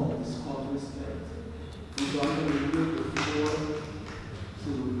what it's called. It's called respect. And so I'm going to give the floor to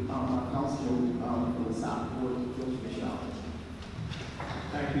my councilman from the South Board, George Michelle.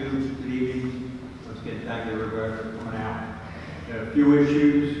 Thank you. Good evening. Once again, thank you, everybody, for coming out. A few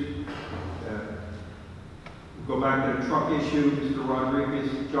issues. We'll go back to the truck issue. Mr. Rodriguez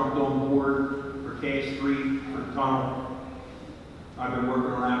jumped on board for Cass Street for the tunnel. I've been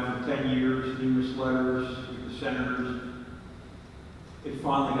working around for 10 years, numerous letters with the senators. It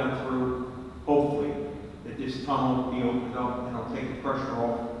finally got through, hopefully, that this tunnel will be opened up and it'll take the pressure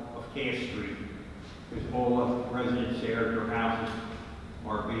off of Cass Street, because all of the residents there, their houses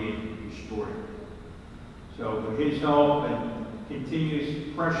are being destroyed. So with his help and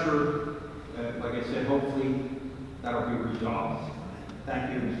continuous pressure, like I said, hopefully that'll be resolved.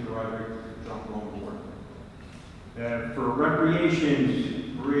 Thank you, Mr. Rodriguez, for jumping on board. For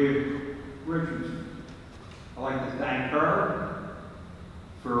recreations, Maria Richards, I'd like to thank her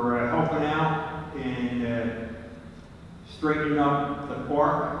for helping out and straightening up the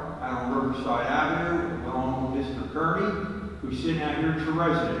park out on Riverside Avenue, along with Mr. Kirby, who's sitting out here as a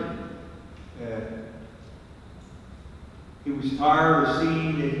resident. He was tired of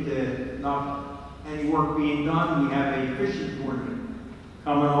seeing that not any work being done. We have a fishing tournament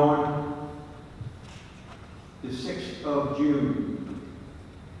coming on the 6th of June.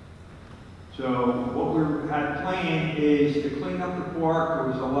 So what we had planned is to clean up the park. There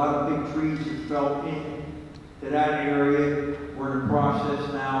was a lot of big trees that fell into that area. We're in the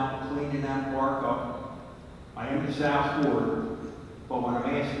process now of cleaning that park up. I am the South Ward, but when I'm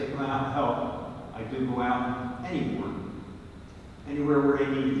asked to come out and help, I do go out anywhere where they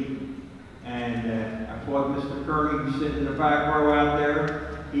need me. And I applaud Mr. Curry, who's sitting in the back row out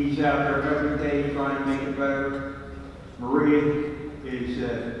there. He's out there every day trying to make it better. Maria is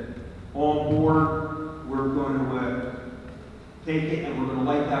on board. We're going to take it and we're going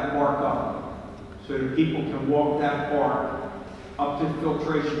to light that park up so that people can walk that park up to the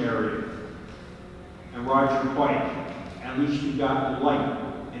filtration area and ride your bike. At least you got the light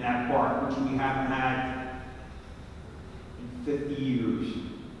in that park, which we haven't had in 50 years.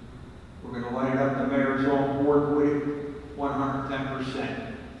 We're going to light it up. The mayor's on board with it,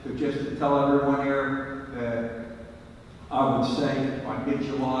 110%. So just to tell everyone here, I would say by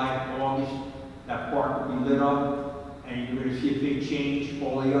mid-July, August, that park will be lit up, and you're going to see a big change.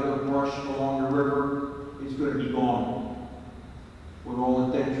 All the other brush along the river is going to be gone. With all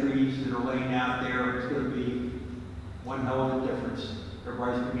the dead trees that are laying out there, it's going to be one hell of a difference.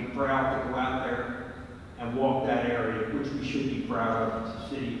 Everybody's going to be proud to go out there and walk that area, which we should be proud of. It's the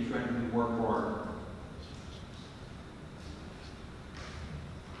city of Trenton. We work hard.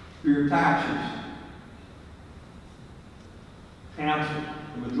 For your taxes, council,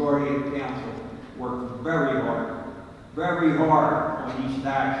 the majority of the council worked very hard on these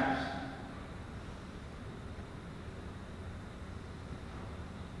taxes.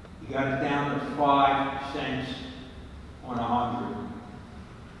 You got it down to 5 cents on 100.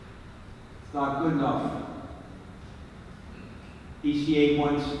 It's not good enough. DCA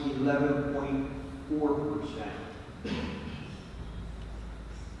wants 11.4%.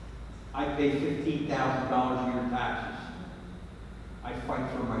 I pay $15,000 a year taxes. I fight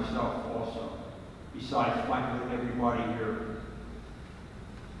for myself also, besides fighting with everybody here.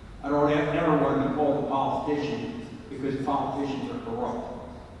 I don't ever want to be called a politician because politicians are corrupt.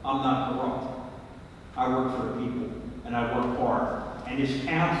 I'm not corrupt. I work for the people, and I work hard. And this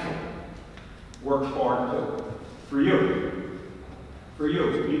council works hard too. For you. For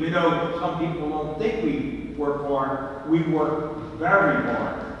you. Even though some people don't think we work hard, we work very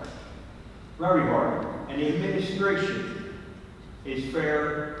hard. Very hard. And the administration is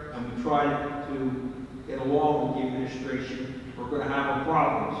fair, and we try to get along with the administration. We're going to have our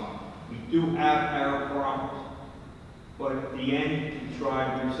problems. We do have our problems. But at the end, we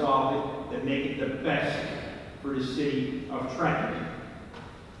try to resolve it and make it the best for the city of Trenton.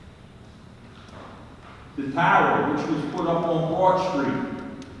 The tower, which was put up on Broad Street,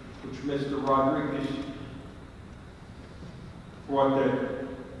 which Mr. Rodriguez brought to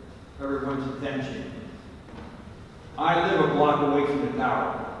everyone's attention. I live a block away from the tower.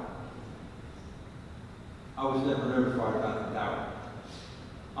 I was never notified about the tower.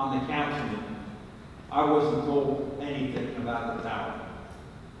 I'm the councilman. I wasn't told anything about the tower.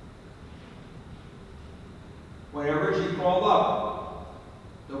 When I originally called up,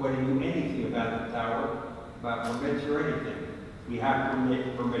 nobody knew anything about the tower, about permits or anything. We have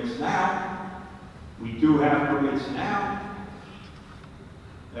permits now. We do have permits now.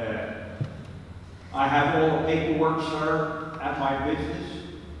 I have all the paperwork, sir, at my business.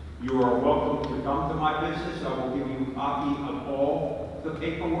 You are welcome to come to my business. I will give you a copy of all the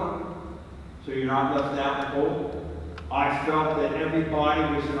paperwork, so you're not left out in the cold. I felt that everybody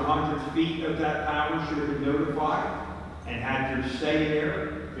within 100 feet of that tower should have been notified and had their say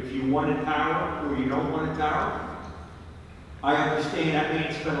there. If you want a tower or you don't want a tower, I understand that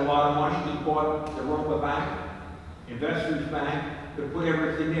man spent a lot of money. He bought the Ropa Bank, Investors Bank, to put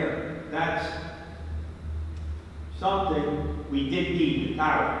everything there. That's something we did need, the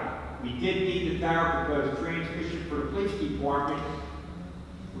tower. We did need the tower because transmission for the police department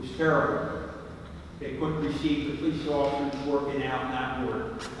was terrible. They couldn't receive the police officers working out in that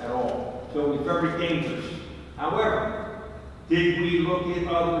ward at all. So it was very dangerous. However, did we look at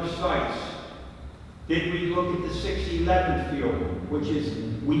other sites? Did we look at the 611 field, which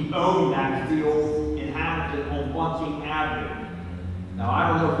is, we own that field in Hamilton on Bunting Avenue? Now, I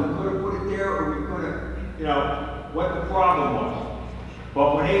don't know if we could have put it there or we could have, you know, what the problem was.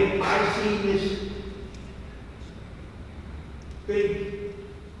 But when I see this big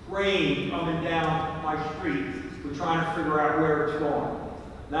rain coming down my street, we're trying to figure out where it's going.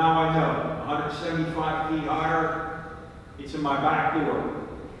 Now I know, 175 feet higher, it's in my back door.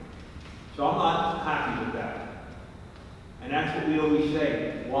 So I'm not happy with that. And that's what we always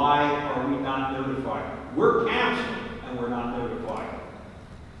say, why are we not notified? We're council and we're not notified.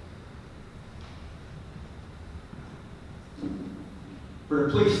 For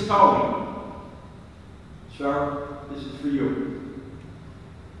the police towing, sir, this is for you.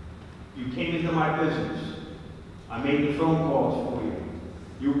 You came into my business. I made the phone calls for you.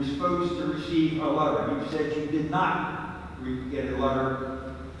 You were supposed to receive a letter. You said you did not get a letter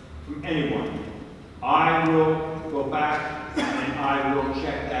from anyone. I will go back and I will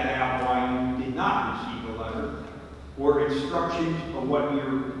check that out why you did not receive a letter or instructions of what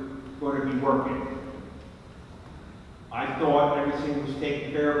you're going to be working. I thought everything was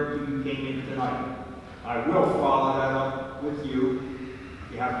taken care of until you came in tonight. I will follow that up with you.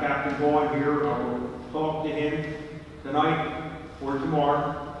 You have Captain Vaughn here. I will talk to him tonight or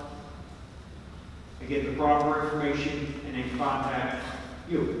tomorrow and get the proper information and then contact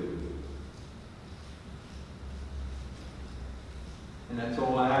you. And that's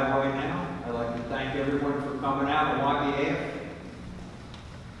all I have right now. I'd like to thank everyone for coming out on my behalf.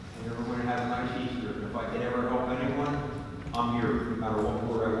 And everyone have a nice Easter. If I can ever help anyone, I'm here. No matter what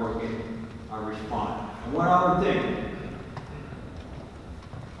board I work in, I respond. And one other thing.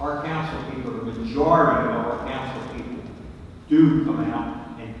 Our council people, the majority of our council people, do come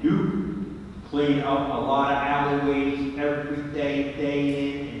out and do clean up a lot of alleyways every day,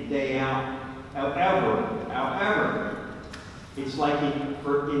 day in and day out. However, it's like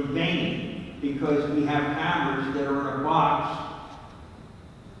in vain because we have cameras that are in a box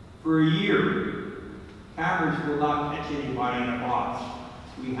for a year. Cameras will not catch anybody in a box.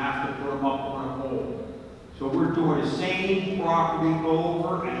 We have to put them up on a pole. So we're doing the same property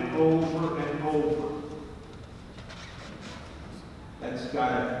over and over and over. That's got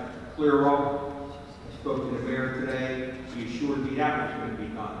to clear up. I spoke to the mayor today. He assured me that was going to be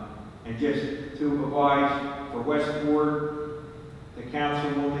done. And just to advise for West Ward, the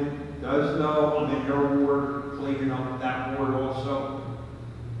councilwoman does know I'm in her ward, cleaning up that ward also.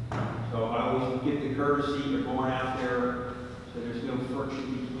 So I always get the courtesy of going out there so there's no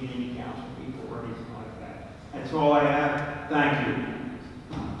friction between any council people or anything like that. That's all I have. Thank you.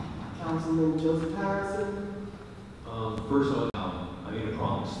 Councilman Joseph Harrison. First of all, I made a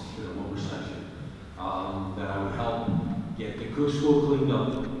promise to the lower section that I would help get the Cook School cleaned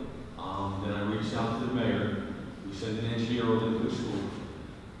up. Then I reached out to the mayor. We sent an engineer over to the Cook School.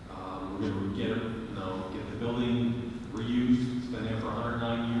 We're going to get the building reused. It's been there for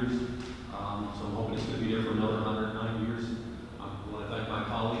 109 years. So I'm hoping it's going to be there for another 109 years. I want to thank my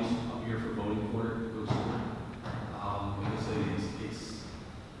colleagues up here for voting for it. Like I say, it's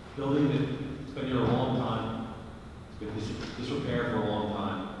a building that's been here a long time. It's been disrepaired for a long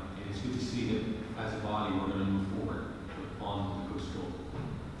time. And it's good to see that as a body we're going to move forward on the Cook School.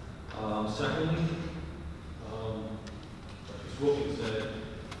 Secondly, like Ms. Wilkins said,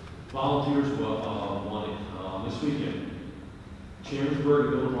 volunteers wanted this weekend.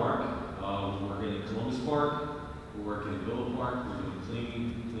 Chambersburg and Villa Park. We're working in Columbus Park. We're working in Villa Park. We're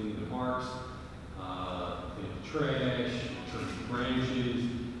doing cleaning the parks, cleaning the trash, trimming branches.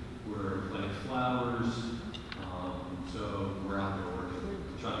 We're planting flowers. So we're out there working,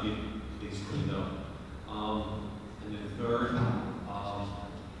 trying to get things cleaned up. And then third,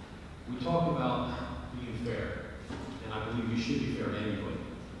 we talk about being fair, and I believe we should be fair to anybody.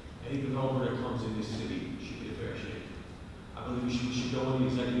 Any developer that comes in this city should get a fair shake. I believe we should go in the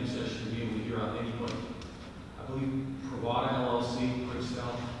executive session to be able to hear out anybody. I believe Pravada LLC,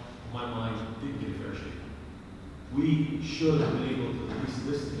 Quicksell, in my mind, didn't get a fair shake. We should have been able to at least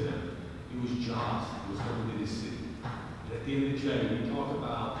listen to them. It was jobs that was coming to this city. And at the end of the day, we talk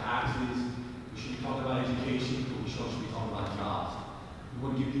about taxes, we should talk about education, but we should also be talking about jobs. We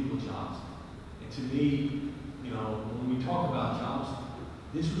want to give people jobs. And to me, when we talk about jobs,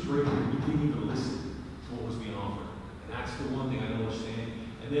 this was right here. We didn't even listen to what was being offered. And that's the one thing I don't understand.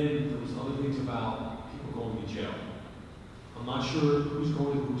 And then there was other things about people going to jail. I'm not sure who's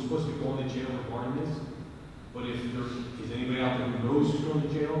supposed to be going to jail regarding this, but if there is anybody out there who knows who's going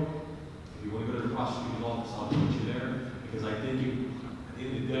to jail, if you want to go to the prosecutor's office, I'll put you there. Because I think at the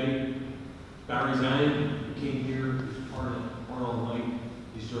end of the day, Barry Zang, who came here, who's part of the night,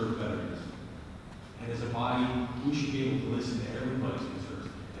 deserves better than this. And body, we should be able to listen to everybody's concerns.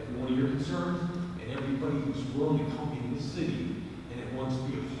 Every one of your concerns, and everybody who's willing to come in this city and that wants to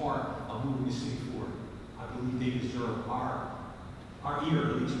be a part of moving this city forward. I believe they deserve our ear,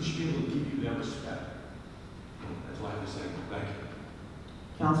 at least we should be able to give you that respect. That's all I have to say. Thank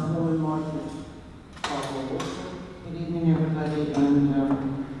you. Councilwoman Margaret Wilson. Good evening, everybody, and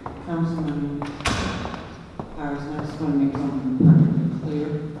Councilman Harris, I just want to make something perfectly clear,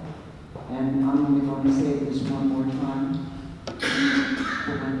 and I'm only going to say this one more time.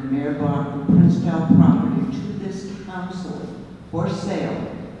 When the mayor brought the Princetown property to this council for sale,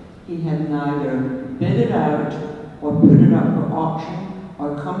 he had neither bid it out or put it up for auction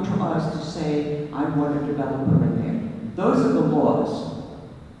or come to us to say, I want a developer in there. Those are the laws.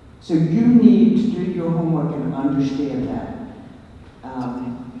 So you need to do your homework and understand that.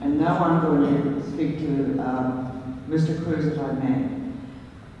 And now I'm going to speak to Mr. Cruz, if I may.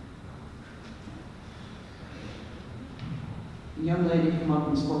 The young lady came up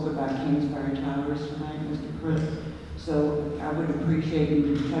and spoke about Kingsbury Towers tonight, Mr. Cruz. So I would appreciate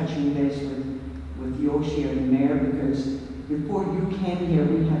you touching base with your share, the mayor, because before you came here,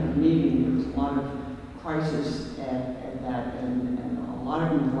 we had a meeting. There was a lot of crisis at that, and a lot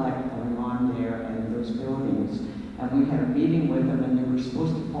of neglect going on there and those buildings. And we had a meeting with them, and they were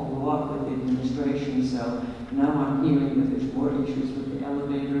supposed to follow up with the administration. So now I'm hearing that there's more issues with the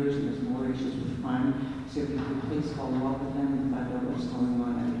elevators, and there's more issues with crime. So if you could please follow up with them and find out what's going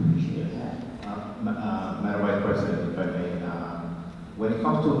on, I'd appreciate that. Madam Vice President, if I may, when it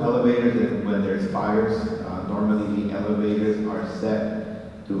comes to elevators and when there's fires, normally the elevators are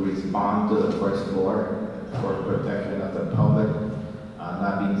set to respond to the first floor for protection of the public,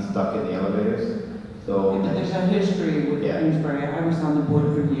 not being stuck in the elevators. So But there's a history with Kingsbury. I was on the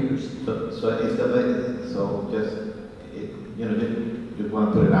board for years. Just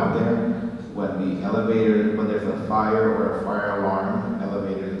want to put it out there. When there's a fire or a fire alarm,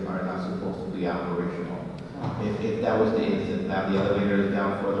 elevators are not supposed to be operational. If that was the instance, now the elevator is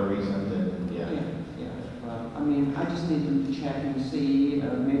down for the reason, then Well, I mean, I just need them to check and see,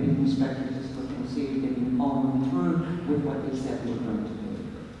 maybe the inspectors just look and see if they can follow them through with what they said they were going to do.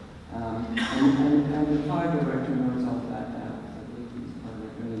 And the fire director knows all that now. I believe he's part of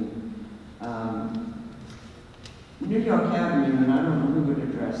the meeting. New York Avenue, and I don't know who would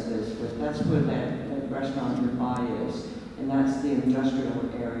address this, but that's where that restaurant nearby is, and that's the industrial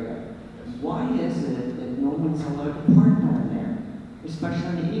area. Why is it that no one's allowed to park down there, especially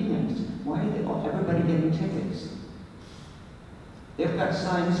in the evenings? Why are everybody getting tickets? They've got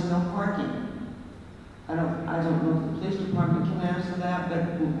signs, no parking. I don't know if the police department can answer that, but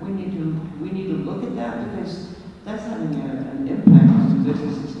we need to look at that because that's having an impact on the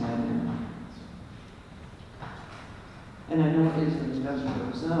businesses down there. And I know it is an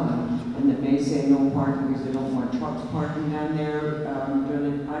industrial zone, and they may say no parking because they don't want trucks parking down there. I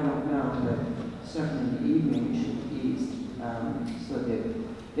don't know, but certainly in the evening it should be eased so that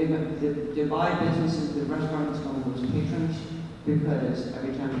they buy businesses, the restaurants don't lose patrons because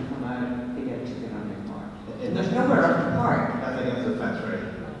every time they come out, they get a ticket on their car. And there's nowhere else to park. That's against the fence, right?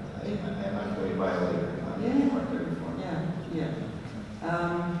 And actually violated.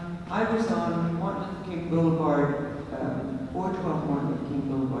 I was on Martin Luther King Boulevard, 412 Martin Luther King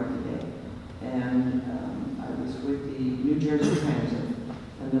Boulevard today, and I was with the New Jersey Transit,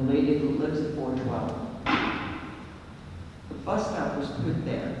 and the lady who lives at 412. The bus stop was put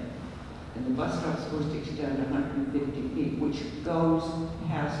there, and the bus stop is supposed to extend 150 feet, which goes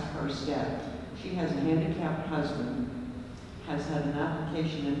past her step. She has a handicapped husband, has had an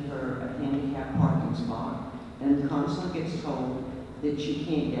application in for a handicapped parking spot, and the council gets told that she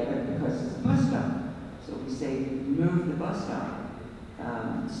can't get it because it's a bus stop. So we say, move the bus stop.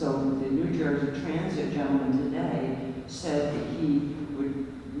 So the New Jersey Transit gentleman today said that he would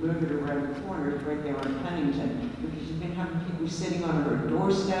move it around the corner right there on Pennington because she's been having people sitting on her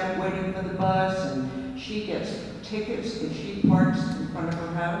doorstep waiting for the bus, and she gets tickets if she parks in front of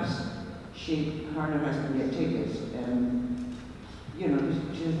her house. Her and her husband get tickets, and she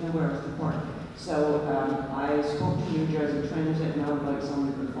has nowhere else to park. So I spoke to New Jersey Transit, and I would like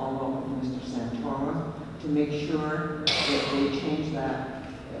someone to follow up with Mr. Santoro to make sure that they change that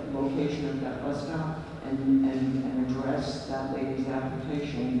location of that bus stop and address that lady's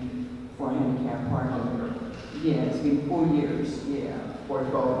application for handicap parking. Yeah, it's been 4 years, yeah.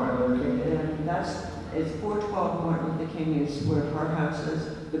 412 Martin Luther King? And it's 412 Martin Luther King is where her house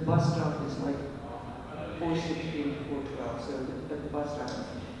is. The bus stop is like 416 to 412, so the bus stop.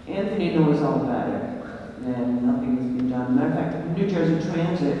 Anthony knows all about it, and nothing has been done. Matter of fact, New Jersey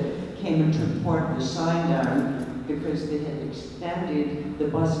Transit came and took part of the sign down because they had extended the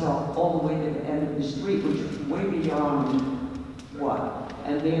bus stop all the way to the end of the street, which was way beyond what?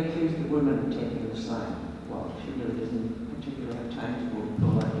 And they accused the woman of taking the sign. Well, she really doesn't particularly have time to go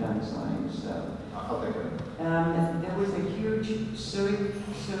pull that down sign, so. I'll take it. There was a huge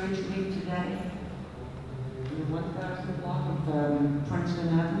sewage leak today in the 1,000 block of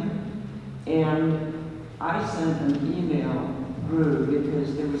Trenton Avenue. And I sent an email through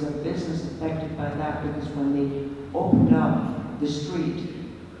because there was a business affected by that, because when they opened up the street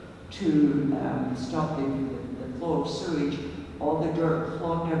to stop the flow of sewage, all the dirt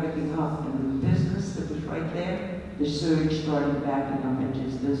clogged everything up, and the business that was right there, the sewage started backing up into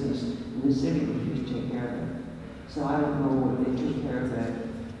his business, and the city refused to take care of it. So I don't know what they took care of that.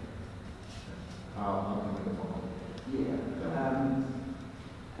 I'll make a phone call. Yeah.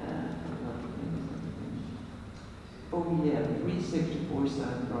 Oh yeah, 364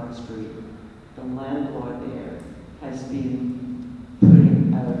 South Broad Street. The landlord there has been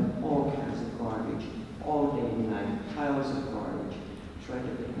putting out all kinds of garbage all day and night, piles of garbage. It's right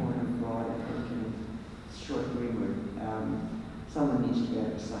at the corner of Broad, I think, and Short Greenwood. Someone needs to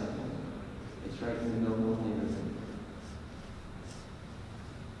get beside it. It's right in the middle of the neighborhood.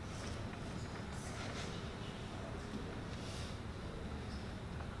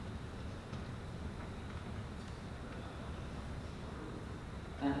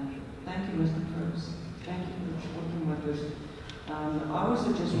 Thank you, Mr. Cruz. Thank you for working with us. I also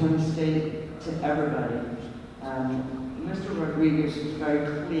just want to state to everybody, Mr. Rodriguez was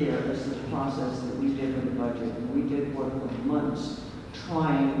very clear as to the process that we did with the budget. We did work for months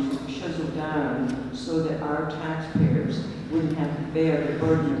trying to chisel down so that our taxpayers wouldn't have to bear the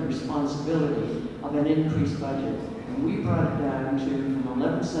burden of responsibility of an increased budget. And we brought it down to from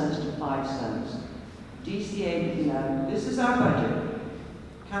 11 cents to 5 cents. DCA, this is our budget.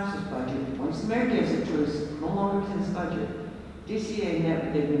 Council's budget. Once the mayor gives it to us, no longer his budget. DCA met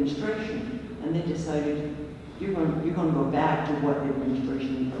with the administration, and they decided you're going to go back to what the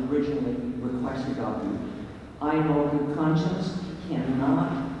administration originally requested of you. I know good conscience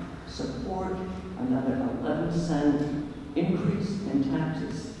cannot support another 11-cent increase in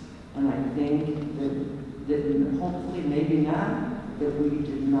taxes, and I think that hopefully, maybe now, that we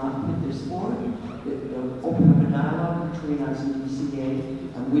did not put this forward, that they'll open up a dialogue between us and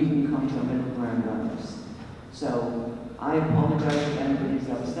DCA, and we can come to a middle ground on this. So I apologize if anybody's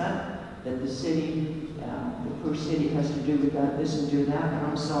upset that the city, the first city has to do with that, this and do that, but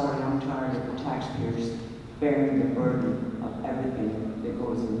I'm sorry, I'm tired of the taxpayers bearing the burden of everything that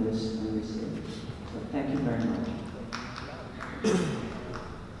goes in this city. So thank you very much.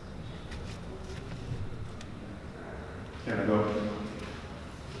 Can I go?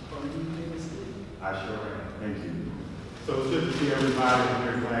 I sure am. Thank you. So it's good to see everybody. I'm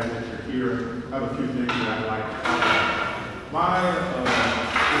very glad that you're here. I have a few things that I'd like to talk about.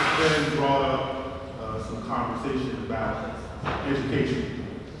 It's been brought up some conversation about education.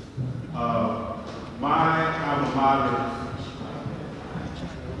 My alma mater's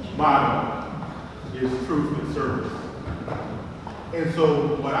motto is truth and service. And so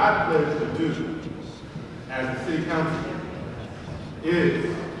what I pledge to do as a city councilor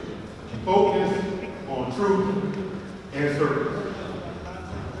is focus on truth and service.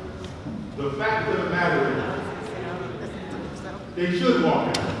 The fact of the matter is, they should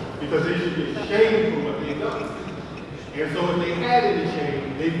walk out because they should be ashamed for what they've done. And so if they had any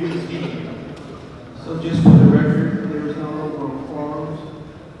shame, they wouldn't be here. So just for the record, there is no room